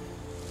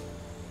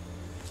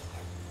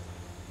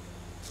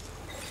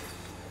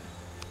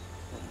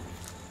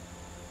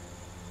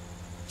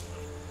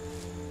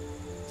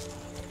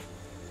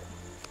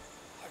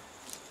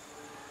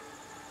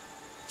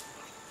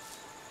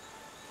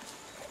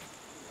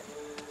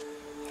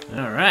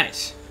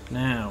 Alright.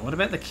 Now, what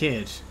about the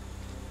kid?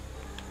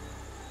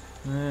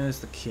 Where's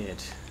the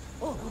kid?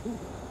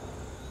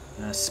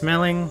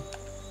 Smelling.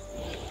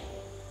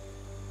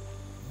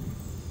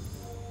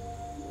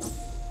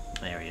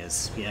 There he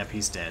is. Yep,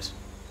 he's dead.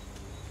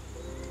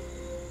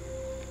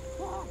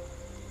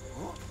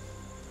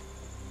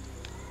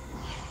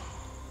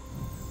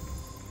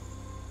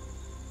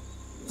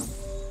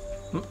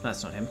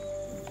 That's not him.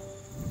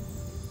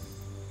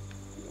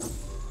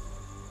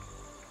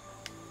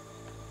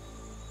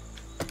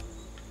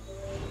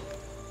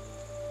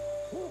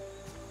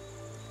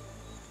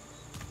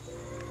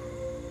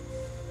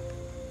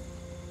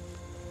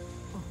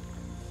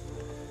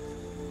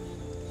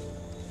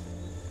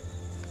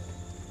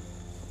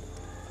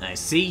 I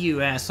see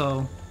you,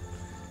 asshole.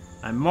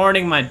 I'm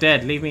mourning my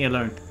dead. Leave me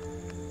alone.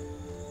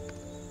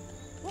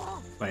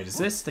 Wait, is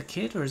this the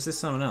kid or is this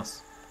someone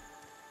else?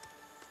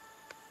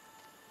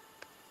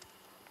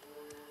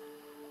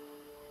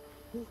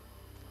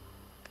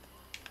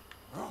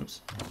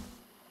 Oops.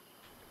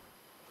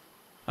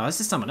 Oh, this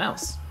is someone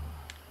else.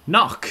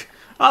 Knock!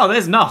 Oh,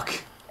 there's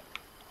Knock!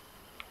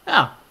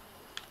 Oh.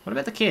 What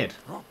about the kid?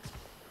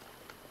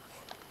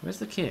 Where's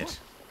the kid?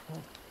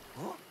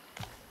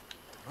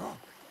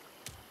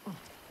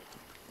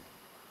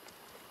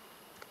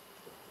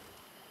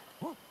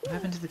 What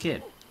happened to the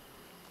kid?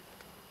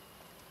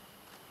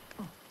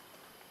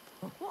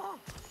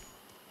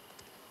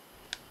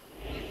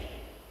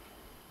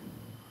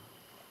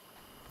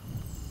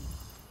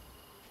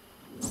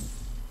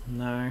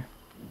 No.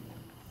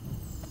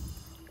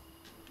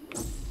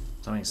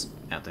 Something's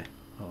out there.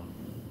 Oh,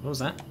 what was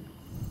that?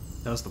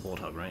 That was the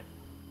warthog, right?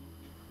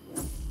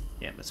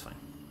 Yeah, that's fine.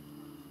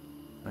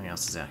 Nothing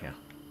else is out here.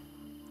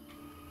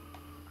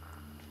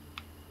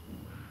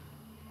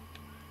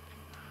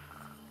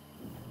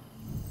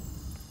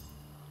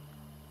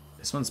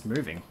 This one's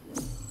moving.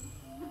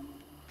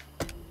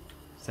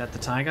 Is that the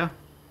tiger?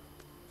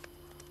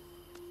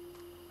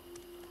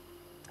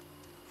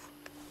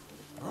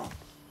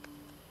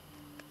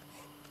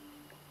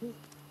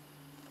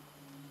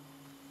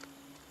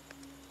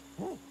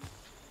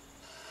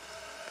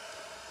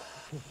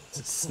 It's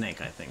a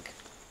snake, I think.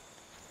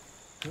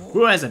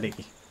 Who has a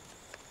biggie?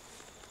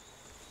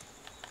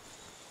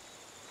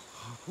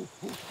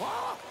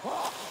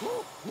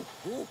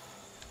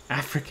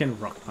 African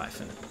rock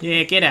python.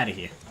 Yeah, get out of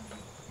here.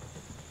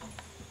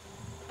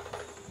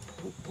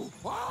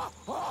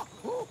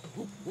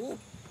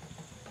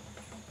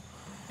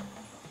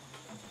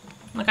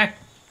 Okay.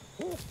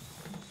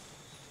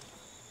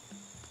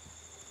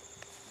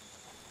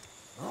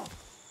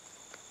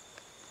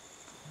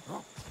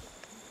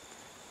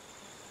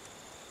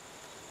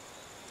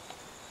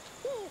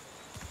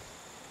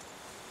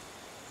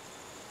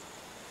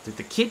 Did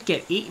the kid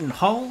get eaten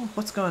whole?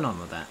 What's going on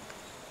with that?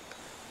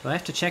 Do I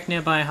have to check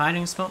nearby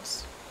hiding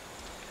spots?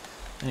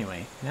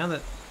 Anyway, now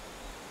that...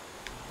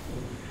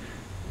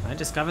 Did I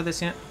discover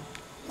this yet?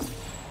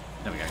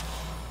 There we go.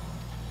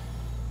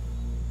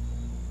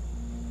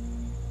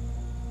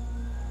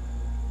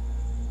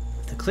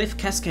 Cliff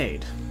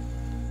Cascade.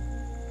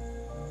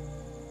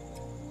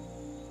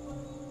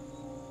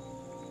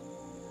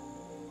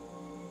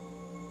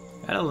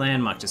 How do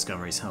landmark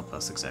discoveries help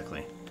us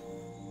exactly?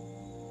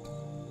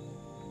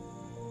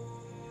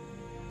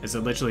 Is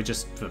it literally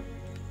just for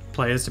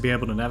players to be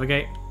able to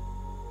navigate?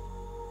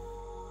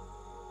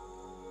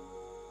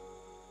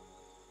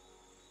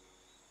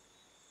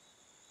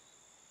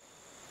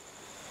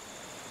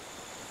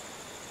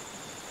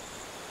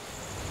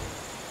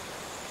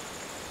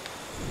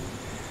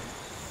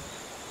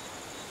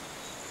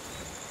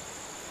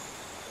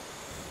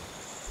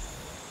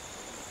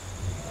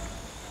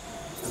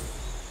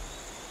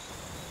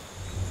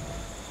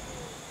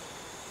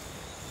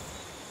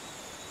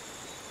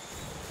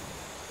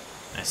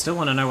 I still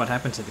want to know what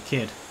happened to the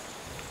kid.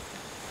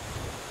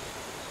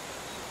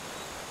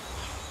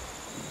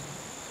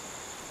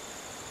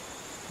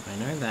 I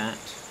know that.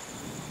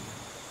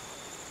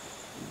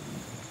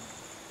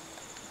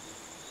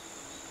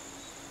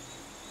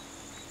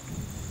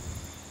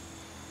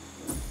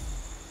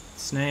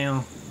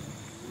 Snail.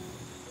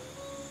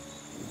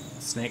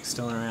 Snake's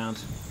still around.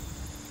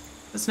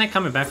 Is the snake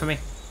coming back for me?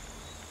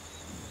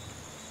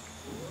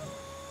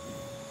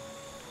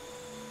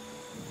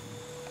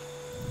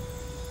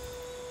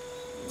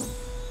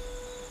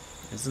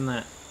 Isn't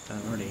that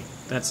already?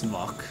 That's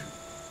Lock.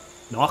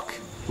 Knock?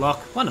 Lock?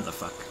 One of the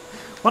fuck.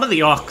 One of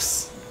the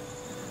Ox.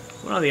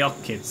 One of the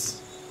Ock kids.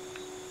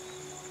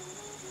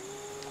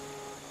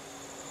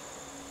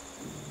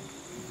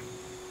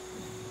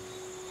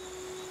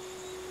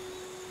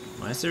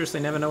 I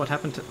seriously never know what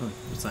happened to. Oh,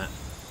 what's that?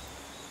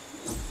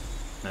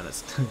 No,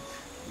 that's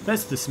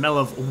that's the smell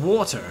of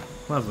water.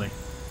 Lovely.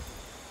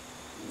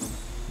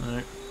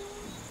 No.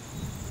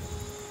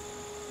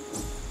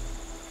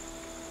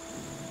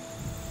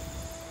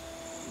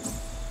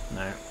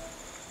 No.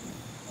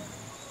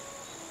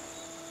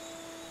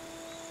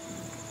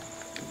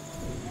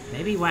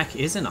 Maybe Whack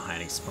is in a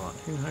hiding spot.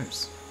 Who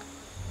knows?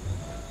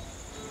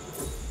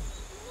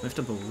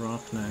 Liftable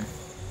rock. No.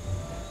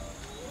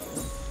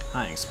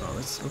 Hiding spot.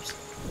 Let's. Oops.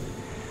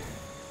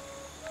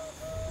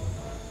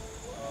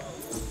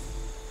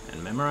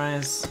 And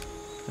memorize.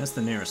 That's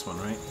the nearest one,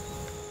 right?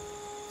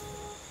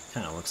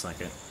 Kind of looks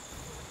like it.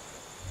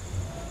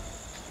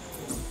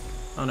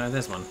 Oh no,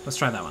 there's one. Let's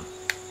try that one.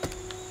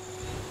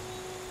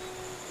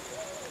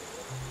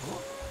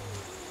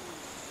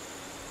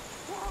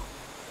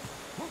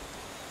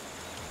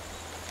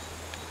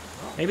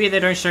 Maybe they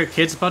don't show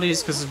kids'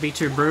 bodies because it'd be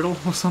too brutal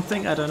or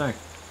something? I don't know.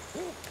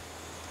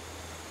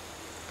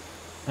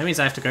 That means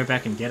I have to go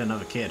back and get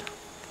another kid.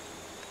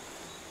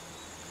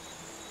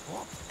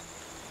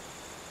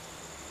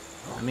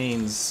 That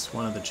means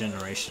one of the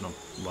generational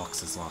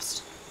locks is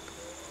lost.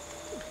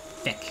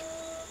 Thick.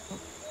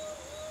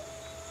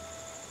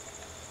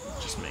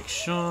 Just make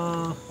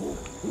sure.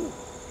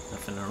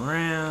 Nothing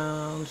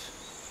around.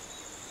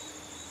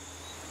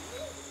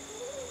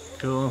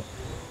 Cool.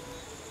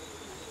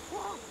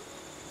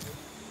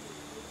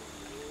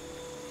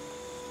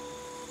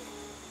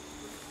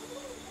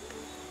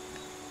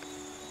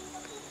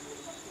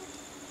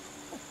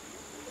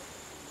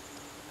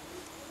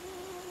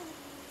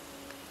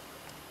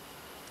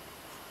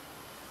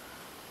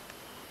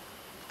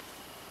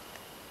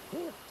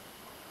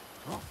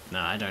 No,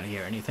 I don't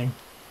hear anything.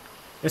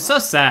 It's so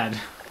sad.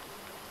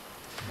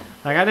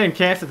 Like, I didn't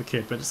care for the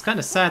kid, but it's kind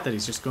of sad that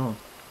he's just gone.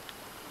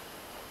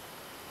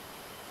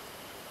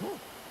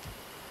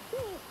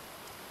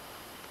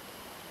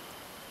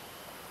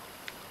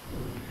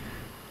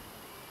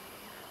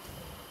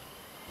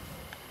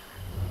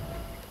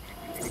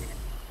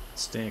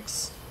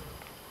 Sticks.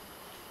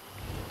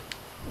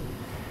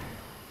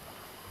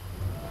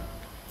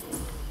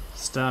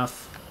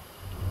 Stuff.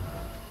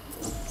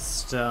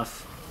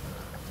 Stuff.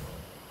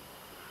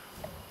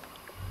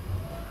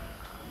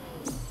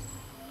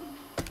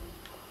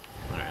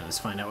 Alright, let's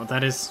find out what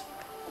that is.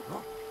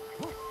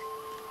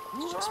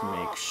 Just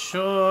make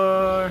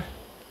sure.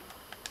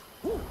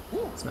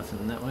 There's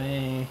nothing that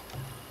way.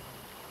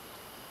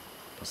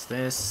 What's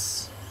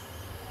this?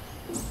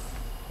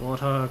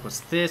 Warthog,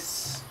 what's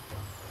this?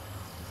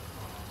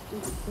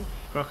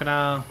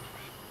 Crocodile.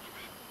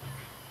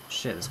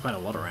 Shit, there's quite a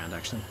lot around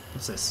actually.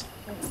 What's this?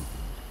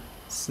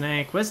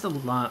 Snake. Where's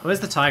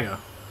the tiger?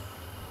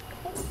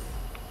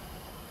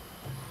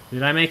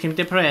 Did I make him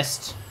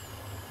depressed?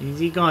 Is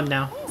he gone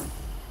now?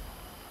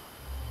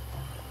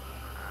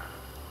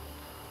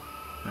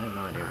 I have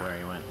no idea where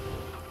he went.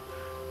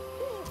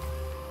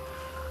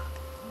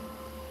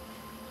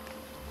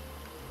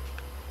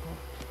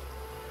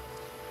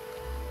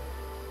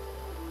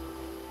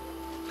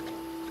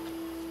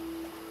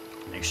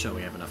 Make sure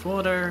we have enough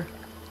water.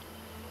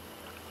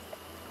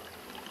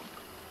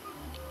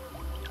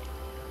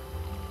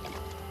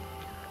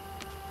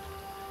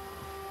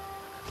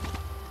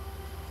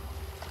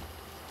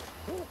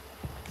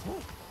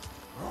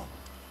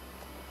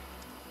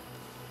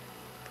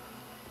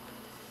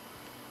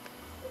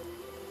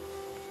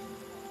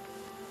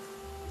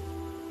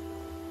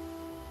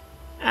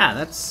 Ah,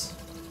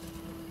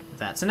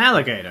 that's an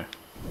alligator.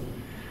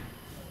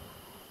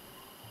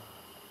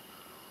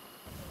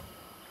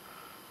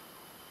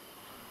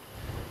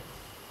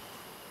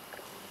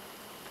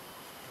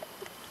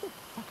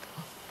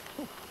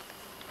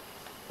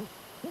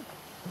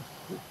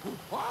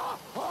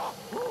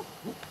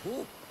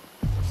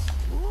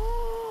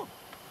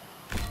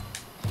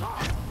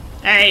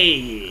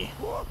 Hey!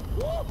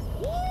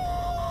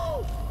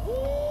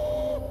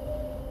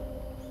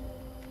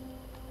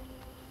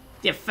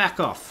 Yeah, fuck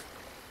off.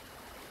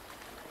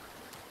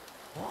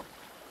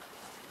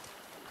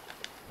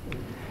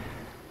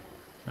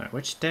 Alright,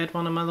 which dead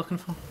one am I looking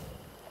for?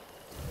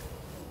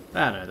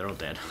 Ah, no, they're all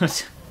dead.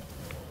 Did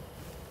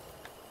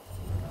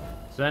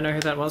I know who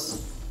that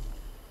was?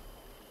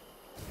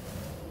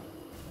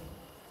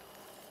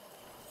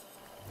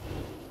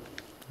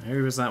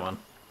 Who was that one?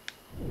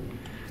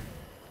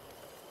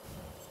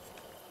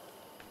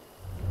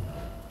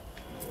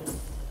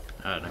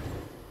 I don't know.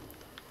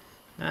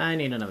 I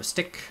need another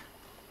stick.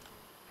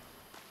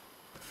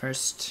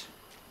 First.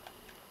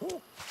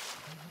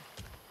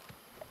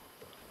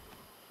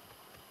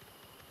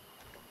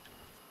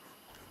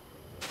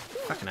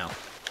 Fucking hell.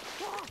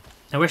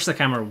 I wish the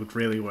camera would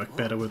really work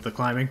better with the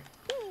climbing.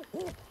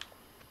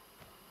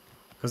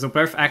 Because they'll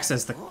both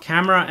access the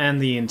camera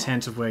and the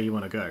intent of where you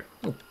want to go.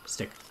 Oh,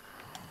 stick.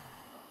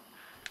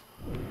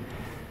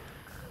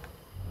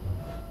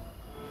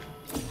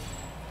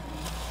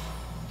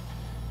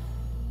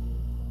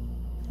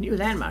 New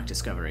landmark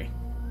discovery.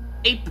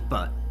 Ape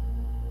butt.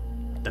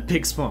 The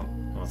pig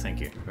spawn. Oh,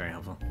 thank you. Very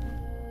helpful.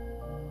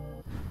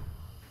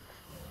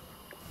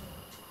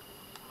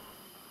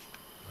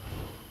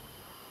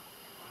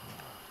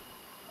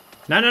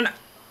 No, no, no.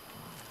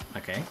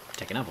 Okay,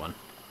 take another one.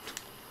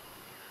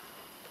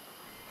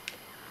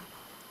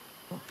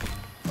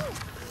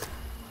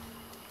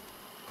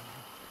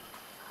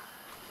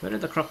 Where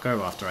did the croc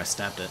go after I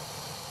stabbed it?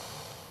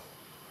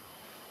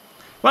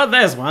 Well,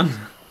 there's one.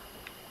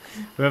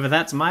 Whether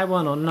that's my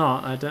one or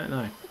not, I don't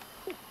know.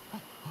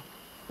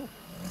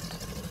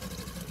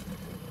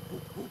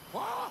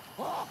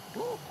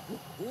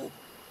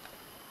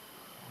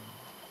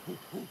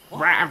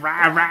 Rah,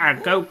 rah, rah,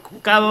 go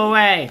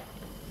away!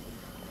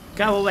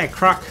 Go away,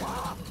 croc!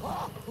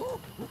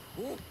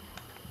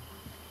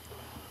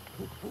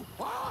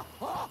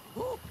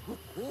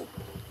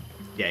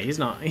 Yeah, he's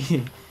not.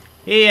 He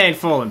ain't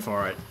falling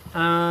for it.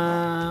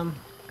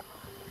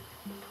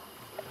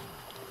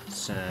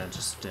 So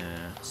let's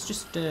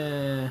just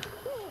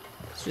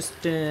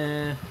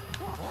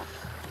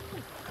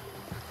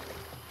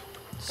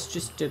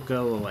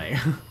go away.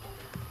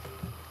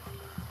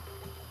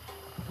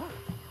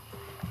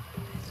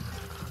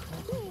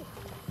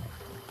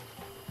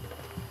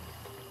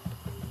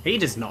 He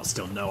does not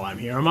still know I'm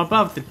here. I'm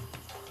above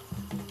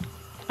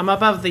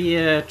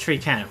the tree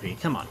canopy.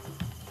 Come on.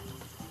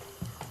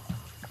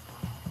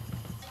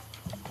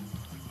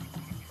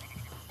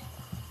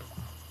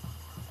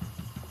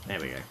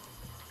 There we go.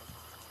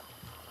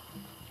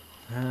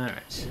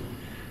 Alright.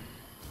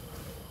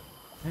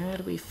 How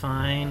do you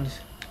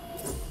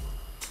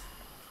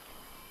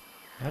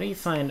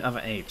find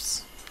other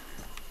apes?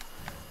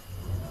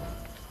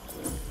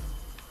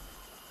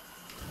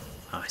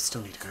 Oh, I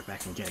still need to go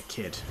back and get a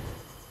kid.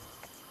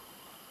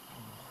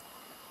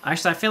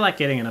 Actually, I feel like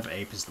getting another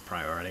ape is the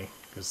priority,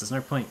 because there's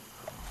no point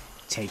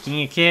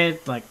taking a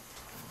kid, like,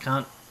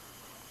 can't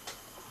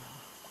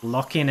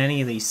lock in any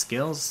of these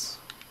skills.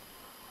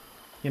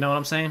 You know what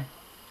I'm saying?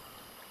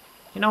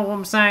 You know what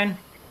I'm saying?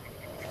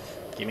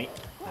 Gimme.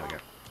 There we go.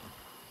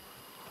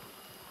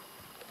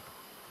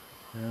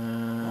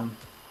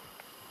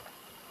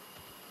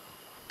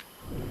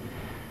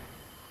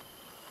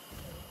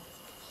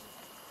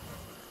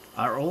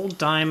 Are all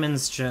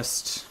diamonds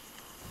just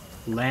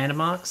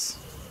landmarks?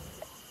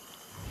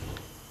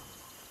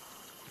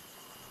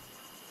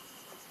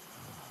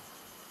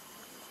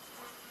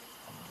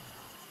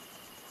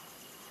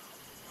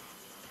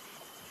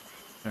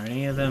 Are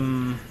any of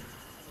them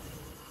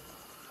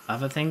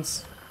other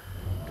things?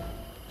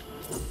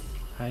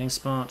 Hiding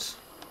spot.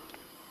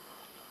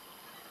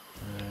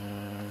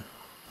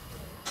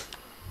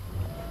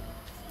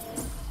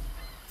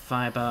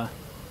 Fiber.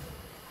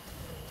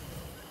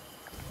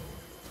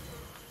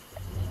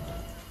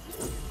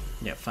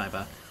 Yeah,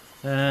 fiber.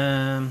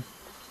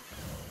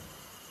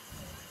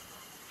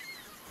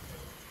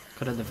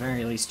 Could at the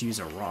very least use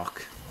a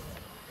rock.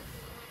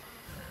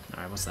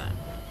 Alright, what's that?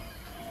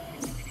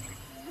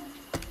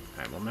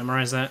 Alright, we'll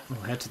memorize that.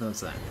 We'll head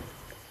towards that.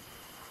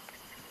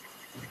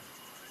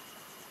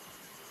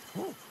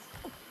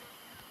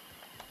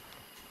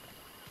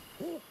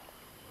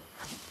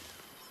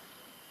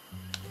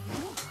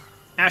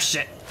 Ah,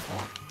 shit!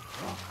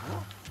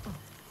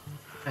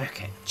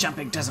 Okay,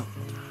 jumping doesn't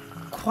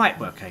quite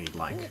work how you'd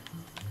like.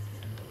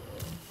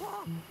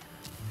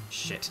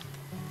 Shit.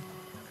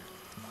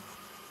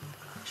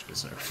 Actually,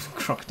 there's no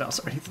crocodiles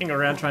or anything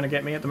around trying to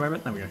get me at the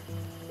moment. There we go.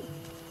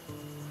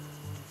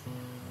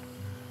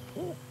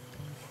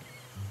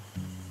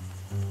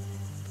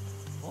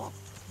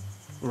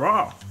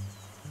 Raw!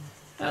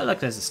 Oh, look,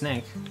 there's a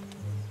snake.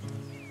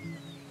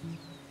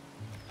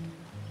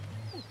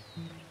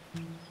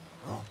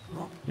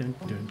 Dun,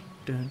 dun,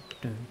 dun,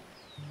 dun.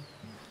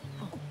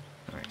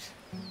 Alright.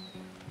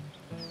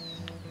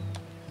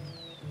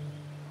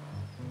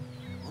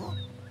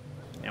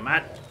 Come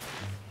on.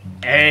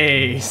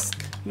 Ace!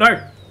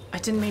 No! I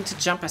didn't mean to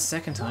jump a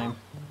second time.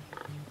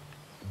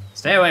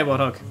 Stay away,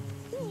 Warthog.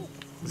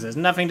 This has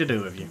nothing to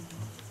do with you.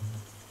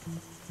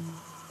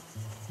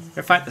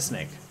 Go fight the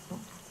snake.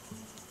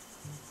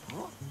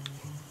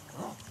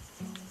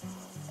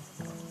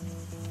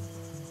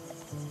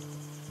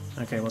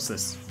 Okay, what's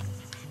this?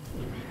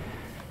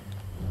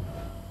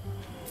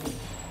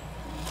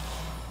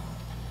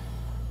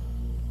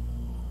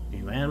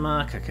 New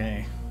landmark,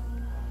 okay.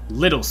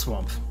 Little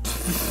swamp.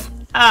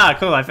 Ah,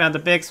 cool, I found the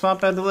big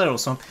swamp and the little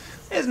swamp.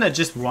 Isn't it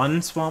just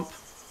one swamp?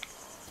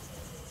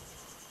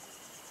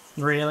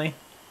 Really?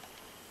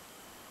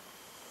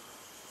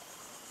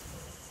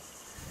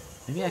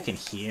 Maybe I can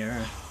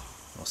hear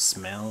or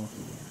smell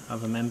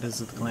other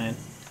members of the clan.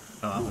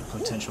 Or other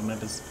potential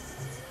members.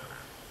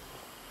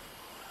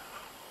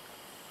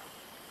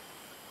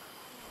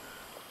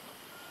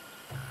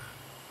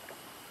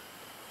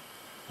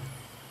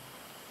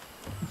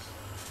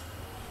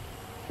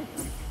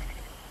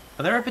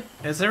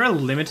 Is there a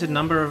limited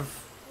number of...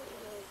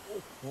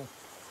 I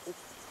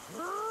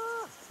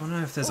don't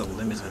know if there's a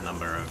limited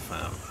number of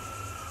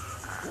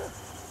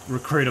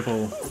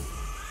recruitable...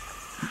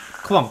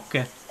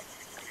 Qonke.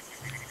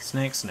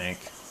 Snake,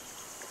 snake.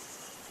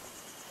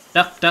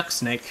 Duck, duck,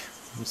 snake.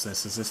 What's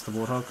this? Is this the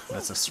warthog?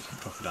 That's a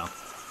crocodile.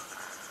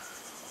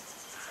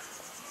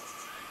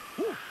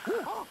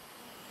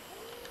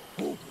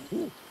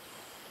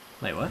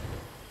 Wait, what?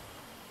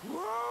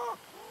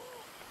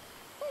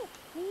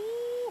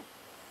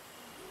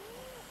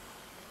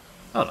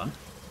 Hold on.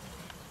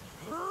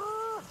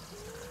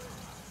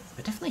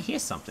 I definitely hear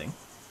something.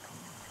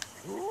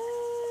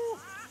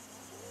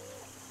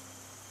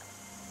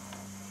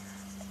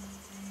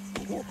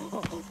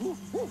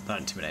 Don't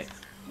intimidate.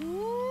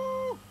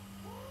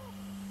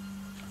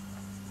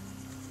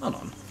 Hold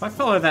on. If I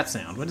follow that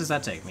sound, where does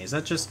that take me? Is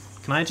that just...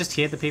 Can I just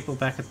hear the people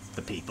back at...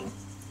 The people.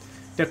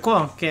 The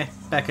Qonke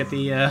back at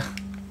the,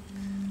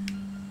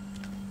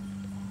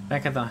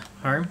 back at the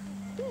home?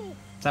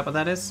 Is that what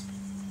that is?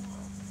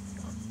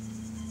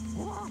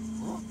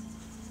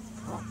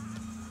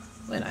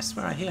 Wait, I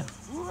swear I hear.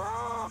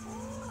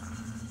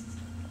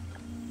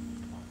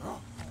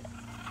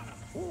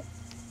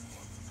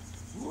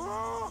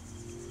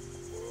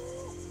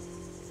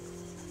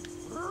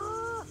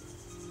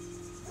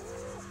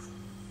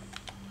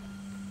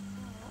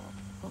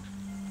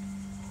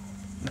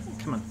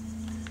 Come on.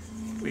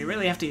 We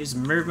really have to use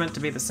movement to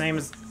be the same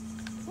as...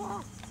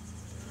 Oh,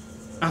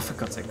 for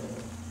God's sake.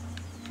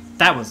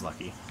 That was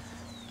lucky.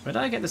 Where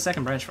did I get the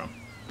second branch from?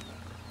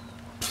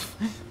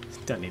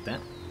 Don't need that.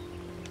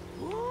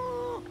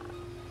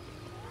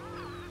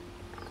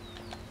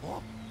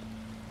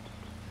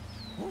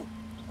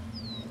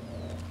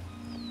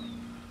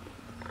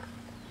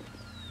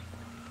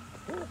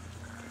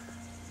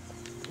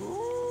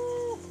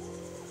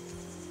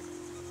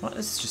 What?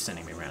 This is just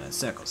sending me around in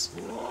circles.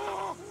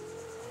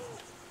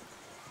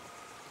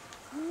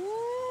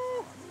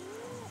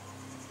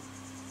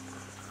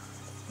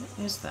 What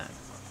is that?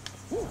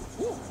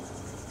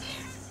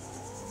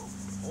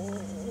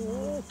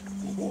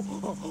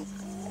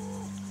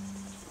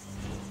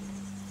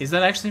 Is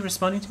that actually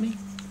responding to me?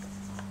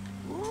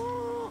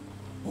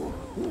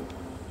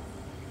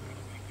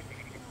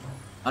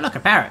 Oh look, a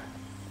parrot!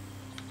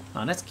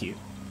 Oh, that's cute.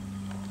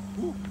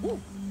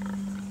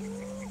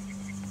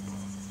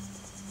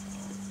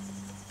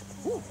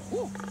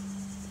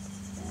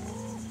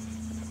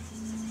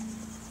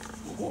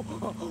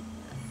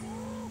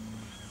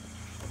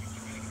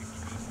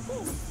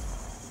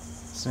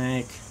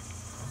 Snake.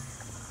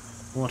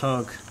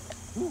 Warthog.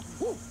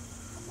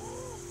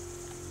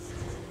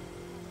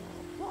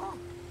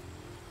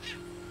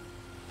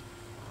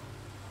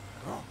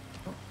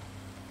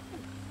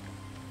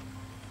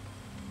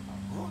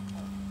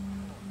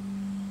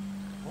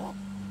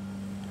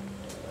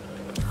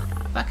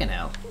 Fucking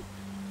hell.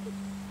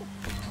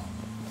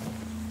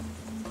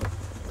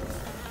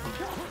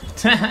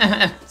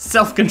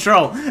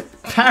 Self-control.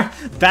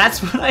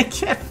 That's what I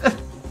get for...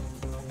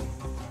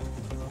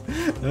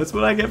 That's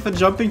what I get for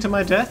jumping to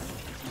my death?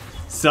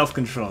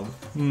 Self-control.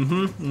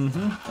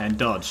 And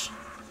dodge.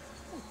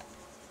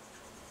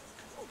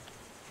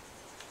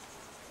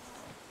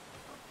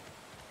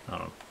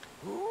 Oh.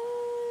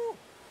 Oh,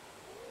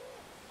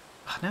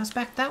 now it's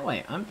back that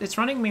way. It's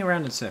running me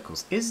around in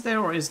circles. Is there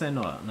or is there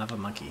not another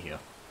monkey here?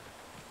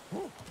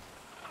 What?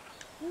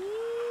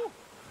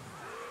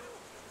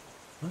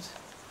 What?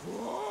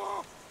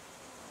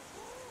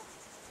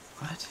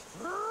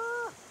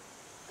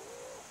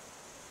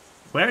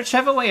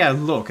 Whichever way I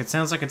look, it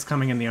sounds like it's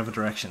coming in the other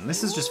direction.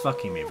 This is just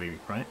fucking me,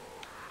 right?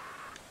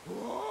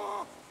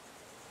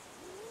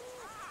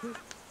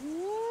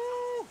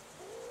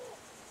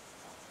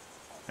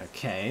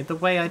 Okay, the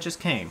way I just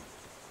came.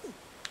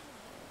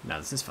 No,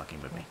 this is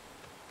fucking with me.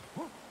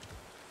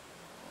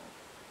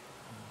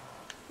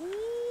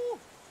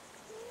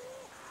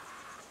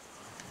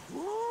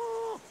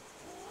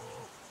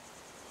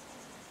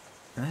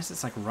 Unless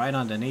it's like right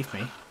underneath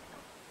me.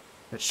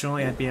 But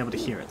surely I'd be able to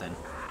hear it then.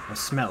 Or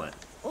smell it.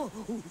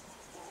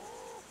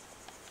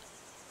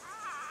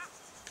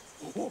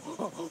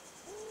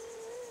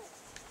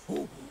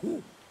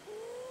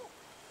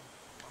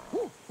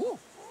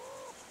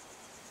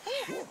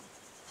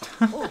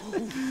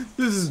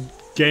 This is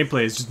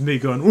gameplay. It's just me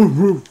going woo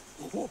woo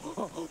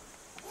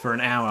for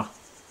an hour.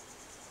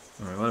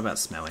 All right, what about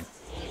smelling?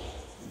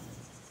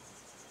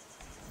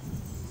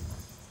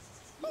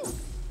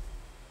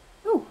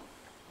 Ooh.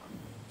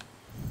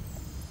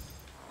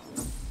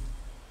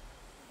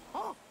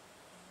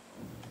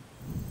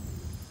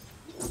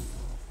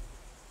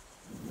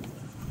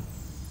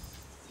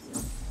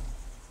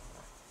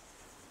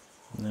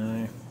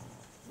 No.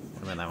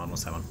 What about that one?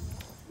 What's that one?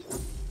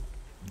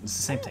 It's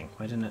the same thing.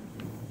 Why didn't it?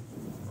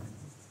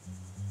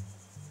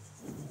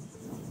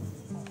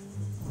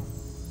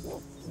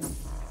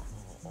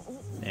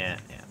 Yeah,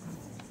 yeah.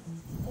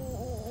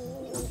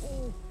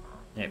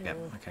 Yep,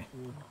 okay.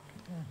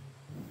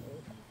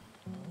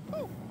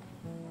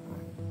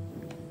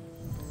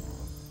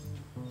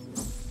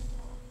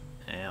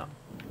 Yeah.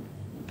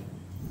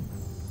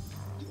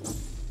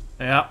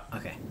 Yeah,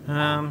 okay.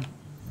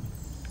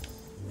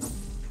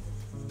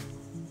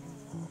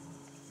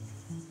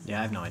 Yeah,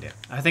 I have no idea.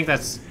 I don't think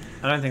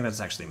that's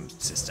actually a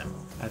system.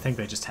 I think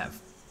they just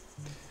have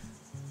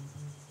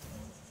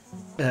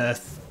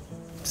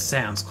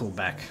sounds called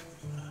back.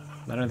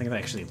 I don't think they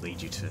actually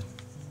lead you to...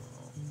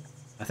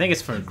 I think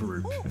it's for a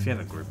group, if you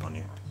have a group on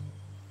you.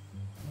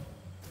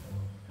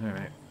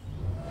 Alright.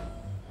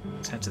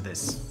 Let's head to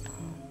this.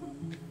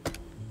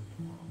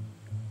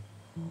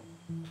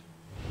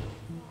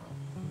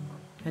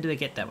 How do I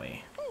get that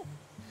way?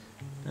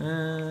 We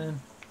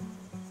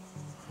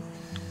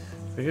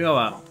can go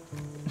up.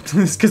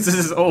 Because this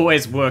has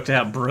always worked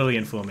out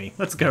brilliant for me.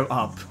 Let's go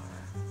up.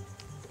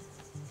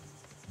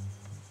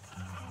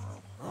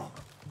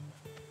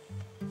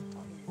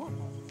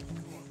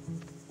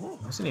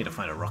 I also need to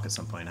find a rock at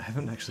some point. I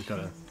haven't actually got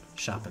a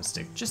sharpened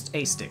stick. Just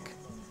a stick.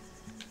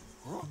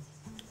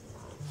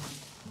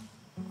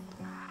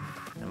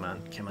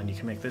 Come on, you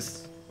can make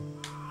this.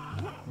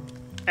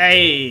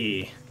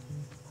 Hey!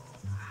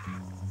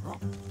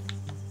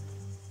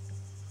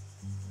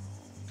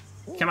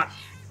 Come on!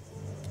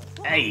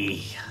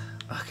 Hey!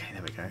 Okay,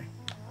 there we go.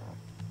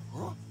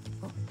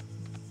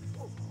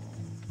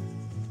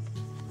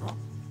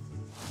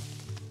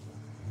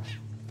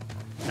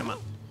 Come on.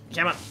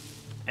 Come on!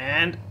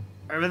 And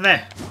over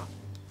there!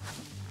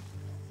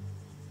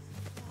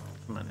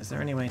 Come on, is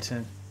there any way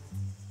to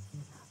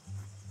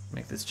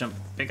make this jump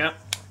bigger?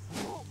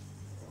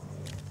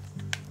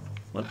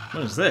 What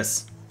is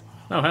this?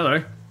 Oh, hello.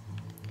 Can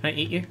I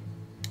eat you?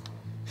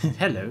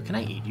 Hello, can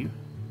I eat you?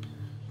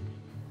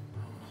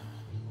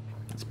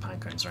 It's pine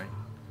cones, right?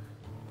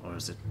 Or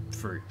is it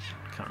fruit?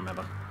 Can't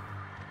remember.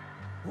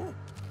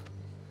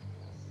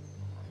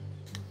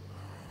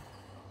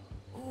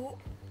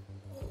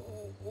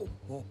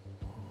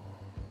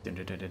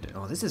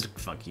 Oh, this is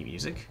funky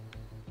music.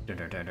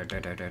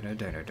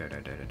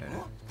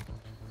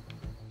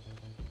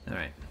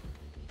 Alright.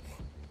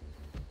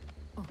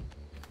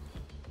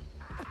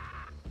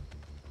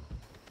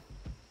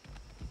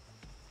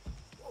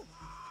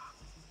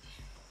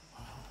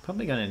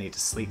 Probably gonna need to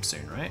sleep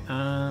soon, right?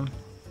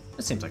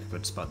 This seems like a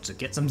good spot to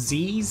get some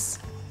Z's.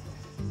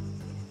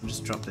 I'll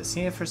just drop this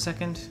here for a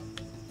second.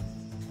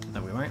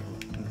 No, we won't.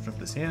 I'll drop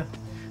this here.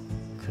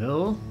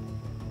 Cool.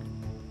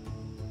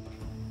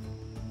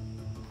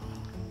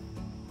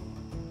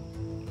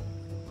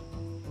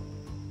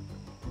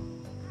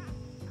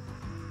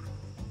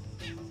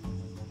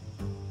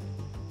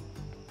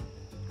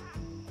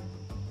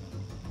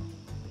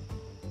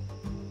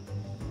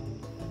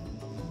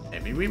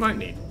 Maybe we won't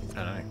need.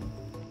 I don't know.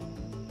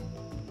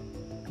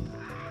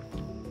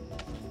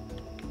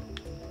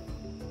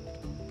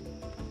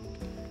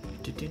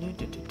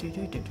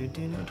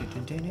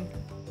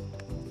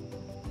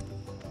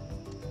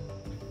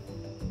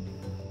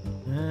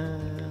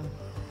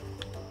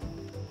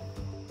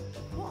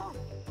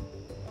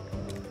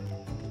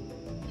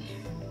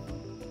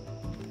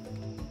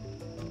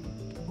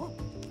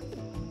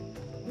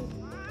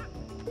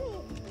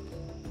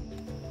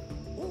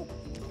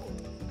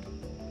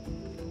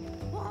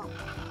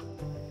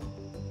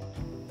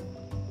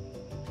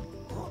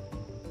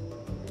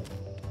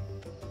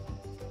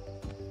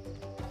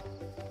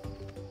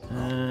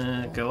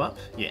 Go up?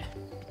 Yeah.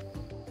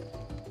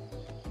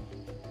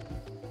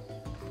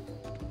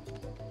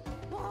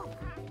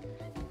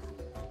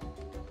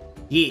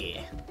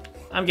 Yeah.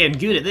 I'm getting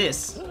good at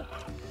this.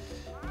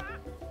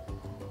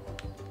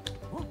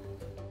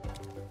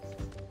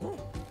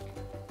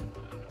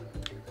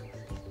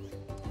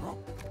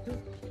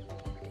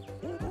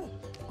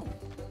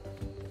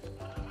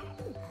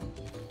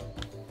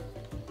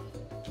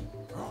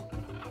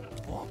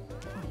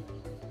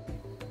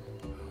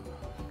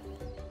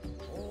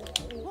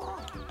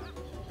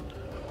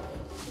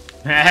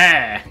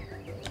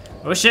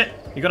 Oh shit!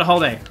 You got a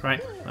whole egg, right?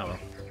 Oh well.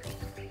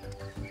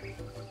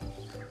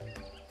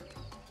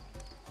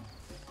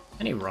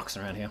 Any rocks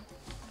around here?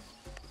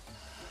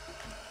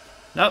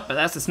 Nope, but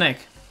that's the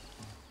snake.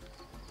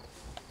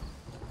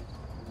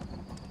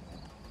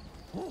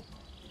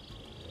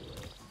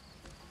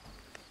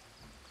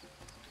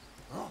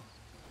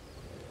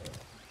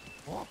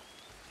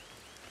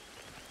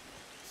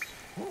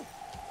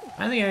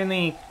 I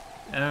think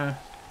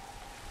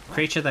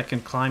creature that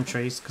can climb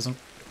trees, because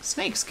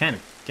snakes can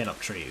get up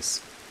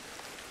trees.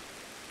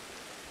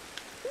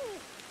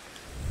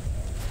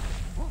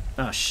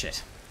 Oh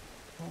shit.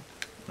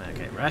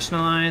 Okay,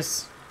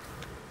 rationalize.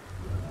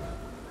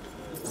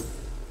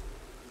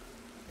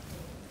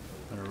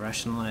 Gotta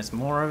rationalize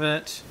more of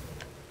it.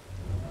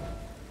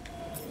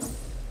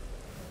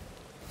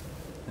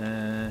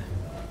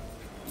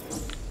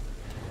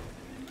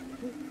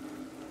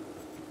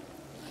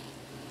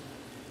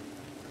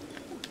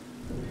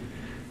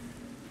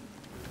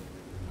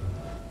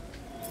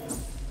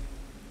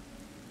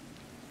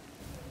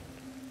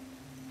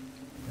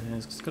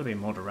 There's got to be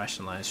more to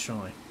rationalize,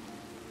 surely.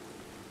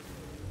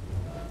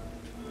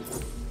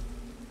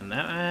 And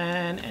that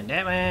one, and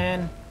that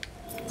one.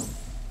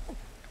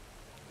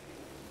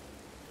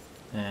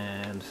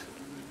 And...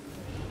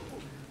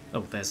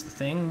 oh, there's the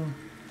thing.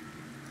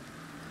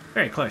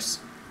 Very close.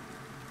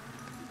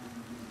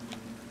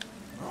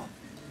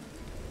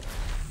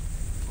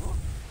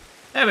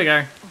 There we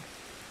go.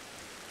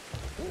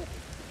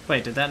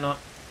 Wait, did that not...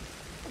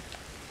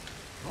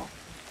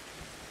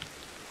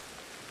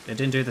 it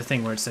didn't do the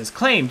thing where it says,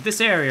 claimed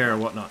this area or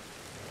whatnot.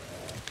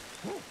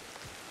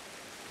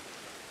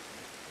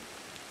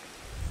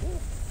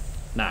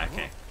 Nah,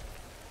 okay.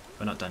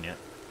 We're not done yet.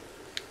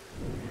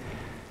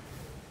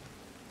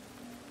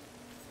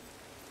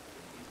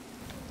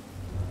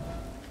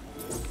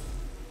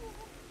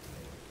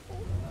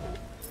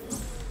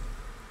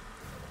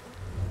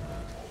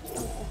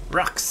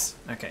 Rocks!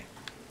 Okay.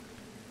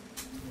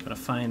 Gotta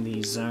find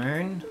the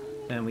zone.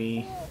 Then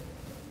the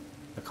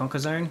Qonke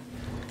zone.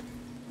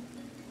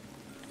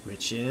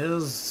 Which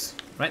is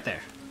right there.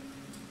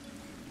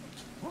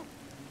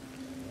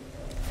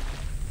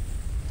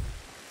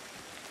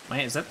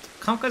 Wait, is that the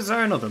Qonke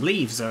zone or the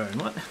leave zone?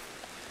 What?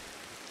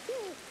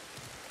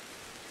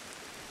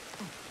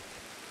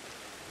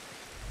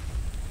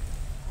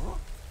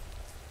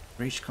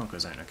 Reach Qonke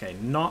zone. Okay,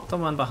 not the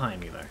one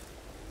behind me though.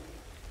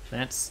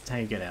 That's how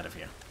you get out of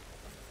here.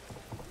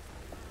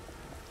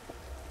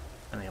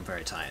 I think I'm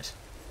very tired.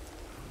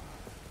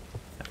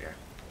 There we go.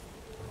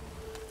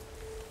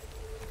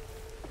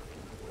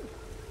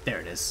 There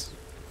it is.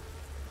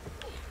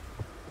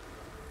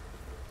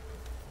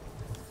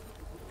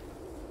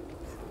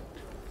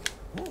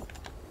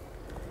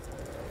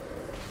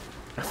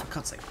 Oh, for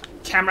God's sake.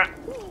 Camera!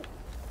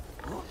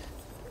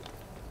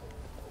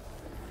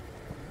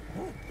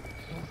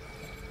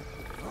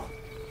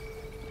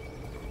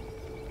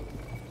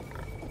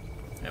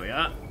 There we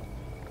are.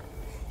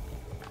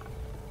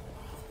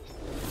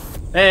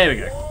 There we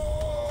go.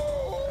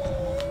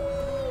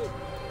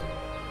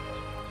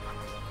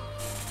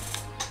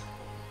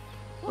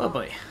 Oh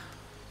boy.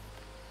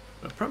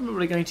 We're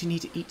probably going to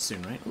need to eat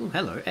soon, right? Oh,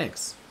 hello,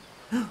 eggs.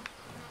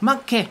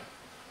 Monkey!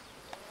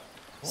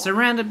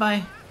 Surrounded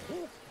by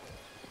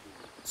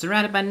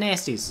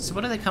nasties. So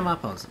what do they come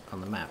up on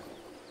the map?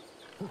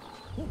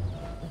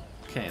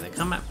 Okay, they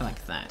come up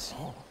like that.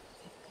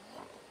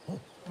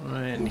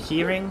 And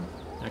hearing.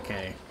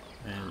 Okay.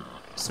 And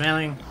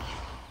smelling.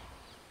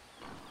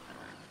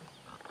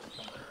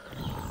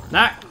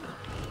 No!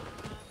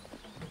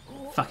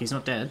 Fuck, he's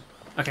not dead.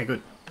 Okay,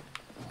 good.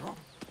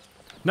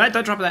 No,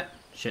 don't drop that.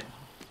 Shit.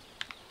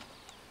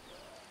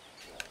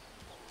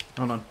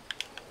 Hold on.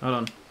 Hold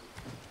on.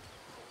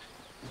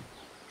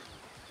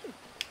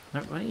 No,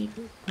 what are you...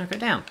 no, go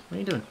down. What are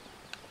you doing?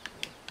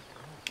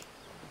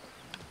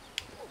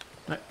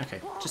 No,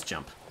 okay, just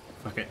jump.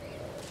 Fuck it.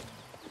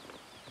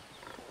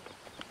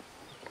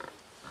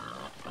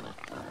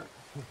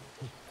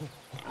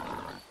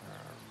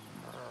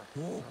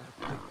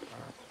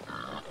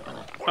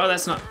 Oh,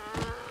 that's not...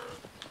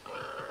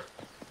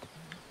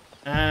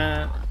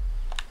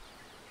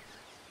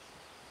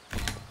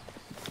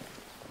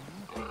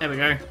 there we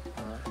go.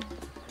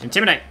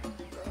 Intimidate.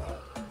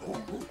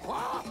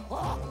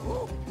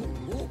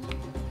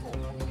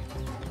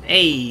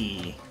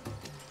 Hey.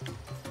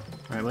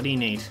 Alright, what do you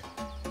need?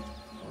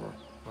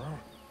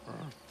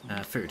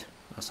 Food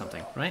or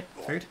something, right?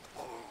 Food?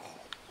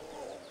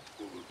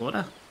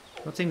 Water?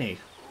 What's he need?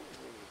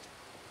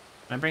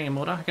 Can I bring him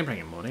water? I can bring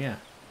him water, yeah.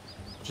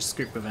 Just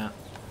scoop without...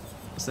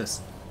 what's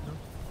this?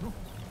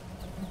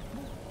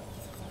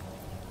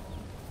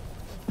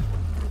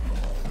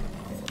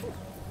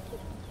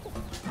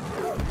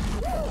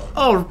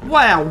 Oh,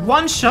 wow,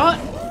 one shot?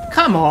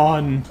 Come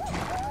on!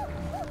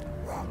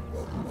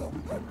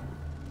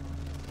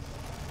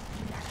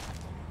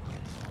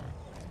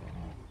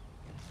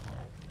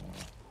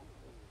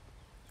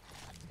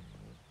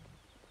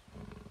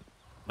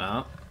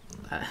 Well,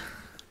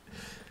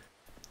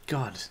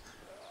 God,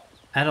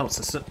 adults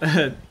are so,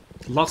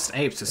 lost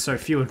apes are so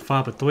few and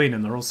far between,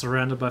 and they're all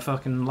surrounded by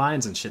fucking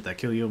lions and shit that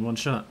kill you in one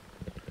shot.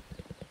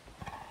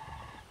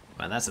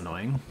 Well, that's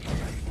annoying.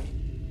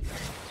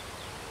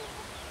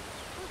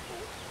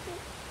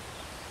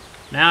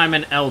 Now I'm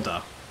an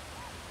elder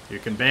who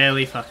can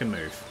barely fucking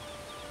move.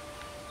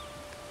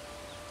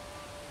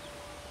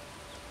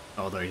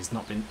 Although he's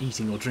not been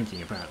eating or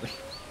drinking, apparently.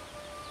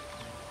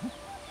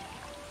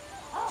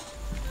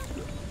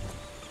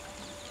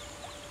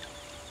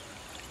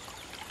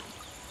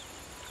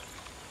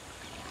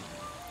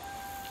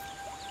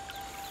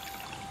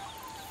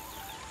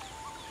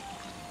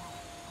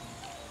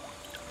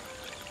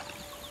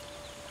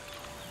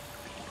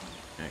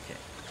 Okay.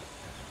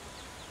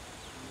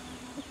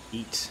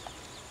 Eat.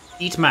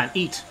 Eat, man,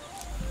 eat!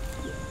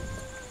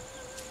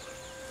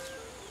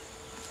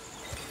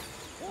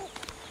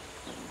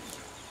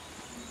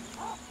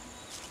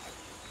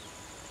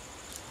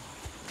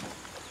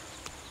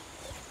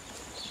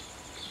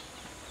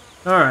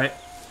 Alright.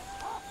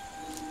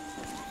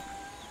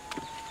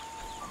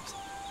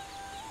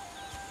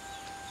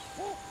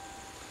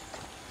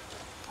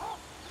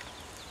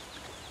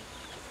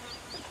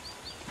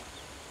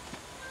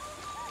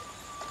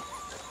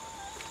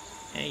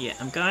 Yeah,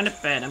 I'm going to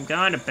bed, I'm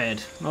going to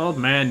bed. Old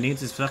man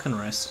needs his fucking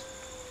rest.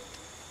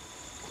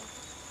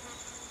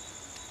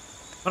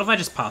 What if I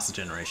just pass a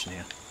generation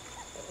here?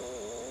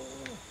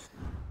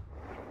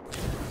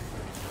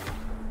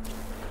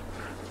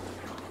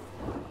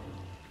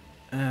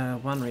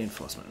 One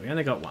reinforcement. We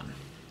only got one.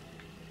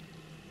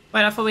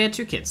 Wait, I thought we had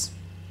 2 kids.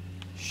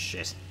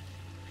 Shit.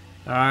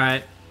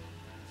 Alright.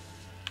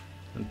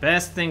 The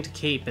best thing to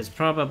keep is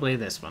probably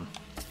this one.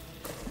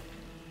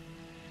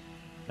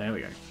 There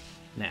we go.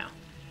 Now.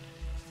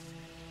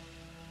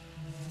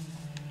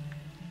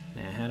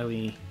 Now, how do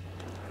we...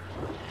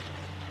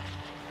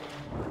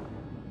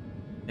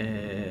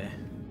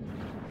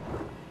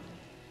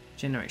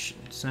 Generation.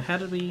 So how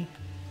did we...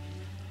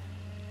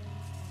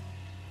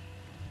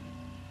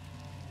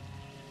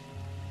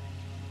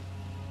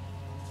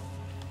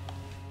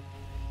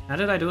 How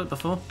did I do it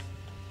before?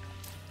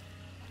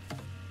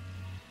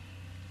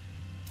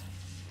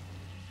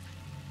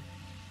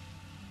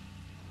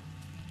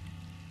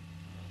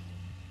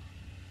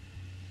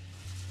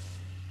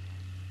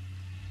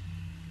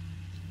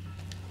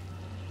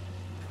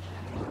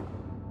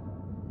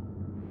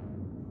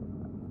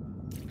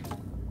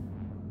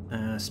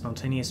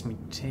 Spontaneous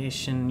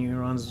mutation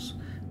neurons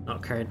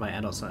not carried by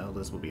adults or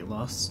elders will be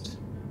lost.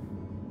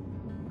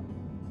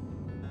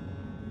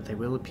 They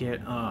will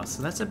appear... Oh,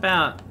 so that's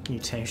about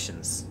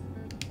mutations.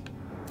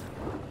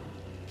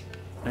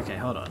 Okay,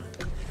 hold on.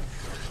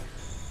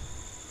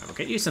 We'll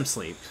get you some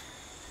sleep.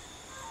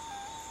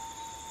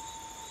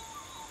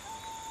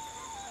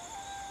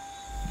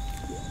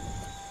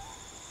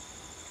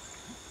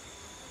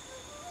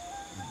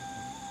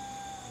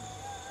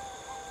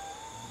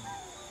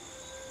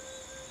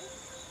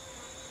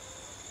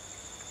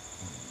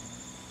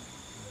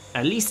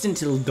 At least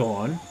until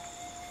dawn.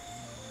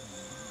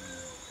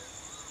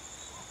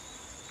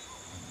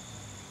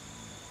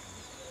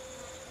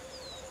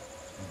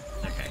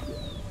 Okay.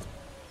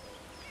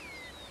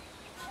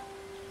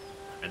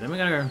 Alright, then we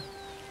gotta go.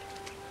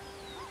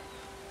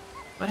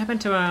 What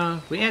happened to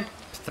our... We had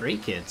 3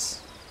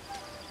 kids.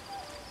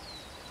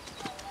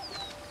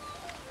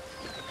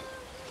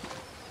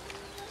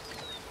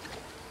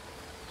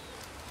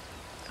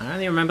 I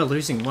only remember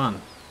losing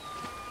 1.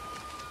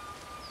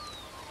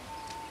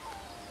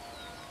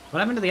 What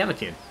happened to the other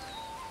kid?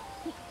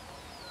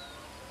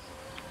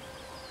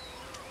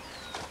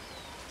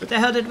 What the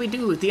hell did we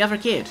do with the other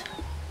kid?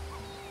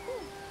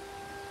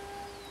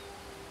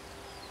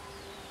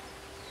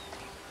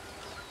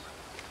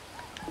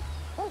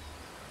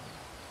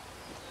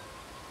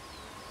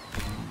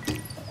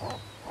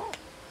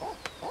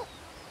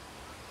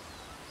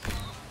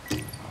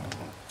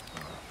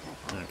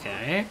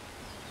 Okay.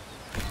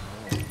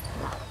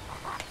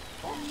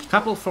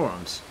 Couple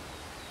formed.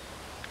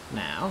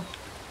 Now...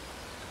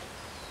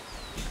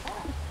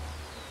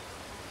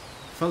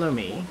 Follow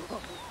me.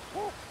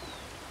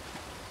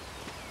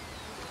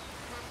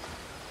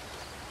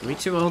 Are we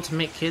too old to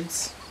make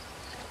kids?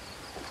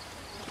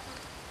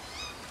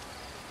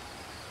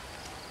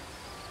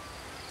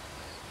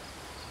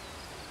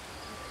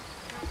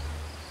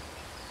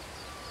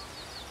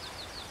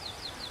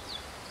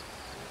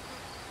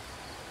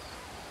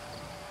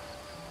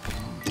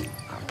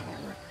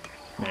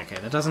 Okay,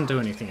 that doesn't do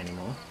anything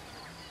anymore.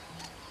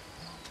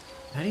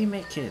 How do you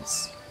make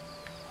kids?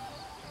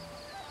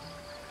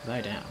 Lie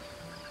down.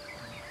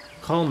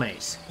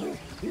 Coalmate.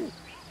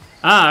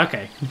 Ah,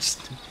 okay.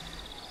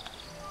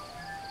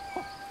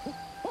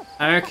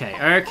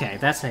 Okay,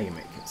 that's how you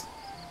make it.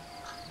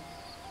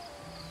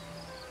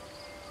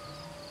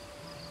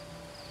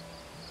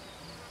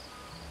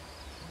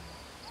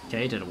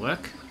 Okay, did it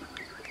work?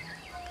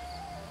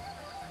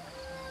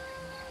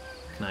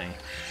 Can I...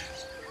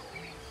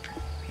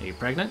 Are you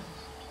pregnant?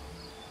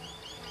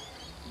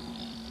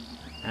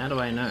 How do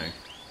I know?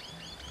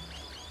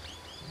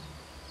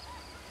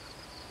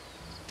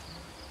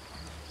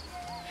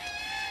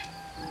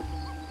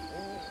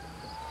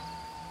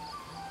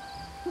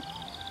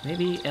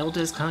 Maybe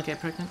elders can't get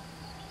pregnant?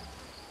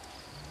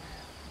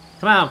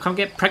 Come on, come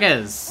get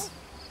preggers!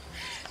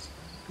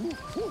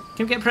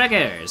 Come get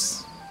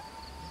preggers!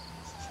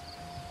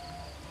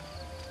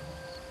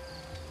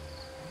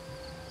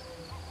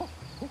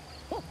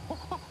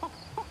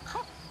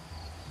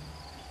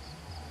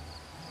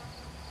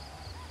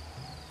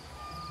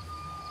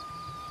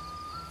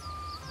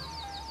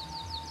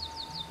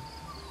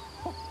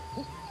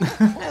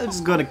 I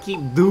just gotta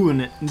keep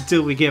doing it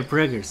until we get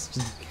preggers.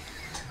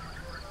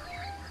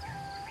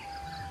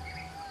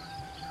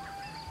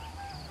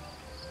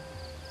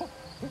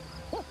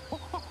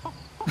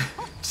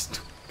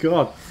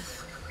 God.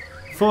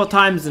 4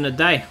 times in a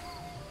day.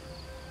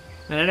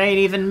 And it ain't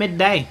even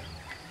midday.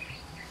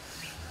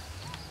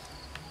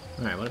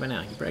 Alright, what about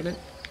now? You pregnant?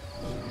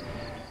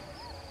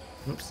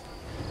 Oops.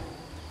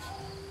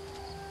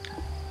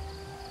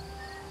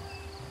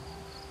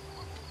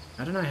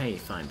 I don't know how you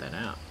find that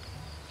out.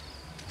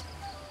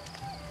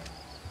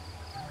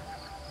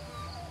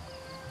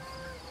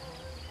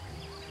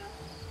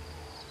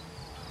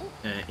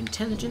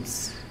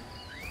 Intelligence.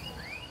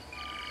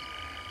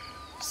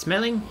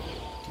 Smelling?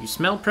 Do you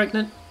smell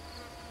pregnant?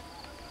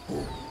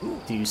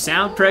 Do you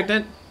sound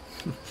pregnant?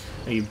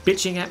 Are you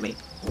bitching at me?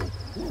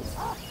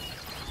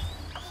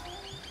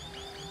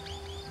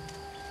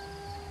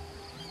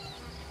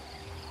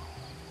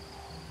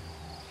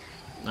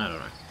 I don't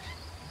know.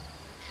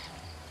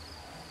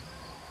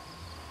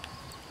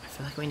 I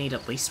feel like we need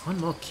at least one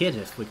more kid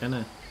if we're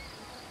gonna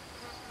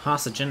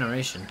pass a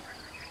generation.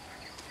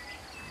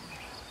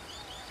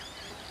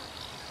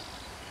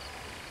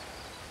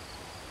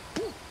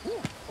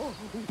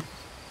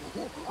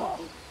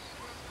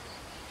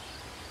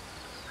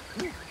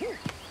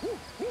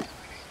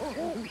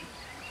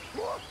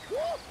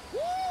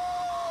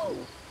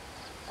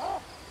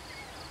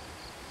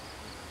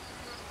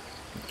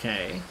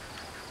 Okay.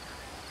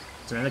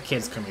 So now the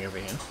kid's coming over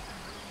here.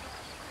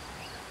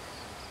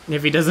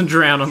 If he doesn't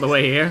drown on the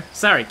way here.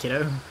 Sorry,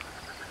 kiddo.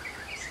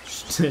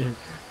 Should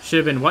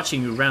have been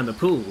watching you around the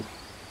pool.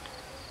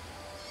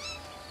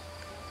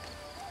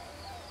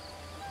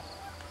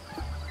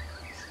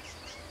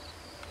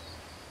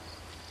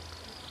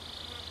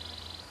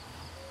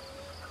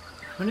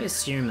 I'm gonna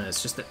assume that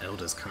it's just that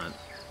elders can't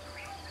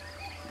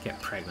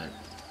get pregnant.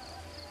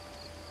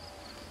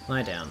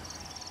 Lie down.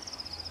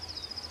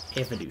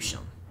 Evolution.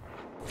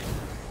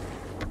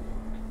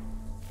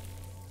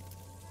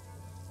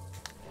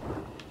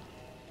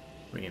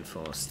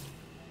 Reinforced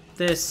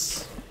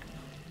this.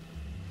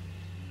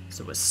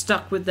 So we're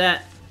stuck with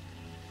that.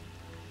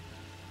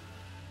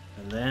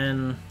 And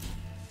then...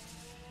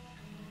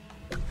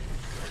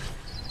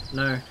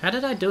 No, how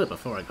did I do it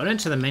before? I got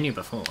into the menu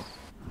before.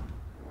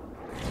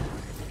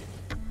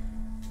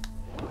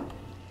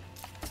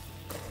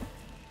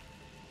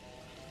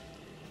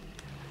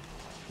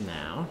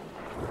 Now...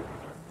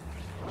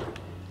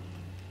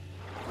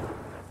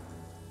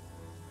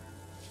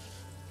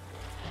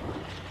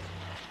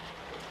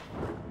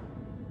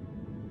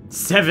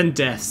 7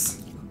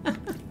 deaths.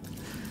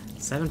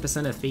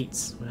 7% of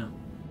feats. Wow.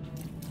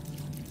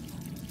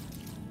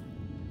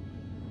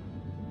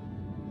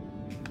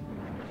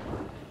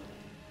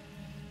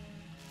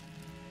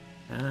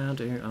 How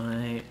do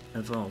I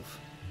evolve?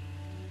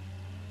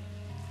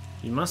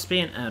 You must be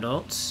an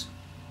adult.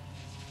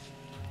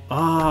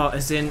 Oh,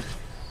 as in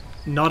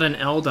not an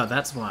elder,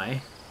 that's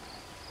why.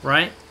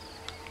 Right?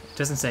 It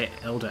doesn't say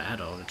elder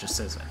adult, it just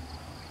says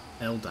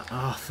elder.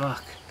 Oh,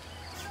 fuck.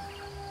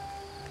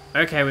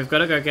 Okay, we've got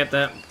to go get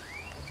that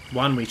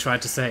one we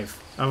tried to save.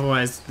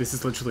 Otherwise, this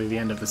is literally the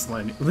end of this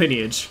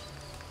lineage.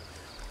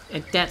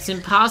 And that's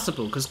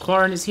impossible, because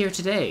Quarren is here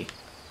today.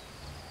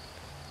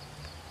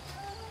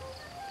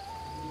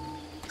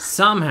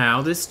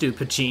 Somehow, this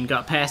stupid gene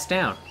got passed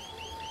down.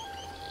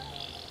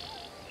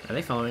 Are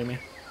they following me?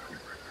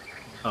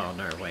 Oh,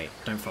 no, wait.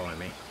 Don't follow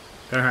me.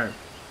 Go home.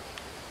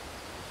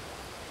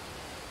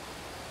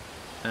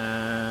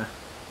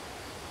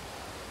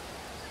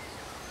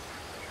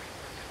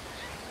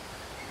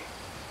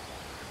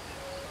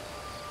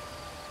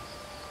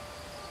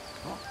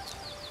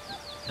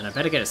 And I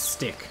better get a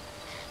stick.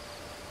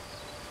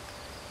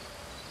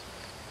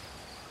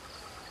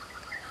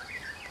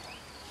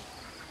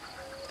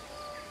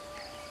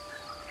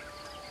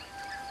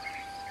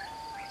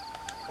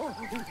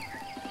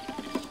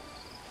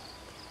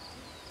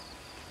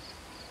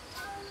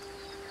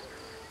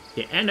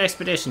 Yeah, end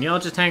expedition. Y'all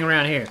just hang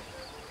around here.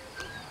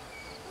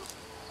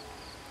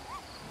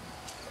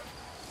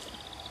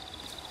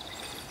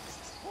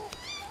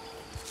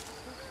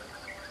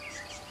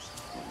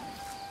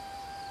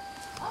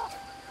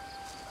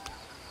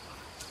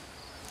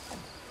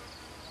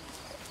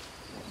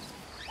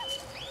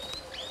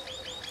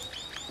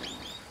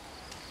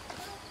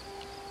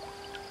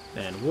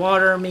 Then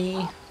water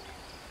me.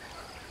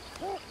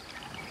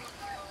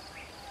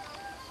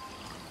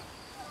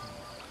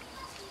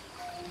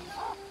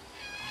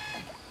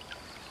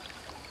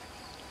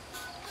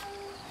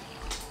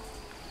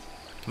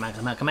 Come on,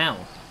 come on, come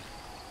on.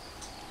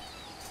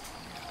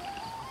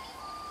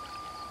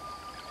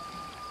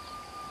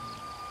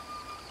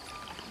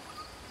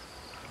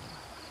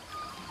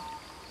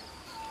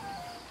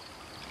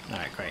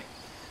 Alright, great.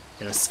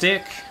 Get a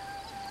stick.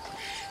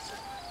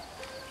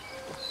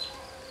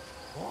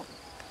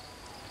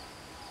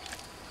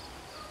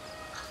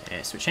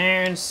 Yeah, switch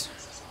hands.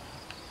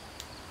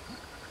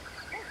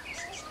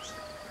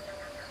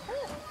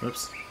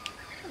 Whoops.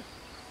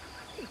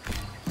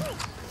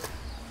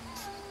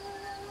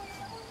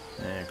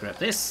 Grab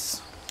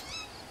this.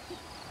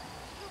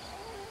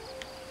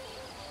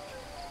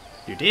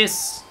 Do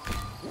this.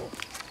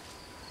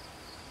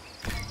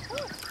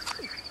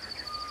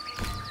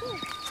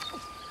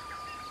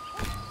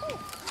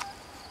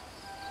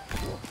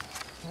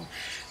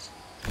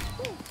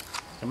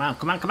 Come on,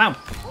 come on, come on!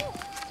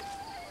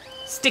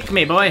 Stick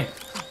me, boy!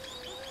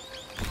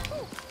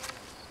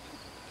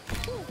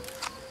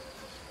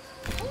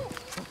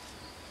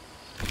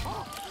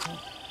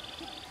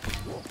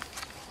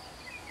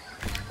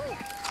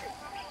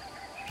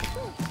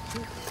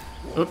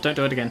 Oh, don't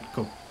do it again.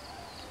 Cool.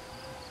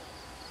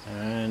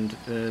 And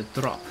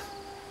drop.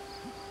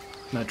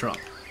 No, drop.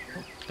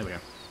 There we go.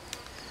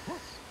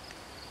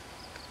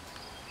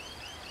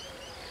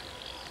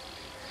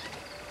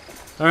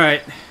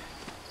 Alright.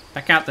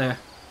 Back out there.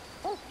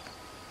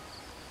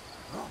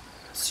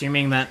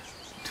 Assuming that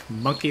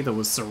monkey that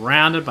was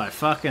surrounded by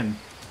fucking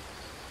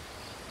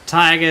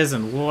tigers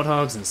and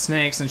warthogs and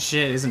snakes and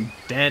shit isn't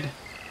dead.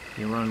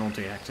 Neuronal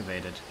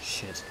deactivated.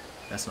 Shit.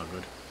 That's not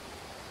good.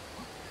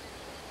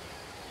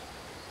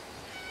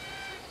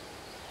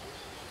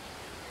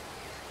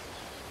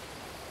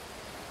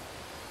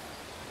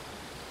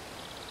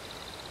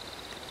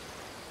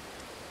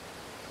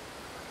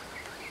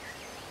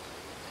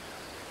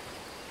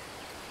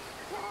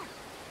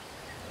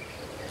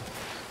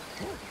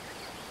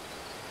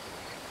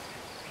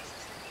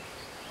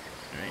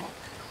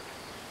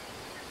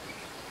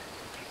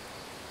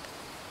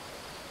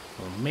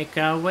 We'll make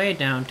our way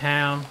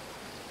downtown.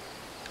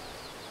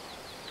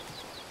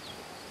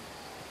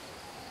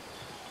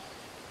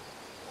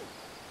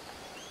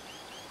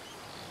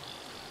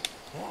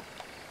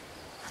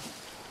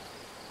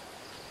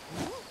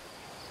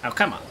 Oh,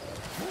 come on.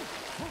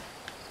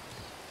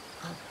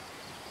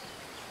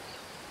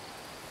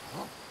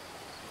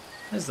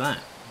 What's that?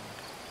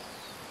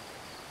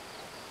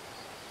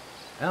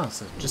 Oh,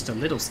 it's just a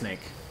little snake.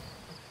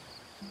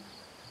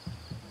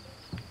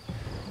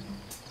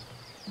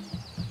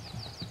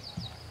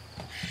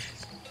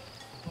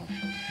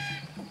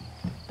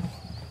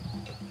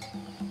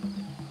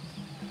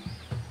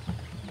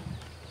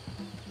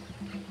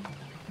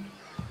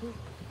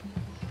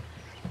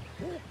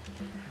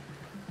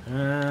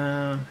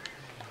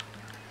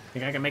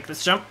 Think I can make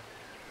this jump?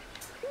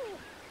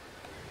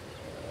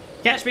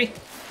 Catch me!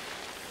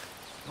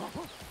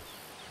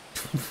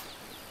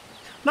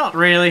 Not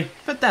really,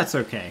 but that's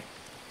okay.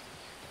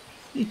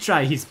 He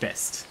tried his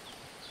best.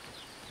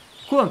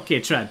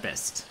 Qonke tried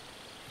best.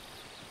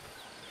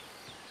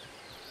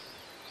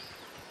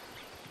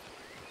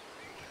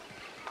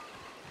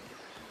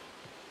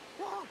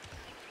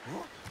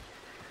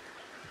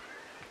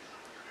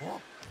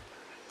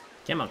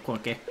 Come on,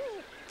 Qonke.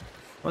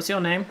 What's your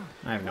name?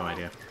 I have no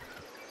idea.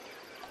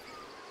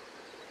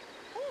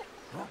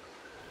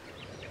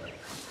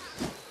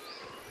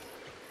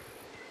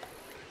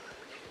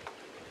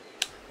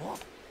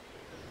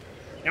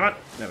 Come on.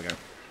 There we go.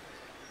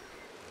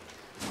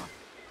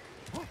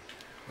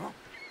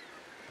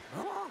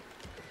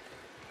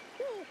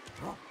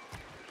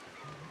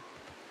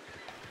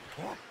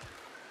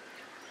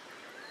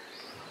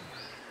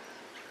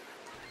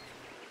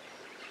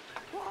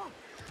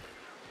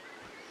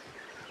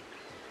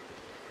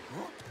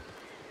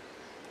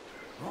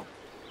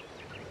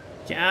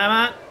 Come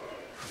on.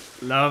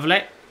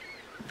 Lovely.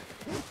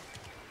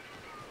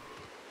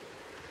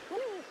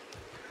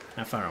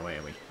 How far away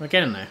are we? We're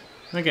getting there.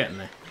 We're getting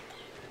there.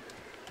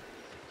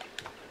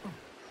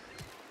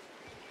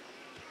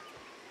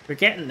 We're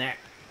getting there.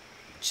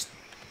 Just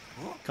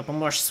a couple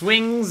more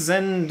swings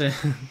and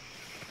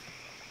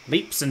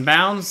leaps and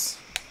bounds.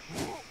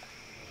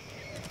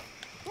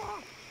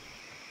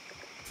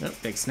 Oh,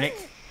 big snake.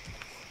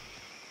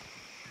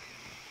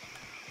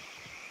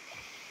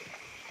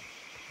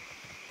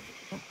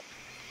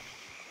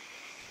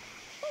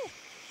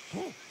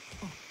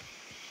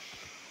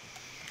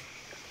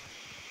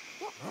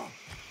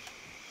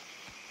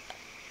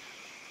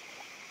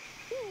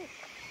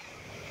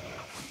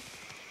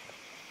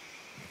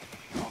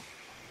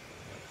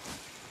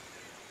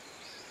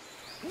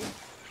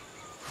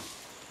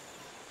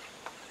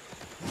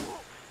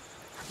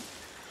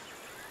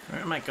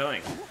 Where am I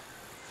going?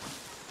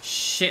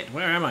 Shit,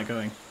 where am I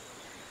going?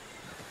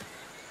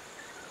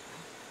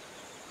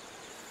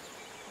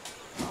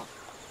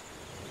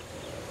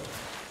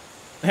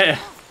 Yeah,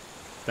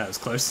 that was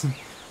close.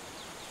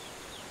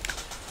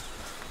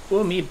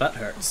 Oh, me butt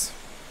hurts.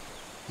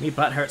 Me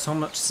butt hurts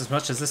almost as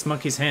much as this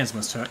monkey's hands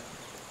must hurt.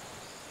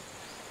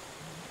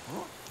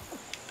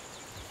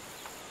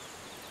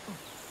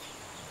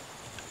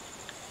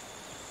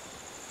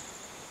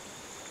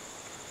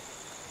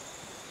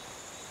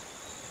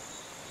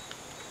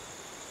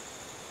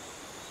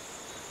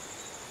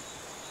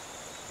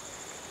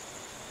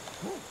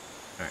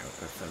 Alright,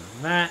 we'll go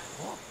for that.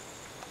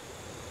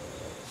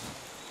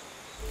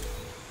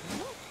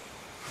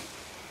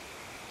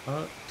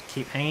 Oh, to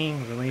keep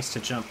hanging, release to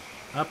jump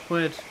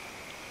upward.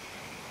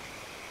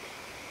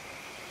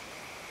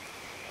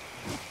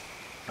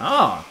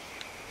 Oh!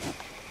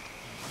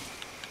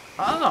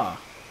 Oh!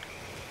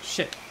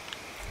 Shit.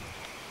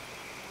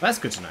 That's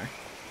good to know.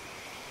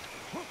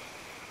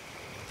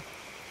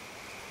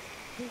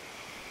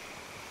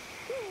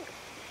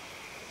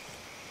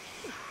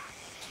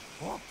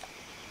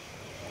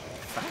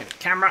 Fucking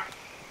camera!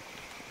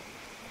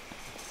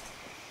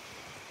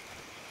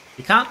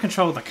 You can't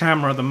control the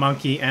camera, the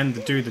monkey,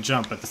 and do the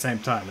jump at the same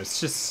time.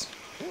 It's just...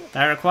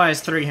 that requires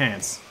 3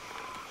 hands.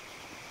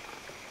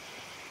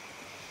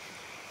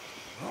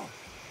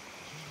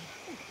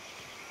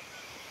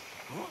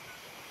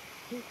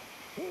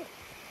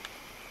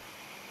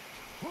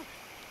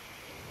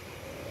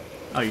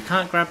 Oh, you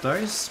can't grab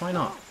those? Why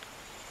not?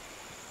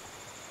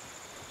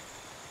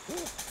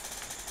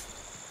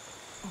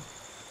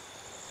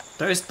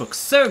 Those look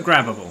so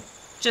grabbable.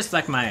 Just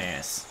like my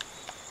ass.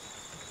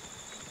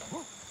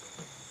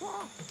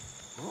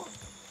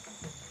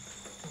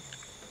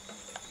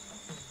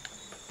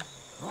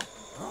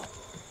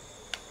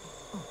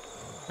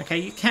 Okay,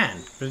 you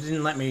can, but it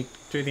didn't let me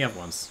do the other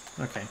ones.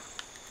 Okay.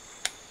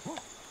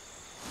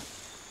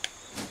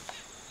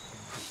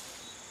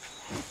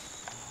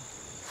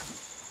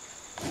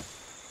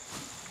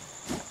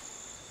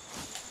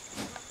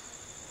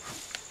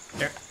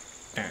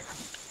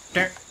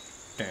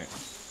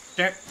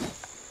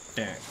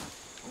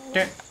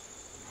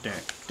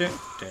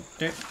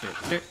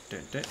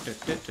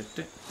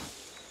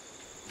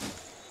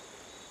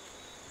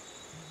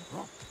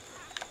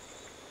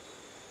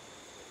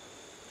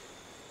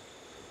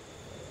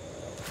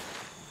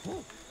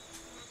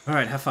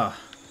 Alright, how far?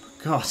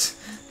 God,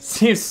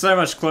 seems so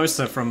much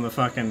closer from the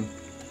fucking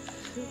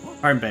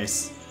home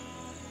base.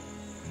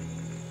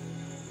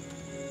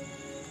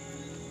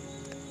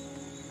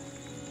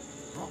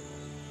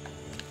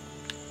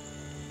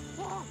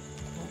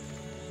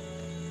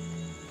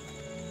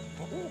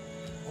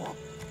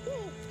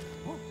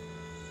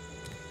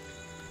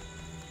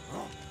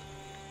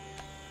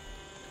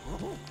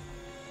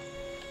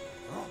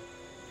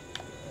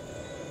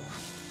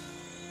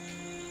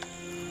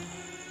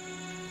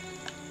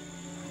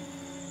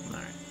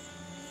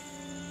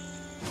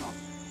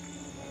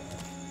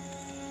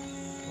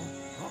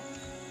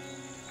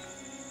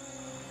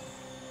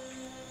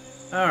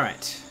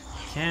 Alright.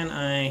 Can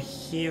I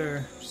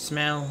hear,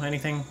 smell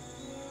anything?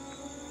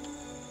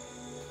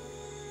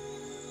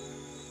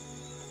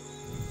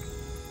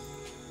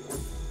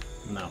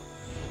 No.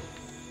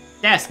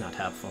 That's not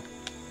helpful.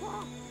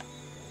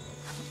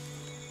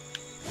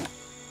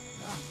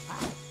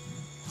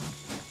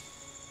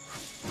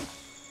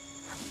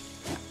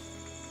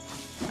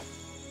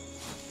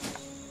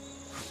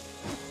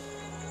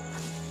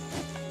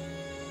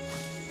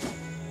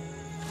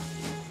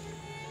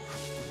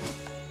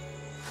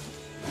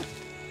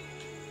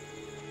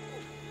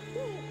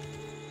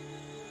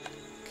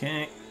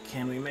 Okay,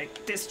 can we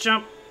make this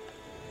jump?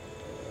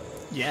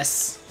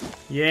 Yes.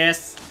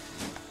 Yes.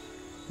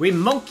 We're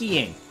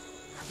monkeying.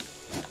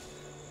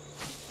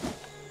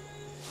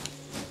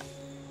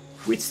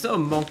 We're so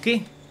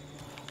monkey.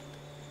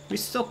 We're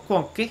so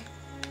Qonke.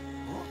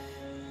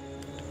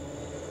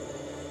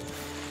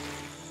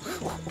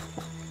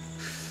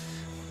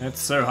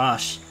 That's so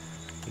harsh.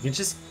 You can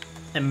just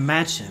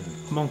imagine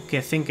monkey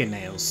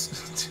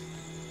fingernails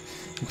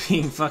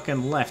being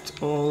fucking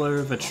left all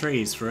over the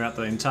trees throughout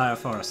the entire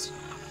forest.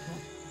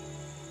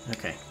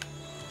 Okay.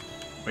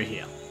 We're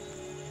here.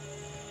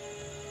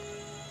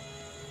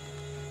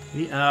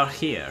 We are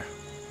here.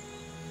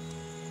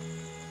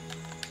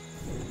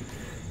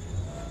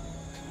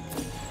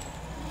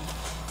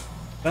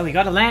 Well, we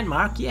got a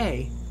landmark,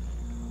 yay!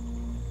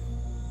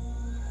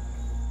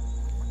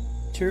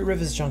 Two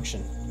Rivers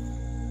Junction.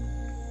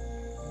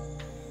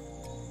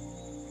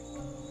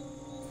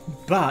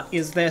 But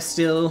is there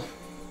still...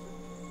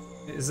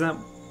 is that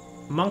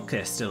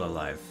Qonke still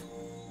alive?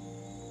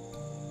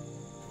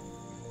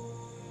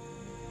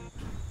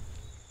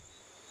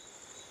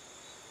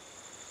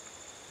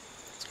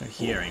 Let's go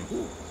hearing.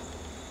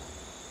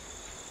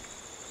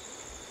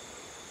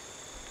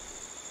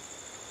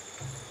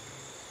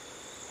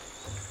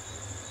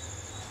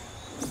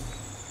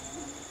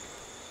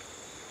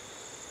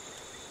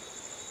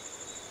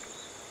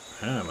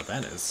 I don't know what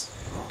that is.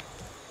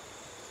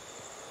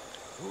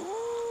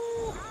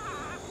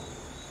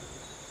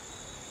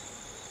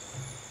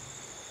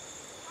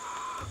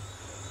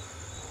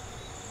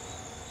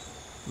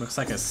 Looks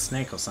like a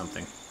snake or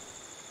something.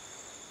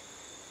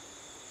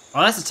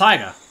 Oh, that's a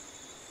tiger.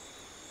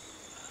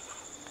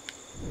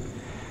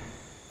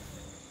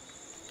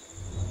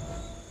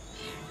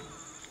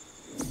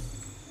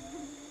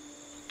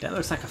 That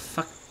looks like a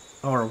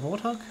or a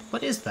warthog?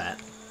 What is that?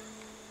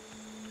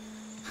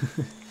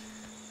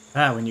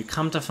 Ah, when you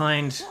come to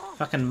find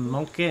fucking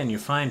Qonke and you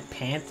find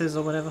panthers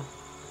or whatever.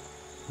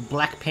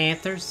 Black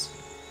panthers.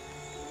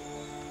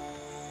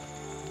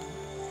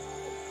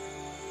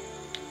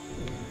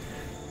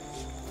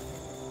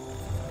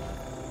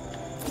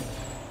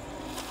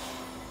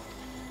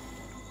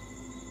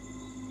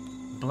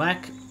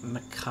 Black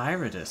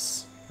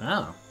Machiridus.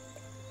 Oh.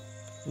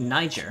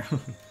 Niger.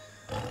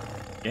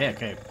 Yeah,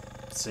 okay.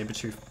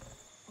 Saber-tooth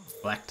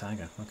black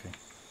tiger. Okay.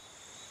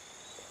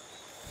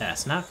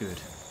 That's not good.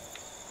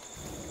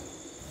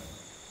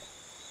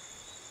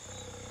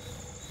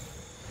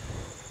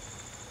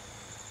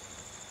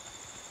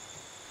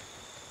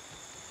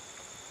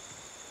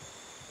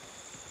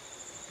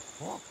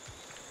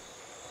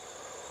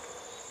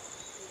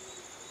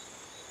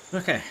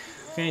 Okay,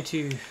 Going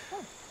to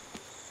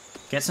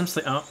get some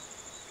sleep. Oh,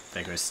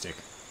 there goes stick.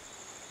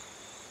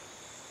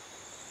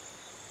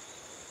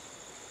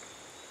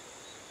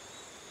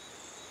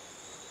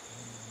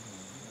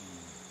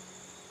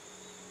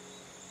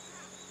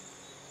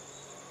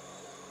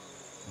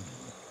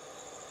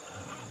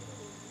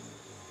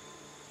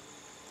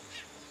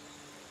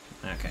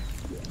 Okay,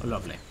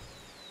 lovely.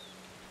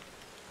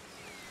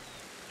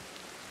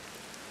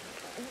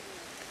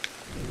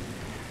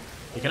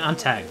 You can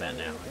untag that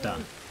now.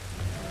 Done.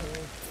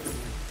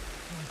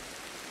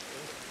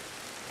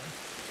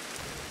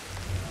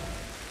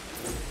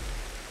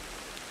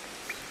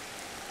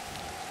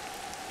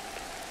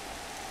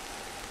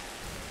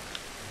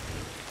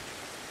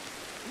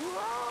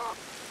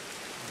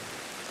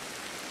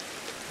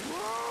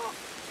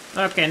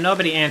 Okay,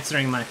 nobody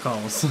answering my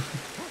calls.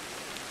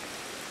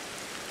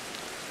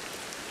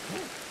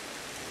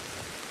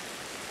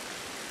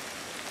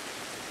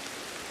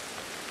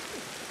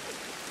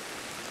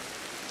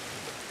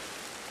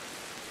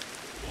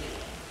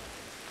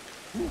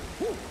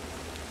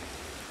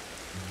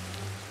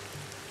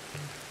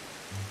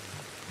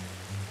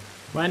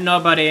 Why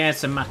nobody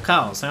answer my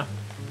calls, huh?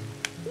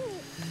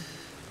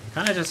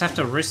 Kinda just have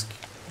to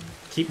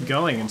keep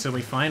going until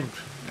we find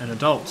an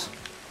adult.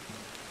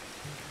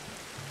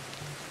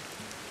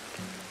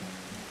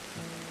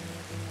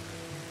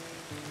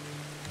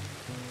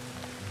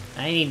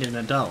 I need an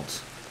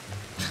adult.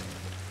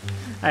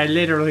 I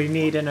literally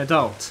need an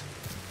adult.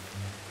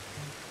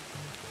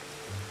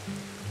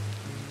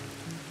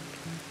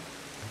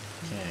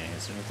 Okay,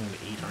 is there anything to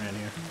eat around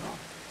here?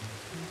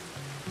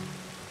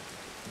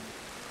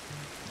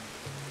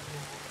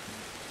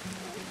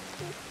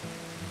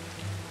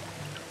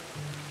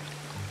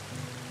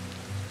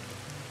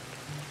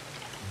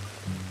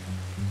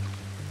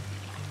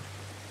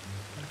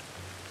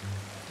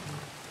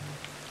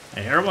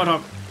 Hey, Airboat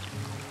Hog!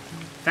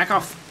 Back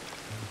off!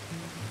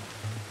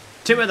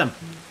 2 of them!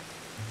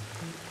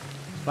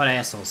 What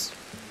assholes.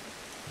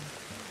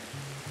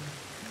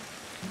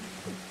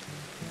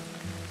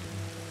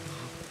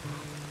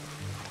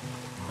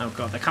 Oh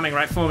god, they're coming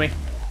right for me.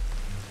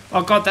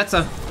 Oh god, that's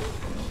a...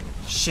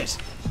 Shit.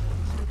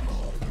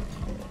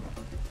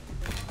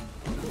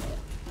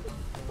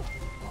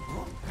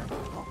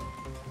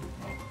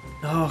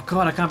 Oh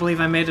god, I can't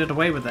believe I made it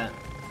away with that.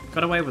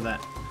 Got away with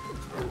that.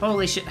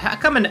 Holy shit, how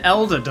come an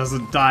elder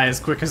doesn't die as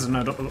quick as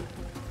an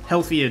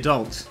healthy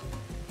adult?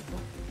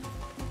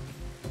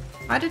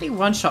 Why did he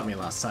one-shot me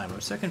last time?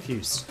 I'm so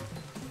confused.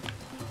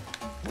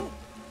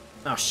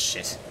 Oh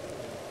shit.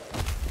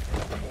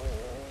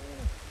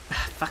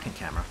 Fucking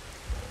camera.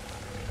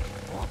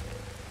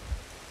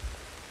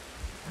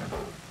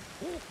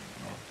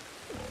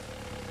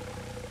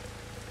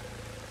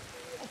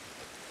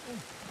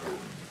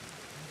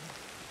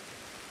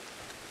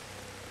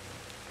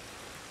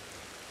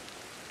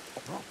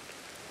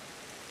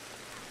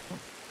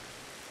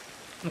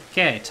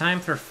 Okay, time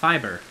for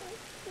fiber.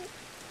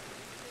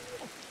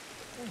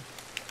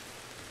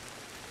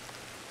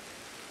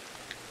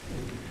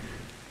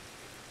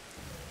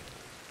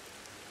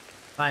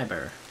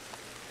 Fiber.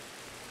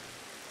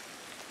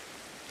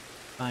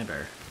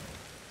 Fiber.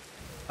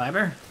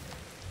 Fiber?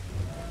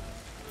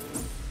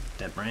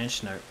 Dead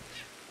branch? No.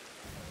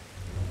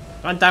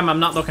 God damn, I'm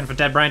not looking for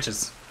dead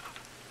branches.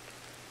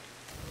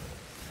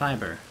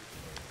 Fiber.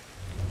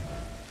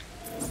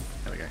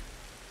 There we go.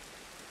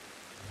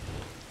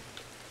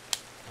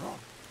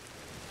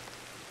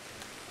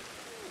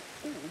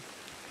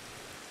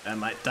 I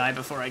might die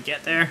before I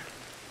get there.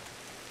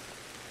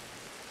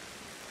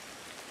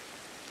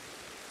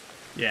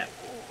 Yeah.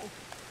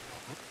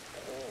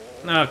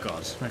 Oh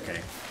god, okay.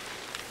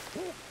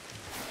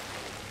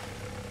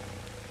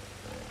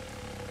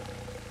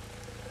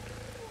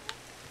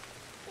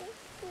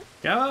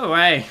 Go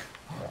away!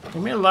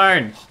 Leave me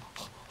alone!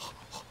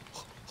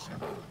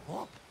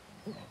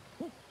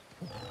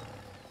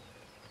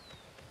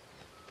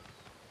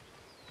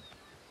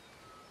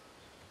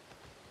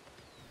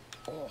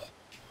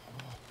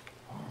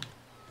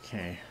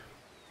 Okay.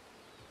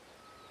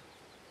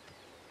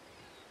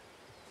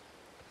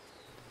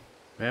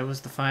 Where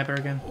was the fiber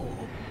again?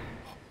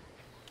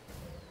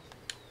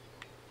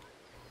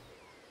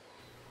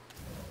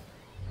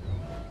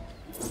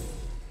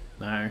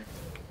 No.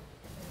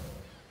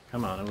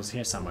 Come on, it was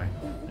here somewhere.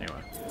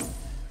 Anyway.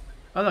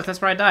 Oh look, that's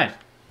where I died.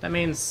 That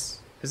means...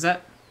 Is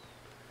that...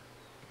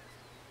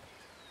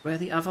 where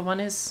the other one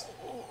is?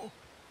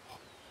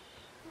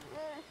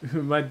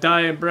 My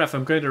dying breath,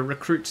 I'm going to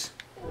recruit.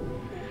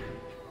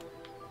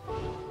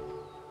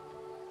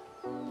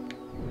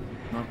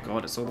 Oh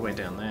god, it's all the way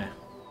down there.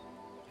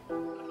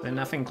 Is there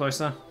nothing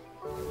closer?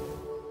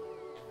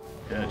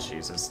 Oh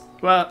Jesus.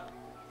 Well,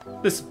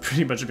 this will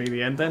pretty much be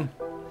the end then.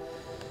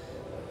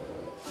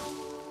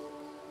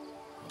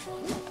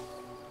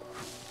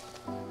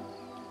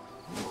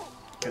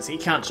 Because he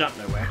can't jump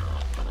nowhere.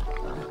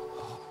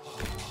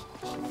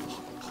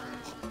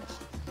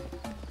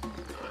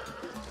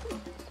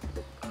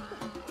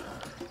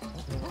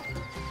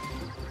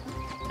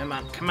 Come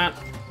on, come on.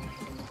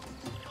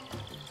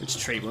 Which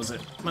tree was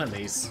it? One of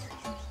these.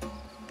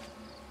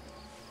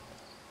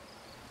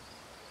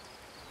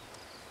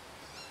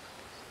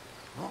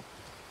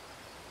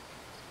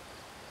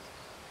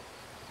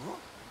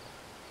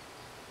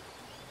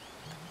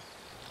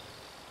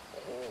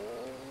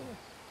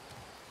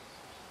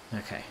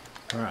 Okay,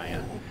 where are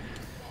you?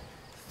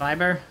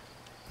 Fiber.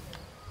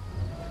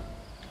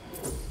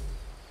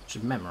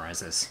 Should memorize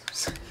this.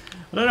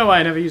 I don't know why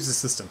I never use this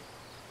system.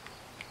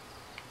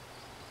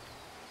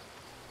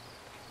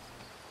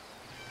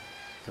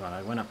 God,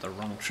 I went up the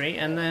wrong tree,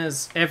 and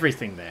there's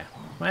everything there.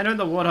 Why don't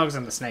the warthogs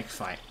and the snake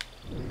fight?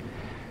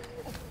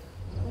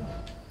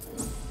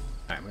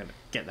 Alright, I'm gonna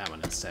get that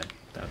one instead.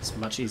 That's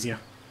much easier.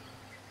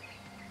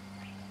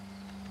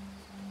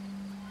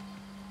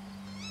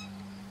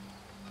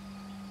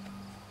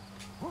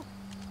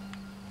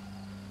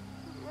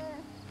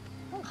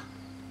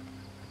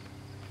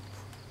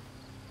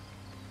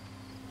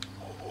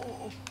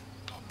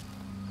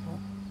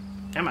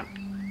 Come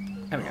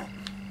on. There we go.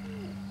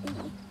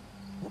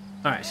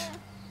 Alright.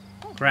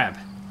 Grab.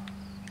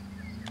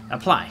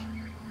 Apply.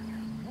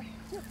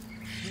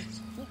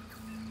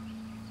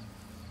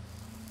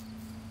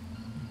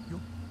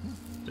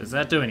 Does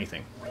that do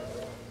anything?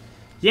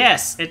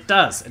 Yes, it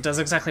does. It does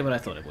exactly what I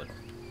thought it would.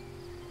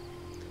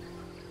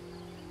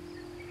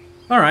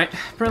 Alright,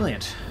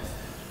 brilliant.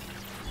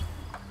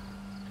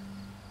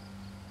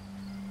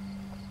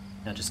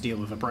 Now just deal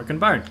with a broken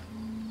bone.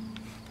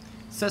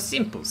 So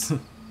simple.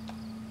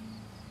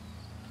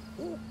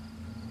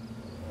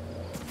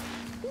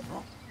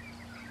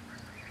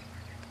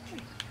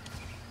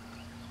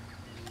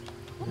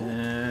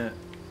 Now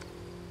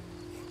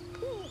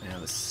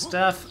the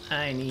stuff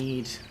I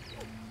need.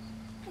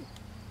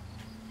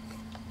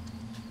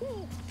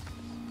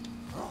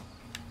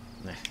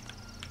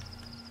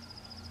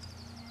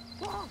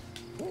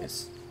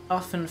 It's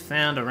often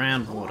found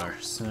around water,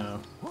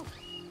 so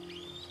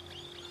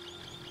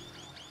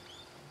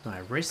do I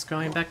risk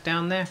going back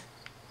down there?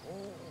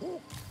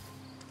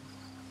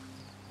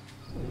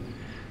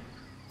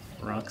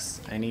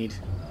 Rocks, I need.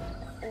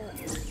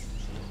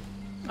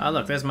 Oh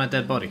look, there's my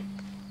dead body.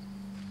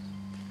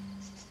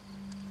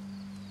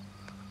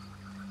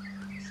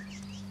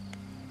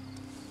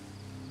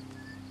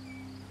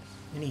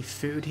 Any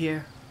food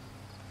here?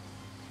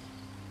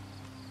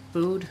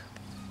 Food?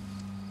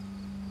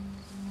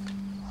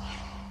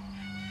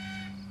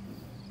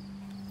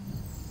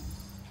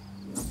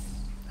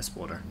 That's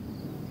water.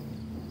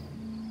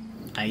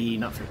 I.e.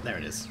 not food. There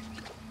it is.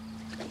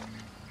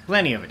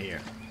 Plenty of it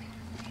here.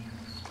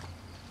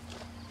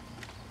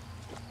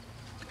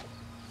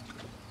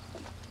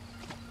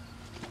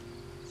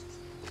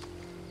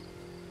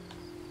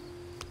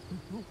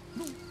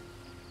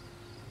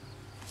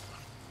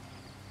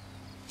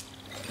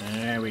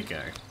 There we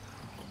go.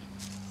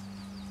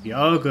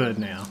 You're good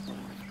now.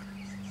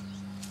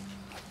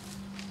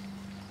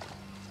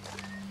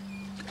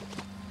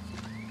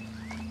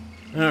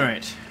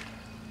 Alright.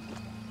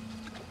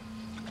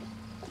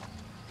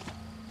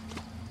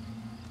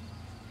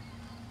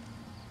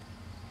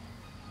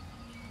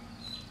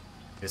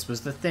 This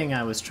was the thing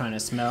I was trying to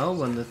smell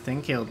when the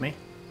thing killed me.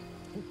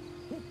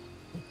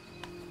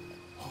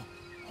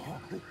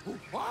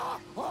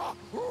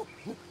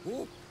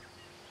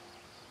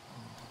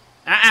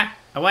 Ah!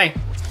 Away!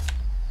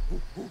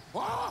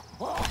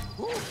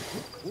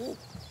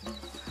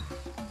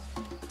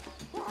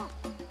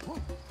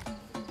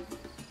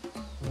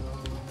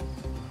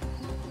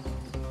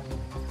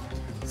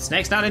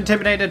 Snake's not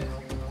intimidated!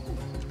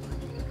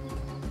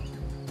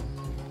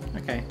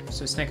 Okay,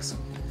 so snakes.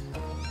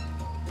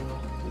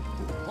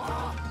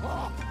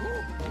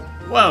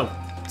 Whoa!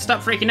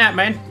 Stop freaking out,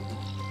 man!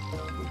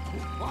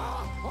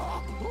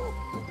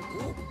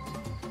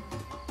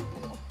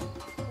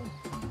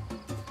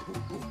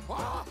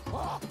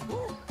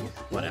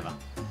 Whatever.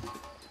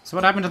 So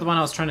what happened to the one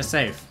I was trying to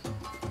save?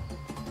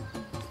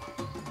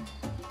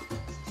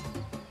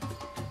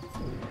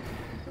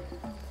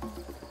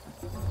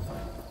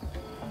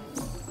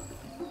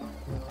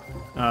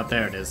 Oh,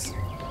 there it is.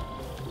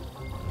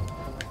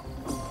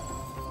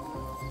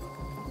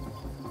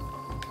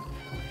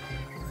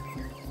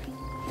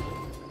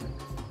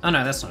 Oh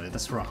no, that's not it,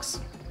 that's rocks.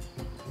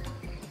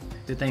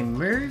 Did they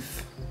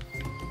move?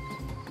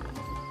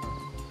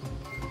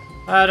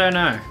 I don't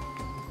know.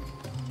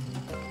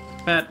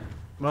 But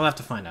we'll have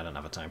to find out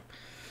another time.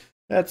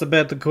 That's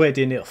about quite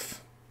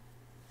enough.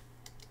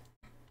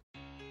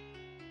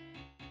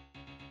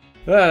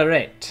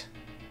 Alright.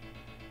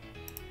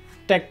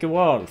 Thank you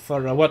all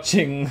for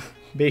watching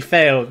me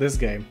fail this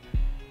game.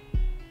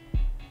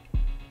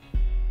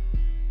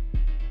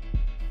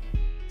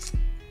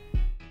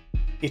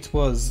 It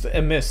was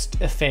almost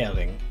a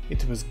failing.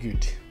 It was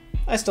good.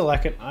 I still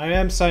like it. I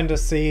am starting to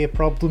see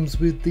problems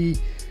with the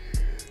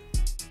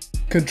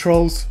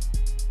controls.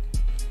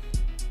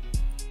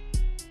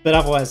 But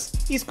otherwise,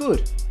 he's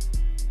good.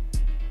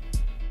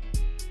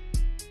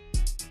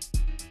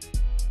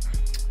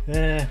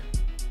 Won't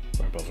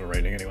bother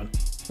rating anyone.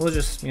 We'll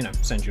just, you know,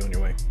 send you on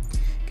your way.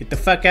 Get the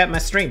fuck out my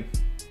stream.